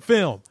fucking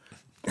film.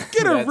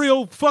 Get a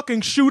real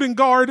fucking shooting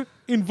guard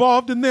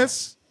involved in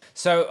this.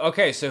 So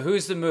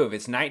who's the move?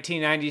 It's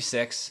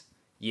 1996.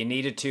 You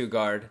need a two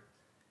guard.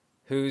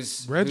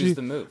 Who's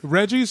the move?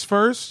 Reggie's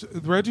first.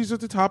 Reggie's at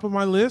the top of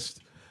my list.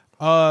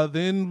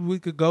 Then we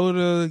could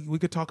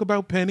talk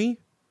about Penny.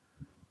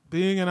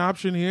 being an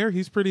option here.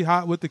 He's pretty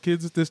hot with the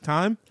kids at this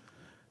time.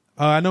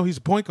 I know he's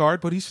a point guard,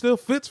 but he still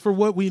fits for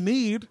what we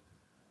need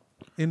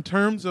in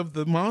terms of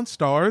the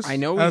Monstars. I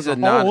know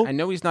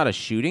he's not a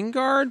shooting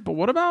guard, but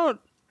what about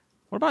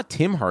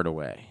Tim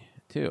Hardaway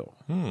too?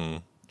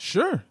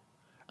 Sure.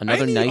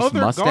 Another nice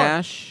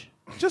mustache.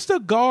 Guard. Just a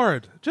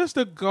guard,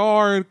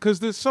 because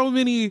there's so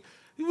many.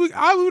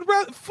 I would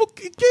rather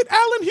get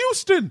Allen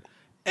Houston.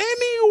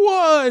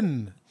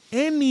 Anyone.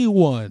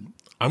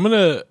 I'm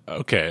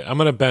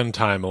gonna bend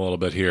time a little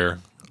bit here.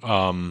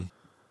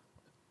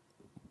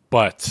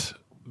 But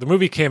the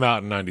movie came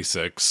out in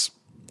 96.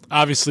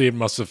 Obviously, it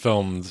must have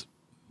filmed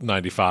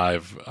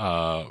 95,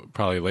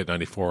 probably late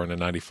 94 into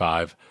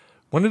 95.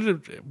 When did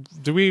it?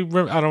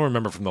 I don't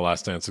remember from The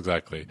Last Dance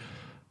exactly.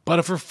 But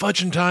if we're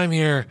fudging time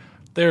here,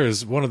 there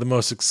is one of the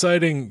most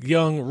exciting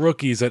young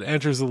rookies that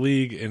enters the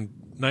league in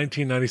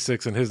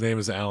 1996, and his name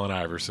is Allen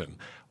Iverson.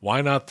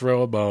 Why not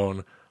throw a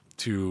bone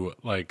to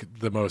like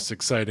the most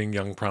exciting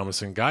young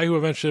promising guy who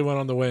eventually went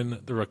on to win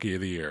the Rookie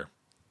of the Year?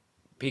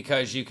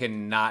 Because you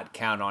cannot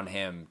count on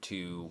him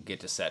to get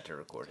to set to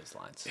record his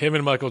lines. Him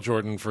and Michael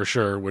Jordan for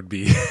sure would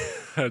be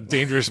a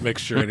dangerous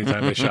mixture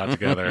anytime they shot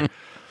together.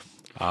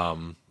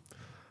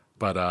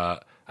 But I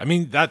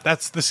mean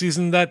that's the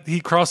season that he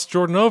crossed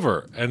Jordan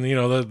over, and you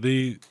know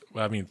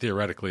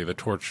theoretically the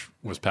torch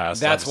was passed.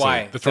 That's obviously.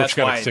 why The torch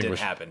got it didn't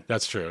extinguished. happen.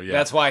 That's true. Yeah,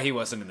 that's why he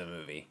wasn't in the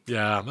movie.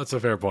 Yeah, that's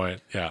a fair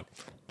point. Yeah,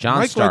 John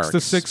Mike Starks. likes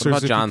the Sixers. What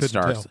about if John you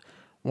couldn't Starks?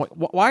 tell.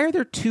 Why are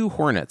there two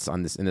Hornets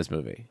in this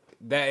movie?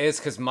 That is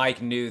because Mike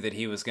knew that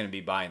he was going to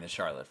be buying the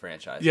Charlotte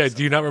franchise. yeah.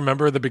 Do you not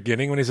remember the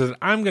beginning when he says,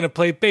 "I'm going to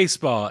play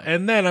baseball,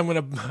 and then I'm going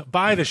to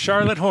buy the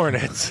Charlotte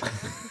Hornets,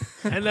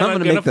 and then I'm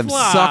going to make them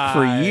suck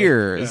for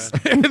years."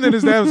 And then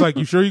his dad was like,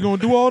 "You sure you're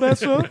going to do all that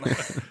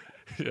stuff?"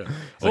 Yeah.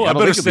 Like, I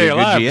better stay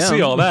alive to GM.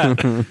 see all that.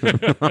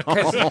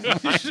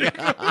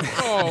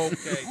 Oh,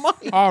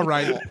 okay. All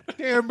right.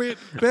 Damn it,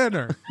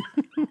 Benner.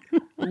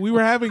 We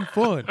were having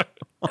fun.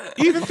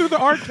 Even through the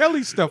R.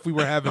 Kelly stuff, we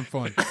were having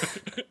fun.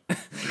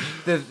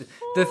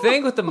 The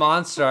thing with the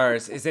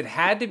Monstars is it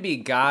had to be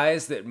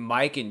guys that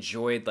Mike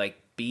enjoyed like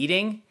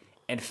beating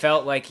and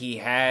felt like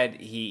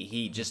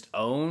he just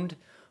owned,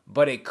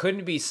 but it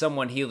couldn't be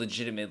someone he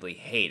legitimately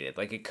hated.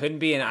 Like it couldn't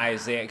be an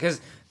Isaiah because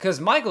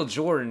Michael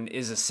Jordan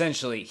is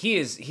essentially he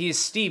is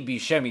Steve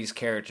Buscemi's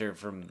character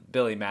from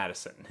Billy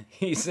Madison.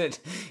 He's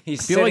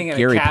sitting in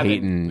Gary a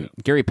cabin.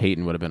 Gary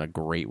Payton would have been a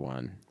great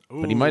one,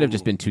 but he might have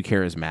just been too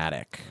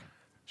charismatic.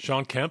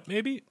 Sean Kemp,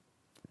 maybe?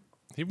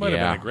 He might have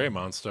been a great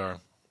Monstar.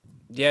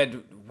 Yeah,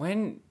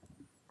 when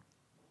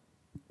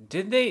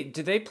did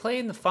they play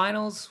in the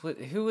finals?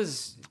 Who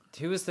was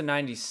the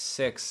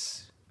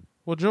 96?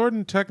 Well,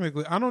 Jordan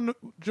technically, I don't know.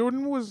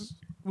 Jordan was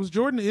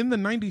Jordan in the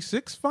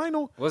 96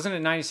 final? Wasn't it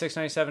 96,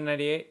 97,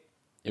 98?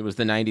 It was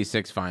the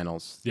 96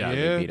 finals. Yeah,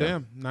 they beat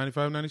damn. him.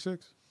 95,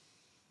 96.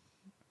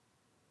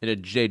 They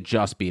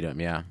just beat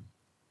him, yeah.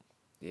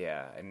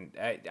 Yeah, and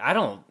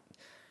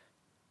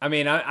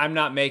I'm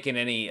not making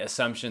any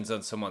assumptions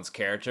on someone's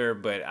character,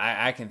 but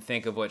I can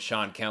think of what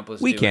Sean Kemp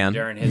was doing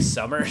during his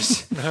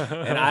summers,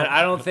 and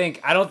I don't think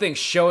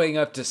showing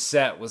up to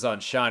set was on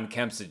Sean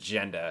Kemp's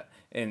agenda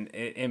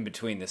in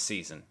between the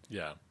season.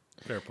 Yeah,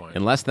 fair point.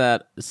 Unless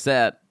that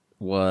set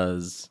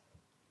was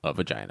a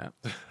vagina.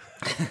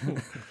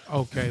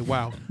 Okay,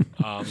 wow.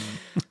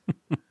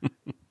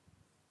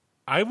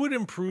 I would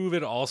improve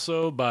it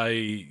also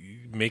by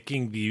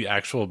making the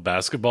actual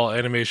basketball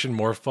animation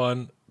more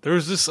fun.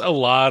 There's just a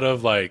lot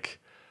of like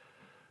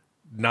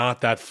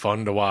not that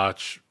fun to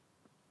watch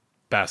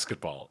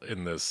basketball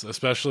in this,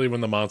 especially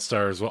when the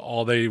Monstars,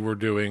 all they were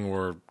doing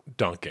were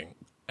dunking.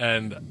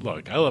 And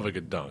look, I love a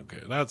good dunk.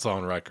 That's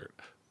on record.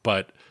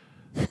 But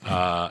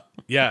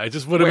yeah, it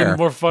just would have been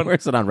more fun.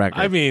 Where's it on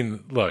record? I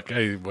mean, look,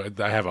 I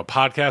have a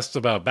podcast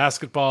about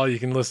basketball you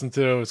can listen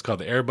to. It's called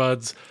the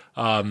Airbuds.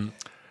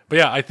 But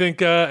yeah, I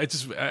think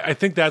I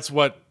think that's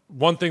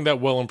one thing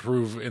that will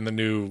improve in the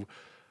new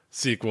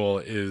sequel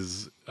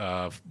is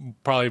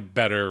probably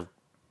better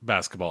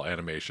basketball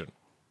animation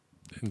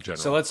in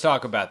general. So let's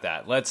talk about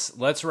that.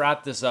 Let's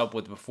wrap this up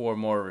with Before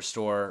More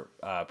Restore,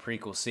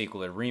 prequel,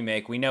 sequel, and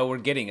remake. We know we're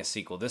getting a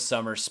sequel this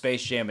summer,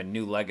 Space Jam: A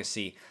New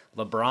Legacy.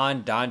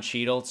 LeBron, Don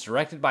Cheadle. It's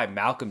directed by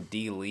Malcolm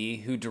D. Lee,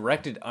 who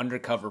directed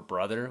Undercover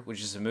Brother,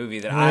 which is a movie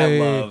that I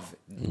love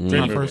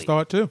dearly. My first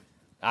thought too.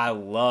 I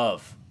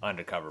love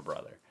Undercover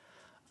Brother.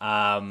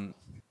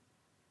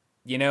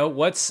 You know,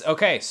 what's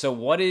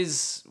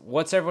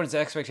everyone's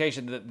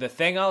expectation? The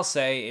thing I'll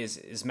say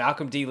is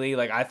Malcolm D. Lee,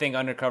 like, I think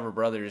Undercover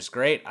Brother is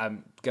great.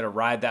 I'm going to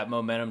ride that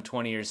momentum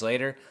 20 years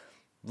later.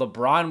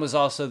 LeBron was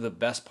also the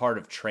best part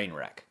of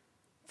Trainwreck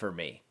for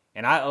me.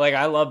 And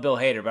I love Bill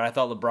Hader, but I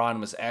thought LeBron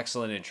was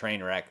excellent in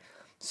Trainwreck.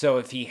 So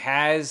if he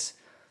has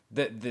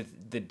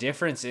the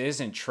difference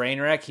is in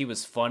Trainwreck, he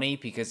was funny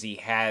because he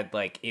had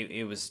like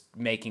it was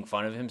making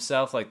fun of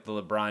himself. Like the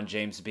LeBron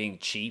James being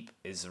cheap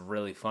is a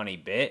really funny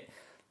bit.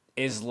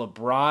 is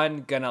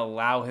LeBron going to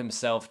allow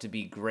himself to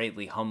be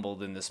greatly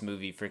humbled in this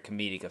movie for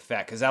comedic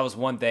effect? Because that was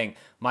one thing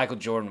Michael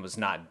Jordan was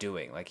not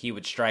doing. Like, he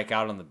would strike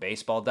out on the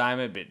baseball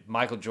diamond, but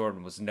Michael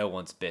Jordan was no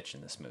one's bitch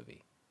in this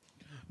movie.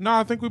 No,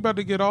 I think we're about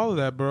to get all of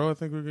that, bro. I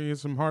think we're going to get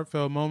some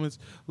heartfelt moments.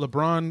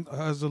 LeBron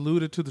has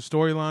alluded to the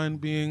storyline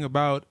being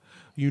about,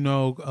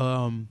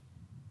 trying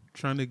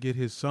to get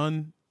his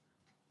son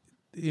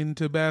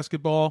into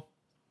basketball,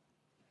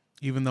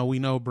 even though we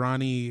know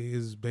Bronny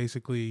is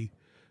basically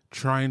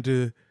trying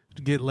to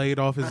get laid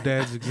off his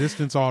dad's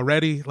existence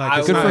already.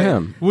 Like, good for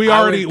him. We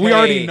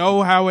already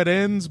know how it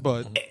ends,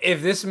 but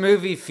if this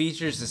movie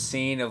features a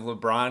scene of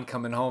LeBron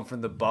coming home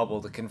from the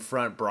bubble to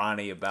confront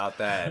Bronny about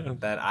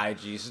that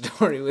IG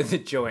story with the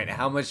joint,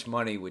 how much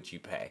money would you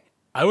pay?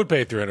 I would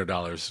pay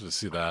 $300 to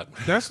see that.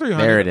 That's $300.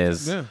 There it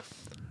is. Yeah.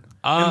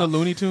 And the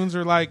Looney Tunes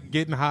are like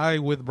getting high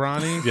with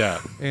Bronny. Yeah.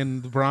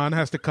 And Bron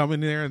has to come in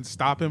there and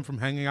stop him from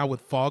hanging out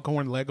with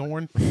Foghorn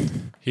Leghorn.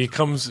 He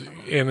comes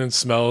in and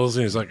smells,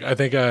 and he's like, I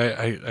think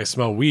I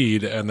smell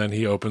weed. And then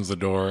he opens the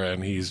door,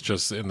 and he's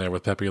just in there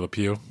with Pepe Le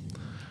Pew.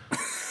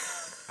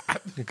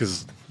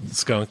 Because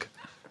skunk.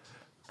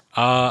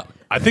 I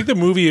think the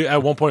movie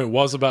at one point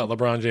was about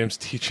LeBron James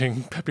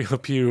teaching Pepe Le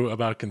Pew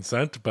about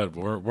consent, but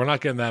we're not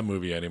getting that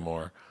movie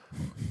anymore.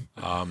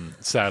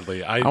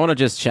 Sadly, I want to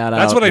just shout out.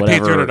 That's what I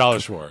paid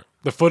 $300 for.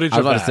 The footage. I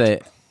was about to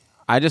say,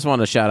 I just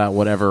want to shout out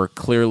whatever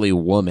clearly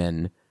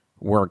woman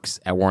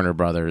works at Warner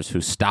Brothers who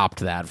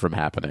stopped that from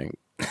happening.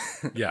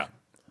 Yeah.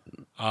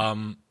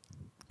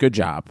 Good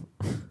job.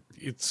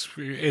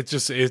 It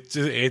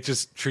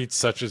just treats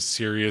such a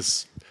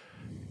serious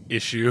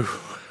issue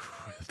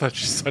with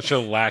such a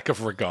lack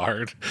of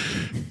regard.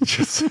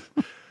 Just.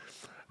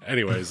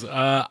 Anyways,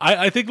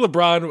 I think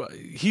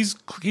LeBron, he's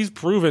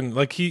proven,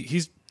 like,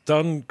 he's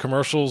done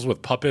commercials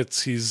with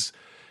puppets. He's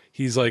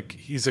a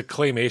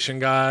claymation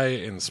guy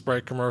in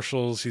Sprite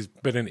commercials. He's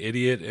been an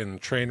idiot in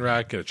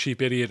Trainwreck, a cheap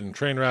idiot in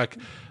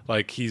Trainwreck.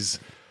 Like, he's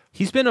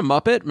been a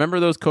Muppet. Remember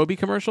those Kobe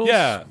commercials?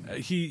 Yeah,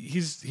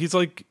 he's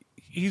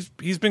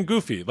been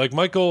goofy. Like,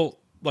 Michael,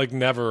 like,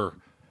 never.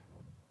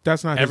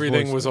 That's not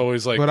everything his voice, was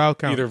always like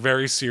either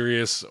very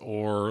serious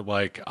or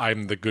like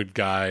I'm the good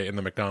guy in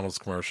the McDonald's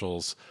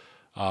commercials.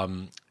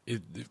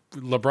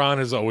 LeBron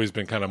has always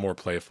been kind of more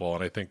playful,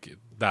 and I think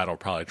that'll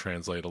probably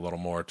translate a little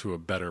more to a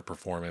better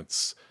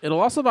performance. It'll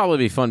also probably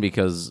be fun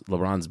because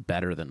LeBron's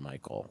better than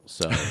Michael,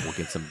 so we'll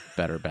get some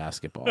better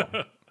basketball.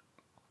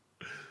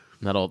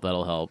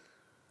 That'll help.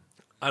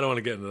 I don't want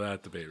to get into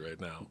that debate right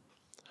now,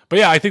 but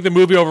yeah, I think the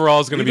movie overall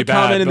is going to be bad.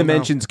 Comment in the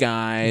mentions,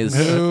 guys.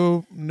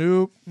 No.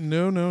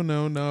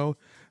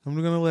 I'm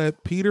going to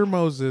let Peter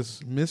Moses,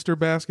 Mr.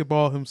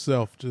 Basketball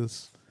himself,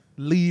 just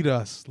lead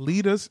us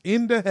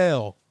into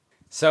hell.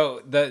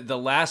 So the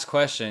last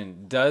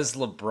question, does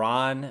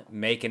LeBron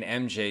make an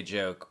MJ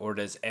joke, or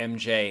does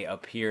MJ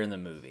appear in the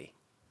movie?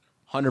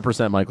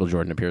 100% Michael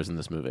Jordan appears in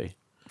this movie.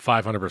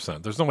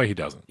 500%. There's no way he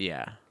doesn't.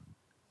 Yeah.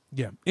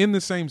 Yeah, in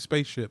the same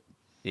spaceship.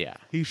 Yeah.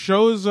 He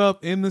shows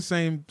up in the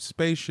same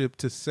spaceship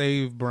to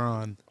save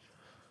Bron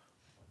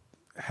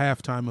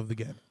halftime of the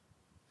game.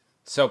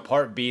 So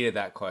part B to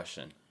that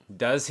question,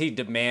 does he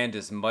demand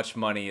as much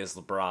money as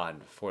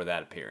LeBron for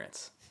that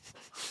appearance?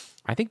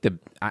 I think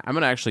I'm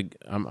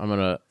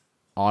gonna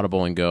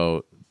audible and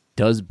go,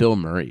 does Bill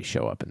Murray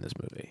show up in this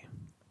movie?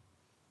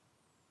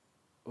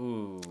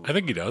 Ooh. I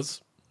think he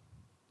does.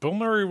 Bill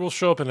Murray will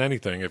show up in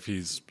anything if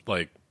he's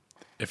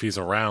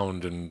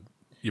around, and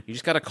you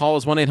just got to call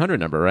his 1-800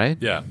 number, right?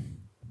 Yeah.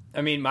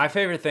 I mean, my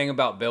favorite thing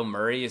about Bill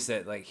Murray is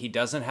that, like, he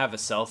doesn't have a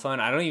cell phone.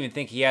 I don't even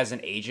think he has an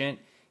agent.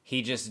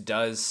 He just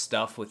does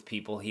stuff with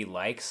people he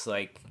likes.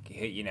 Like,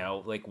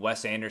 like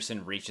Wes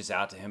Anderson reaches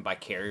out to him by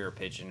carrier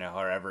pigeon or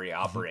however he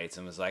operates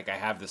and was like, I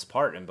have this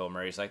part. And Bill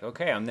Murray's like,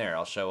 okay, I'm there.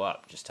 I'll show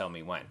up. Just tell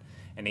me when.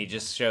 And he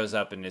just shows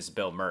up and is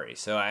Bill Murray.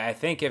 So I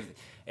think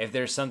if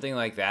there's something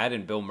like that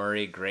and Bill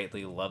Murray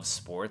greatly loves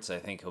sports, I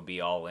think he'll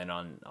be all in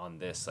on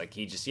this. Like,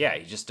 he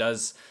just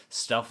does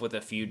stuff with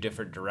a few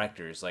different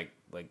directors, like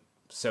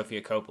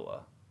Sofia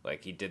Coppola.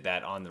 Like, he did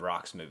that On the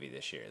Rocks movie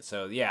this year.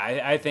 So yeah,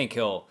 I think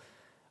he'll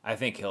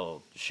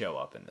show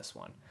up in this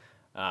one.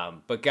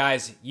 But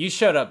guys, you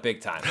showed up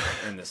big time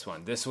in this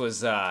one. This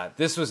was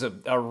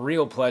a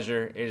real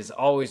pleasure. It is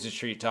always a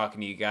treat talking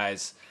to you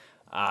guys.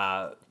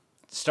 Around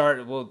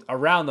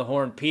the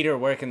horn. Peter,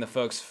 where can the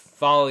folks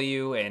follow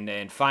you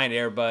and find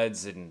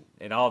Airbuds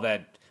and all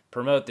that?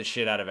 Promote the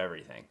shit out of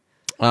everything.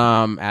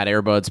 At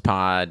Airbuds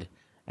Pod,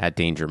 at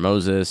Danger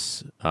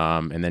Moses,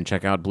 and then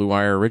check out Blue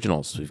Wire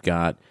Originals. We've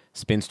got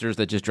Spinsters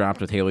that just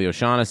dropped with Haley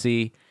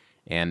O'Shaughnessy,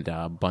 and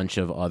a bunch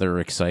of other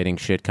exciting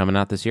shit coming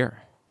out this year.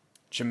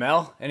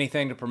 Jamel,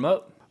 anything to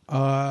promote?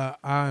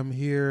 I'm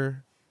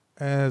here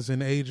as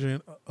an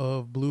agent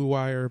of Blue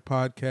Wire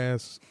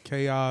Podcast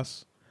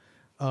Chaos,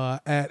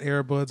 at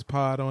Airbuds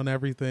Pod on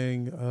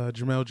everything,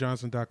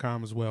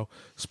 JamelJohnson.com as well.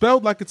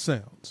 Spelled like it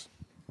sounds.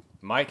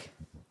 Mike?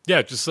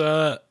 Yeah, just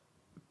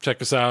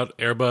check us out.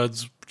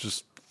 Airbuds,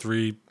 just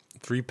three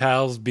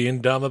pals being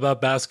dumb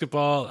about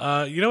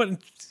basketball. You know what?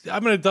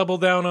 I'm going to double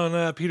down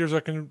on Peter's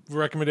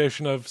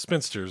recommendation of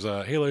Spinsters.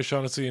 Haley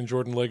Shaughnessy and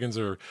Jordan Liggins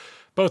are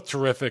both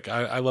terrific.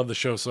 I love the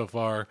show so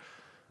far.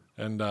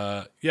 And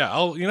I'll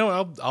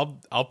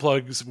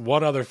plug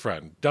one other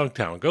friend,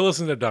 Dunktown. Go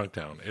listen to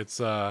Dunktown. It's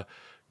a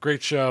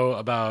great show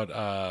about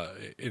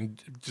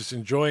just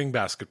enjoying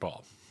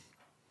basketball.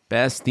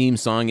 Best theme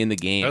song in the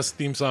game. Best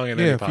theme song in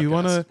any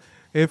podcast.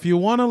 If you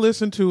want to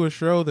listen to a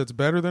show that's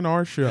better than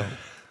our show,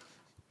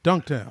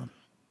 Dunktown.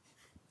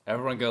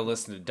 Everyone go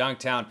listen to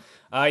Dunktown.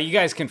 You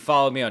guys can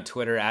follow me on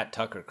Twitter at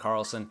Tucker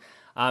Carlson.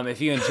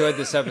 If you enjoyed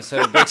this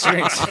episode of Big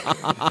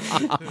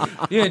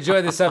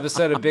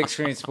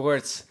Screen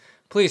Sports,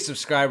 please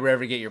subscribe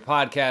wherever you get your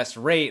podcast.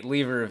 Rate,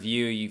 leave a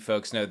review. You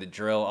folks know the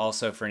drill.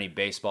 Also, for any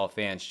baseball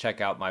fans,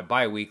 check out my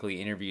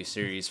bi-weekly interview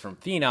series From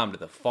Phenom to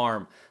the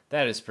Farm.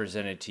 That is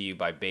presented to you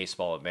by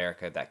Baseball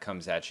America. That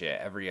comes at you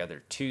every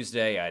other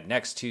Tuesday.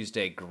 Next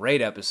Tuesday,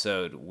 great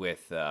episode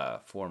with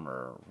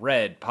former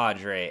Red,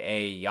 Padre,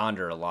 A,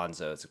 Yonder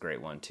Alonso. It's a great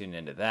one. Tune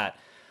into that.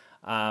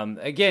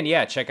 Again,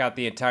 check out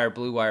the entire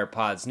Blue Wire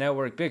Pods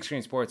network. Big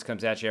Screen Sports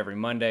comes at you every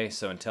Monday.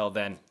 So until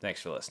then,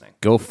 thanks for listening.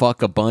 Go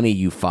fuck a bunny,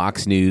 you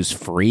Fox News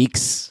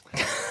freaks.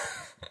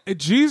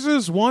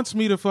 Jesus wants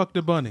me to fuck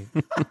the bunny.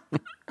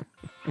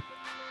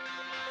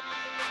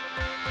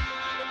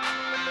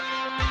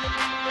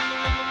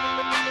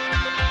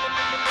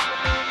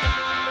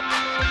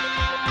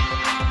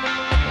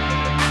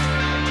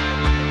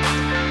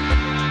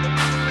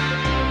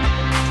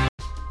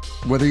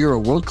 Whether you're a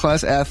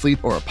world-class athlete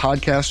or a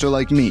podcaster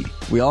like me,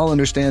 we all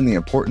understand the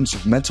importance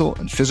of mental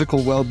and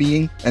physical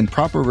well-being and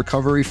proper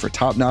recovery for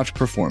top-notch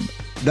performance.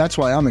 That's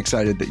why I'm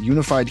excited that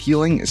Unified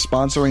Healing is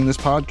sponsoring this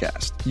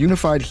podcast.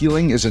 Unified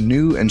Healing is a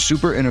new and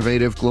super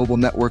innovative global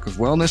network of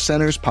wellness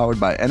centers powered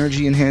by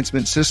Energy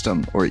Enhancement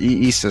System, or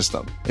EE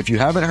System. If you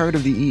haven't heard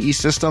of the EE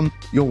System,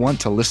 you'll want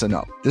to listen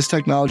up. This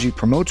technology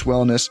promotes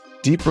wellness,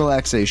 deep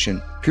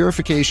relaxation,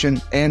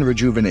 purification, and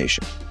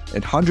rejuvenation.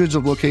 At hundreds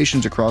of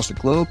locations across the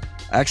globe,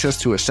 access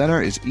to a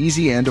center is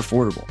easy and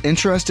affordable.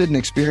 Interested in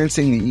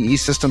experiencing the EE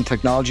System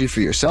technology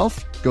for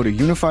yourself? Go to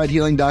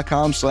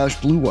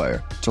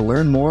unifiedhealing.com/bluewire to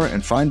learn more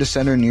and find a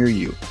center near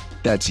you.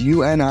 That's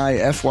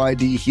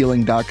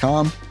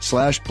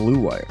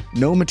unifydhealing.com/bluewire.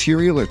 No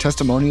material or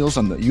testimonials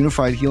on the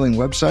Unified Healing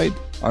website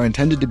are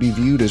intended to be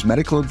viewed as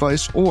medical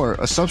advice or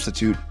a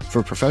substitute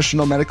for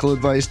professional medical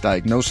advice,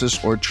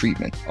 diagnosis, or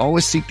treatment.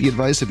 Always seek the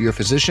advice of your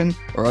physician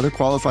or other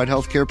qualified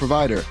healthcare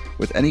provider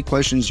with any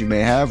questions you may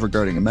have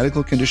regarding a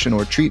medical condition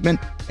or treatment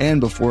and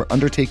before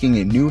undertaking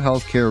a new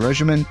healthcare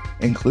regimen,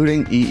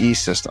 including EE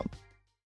System.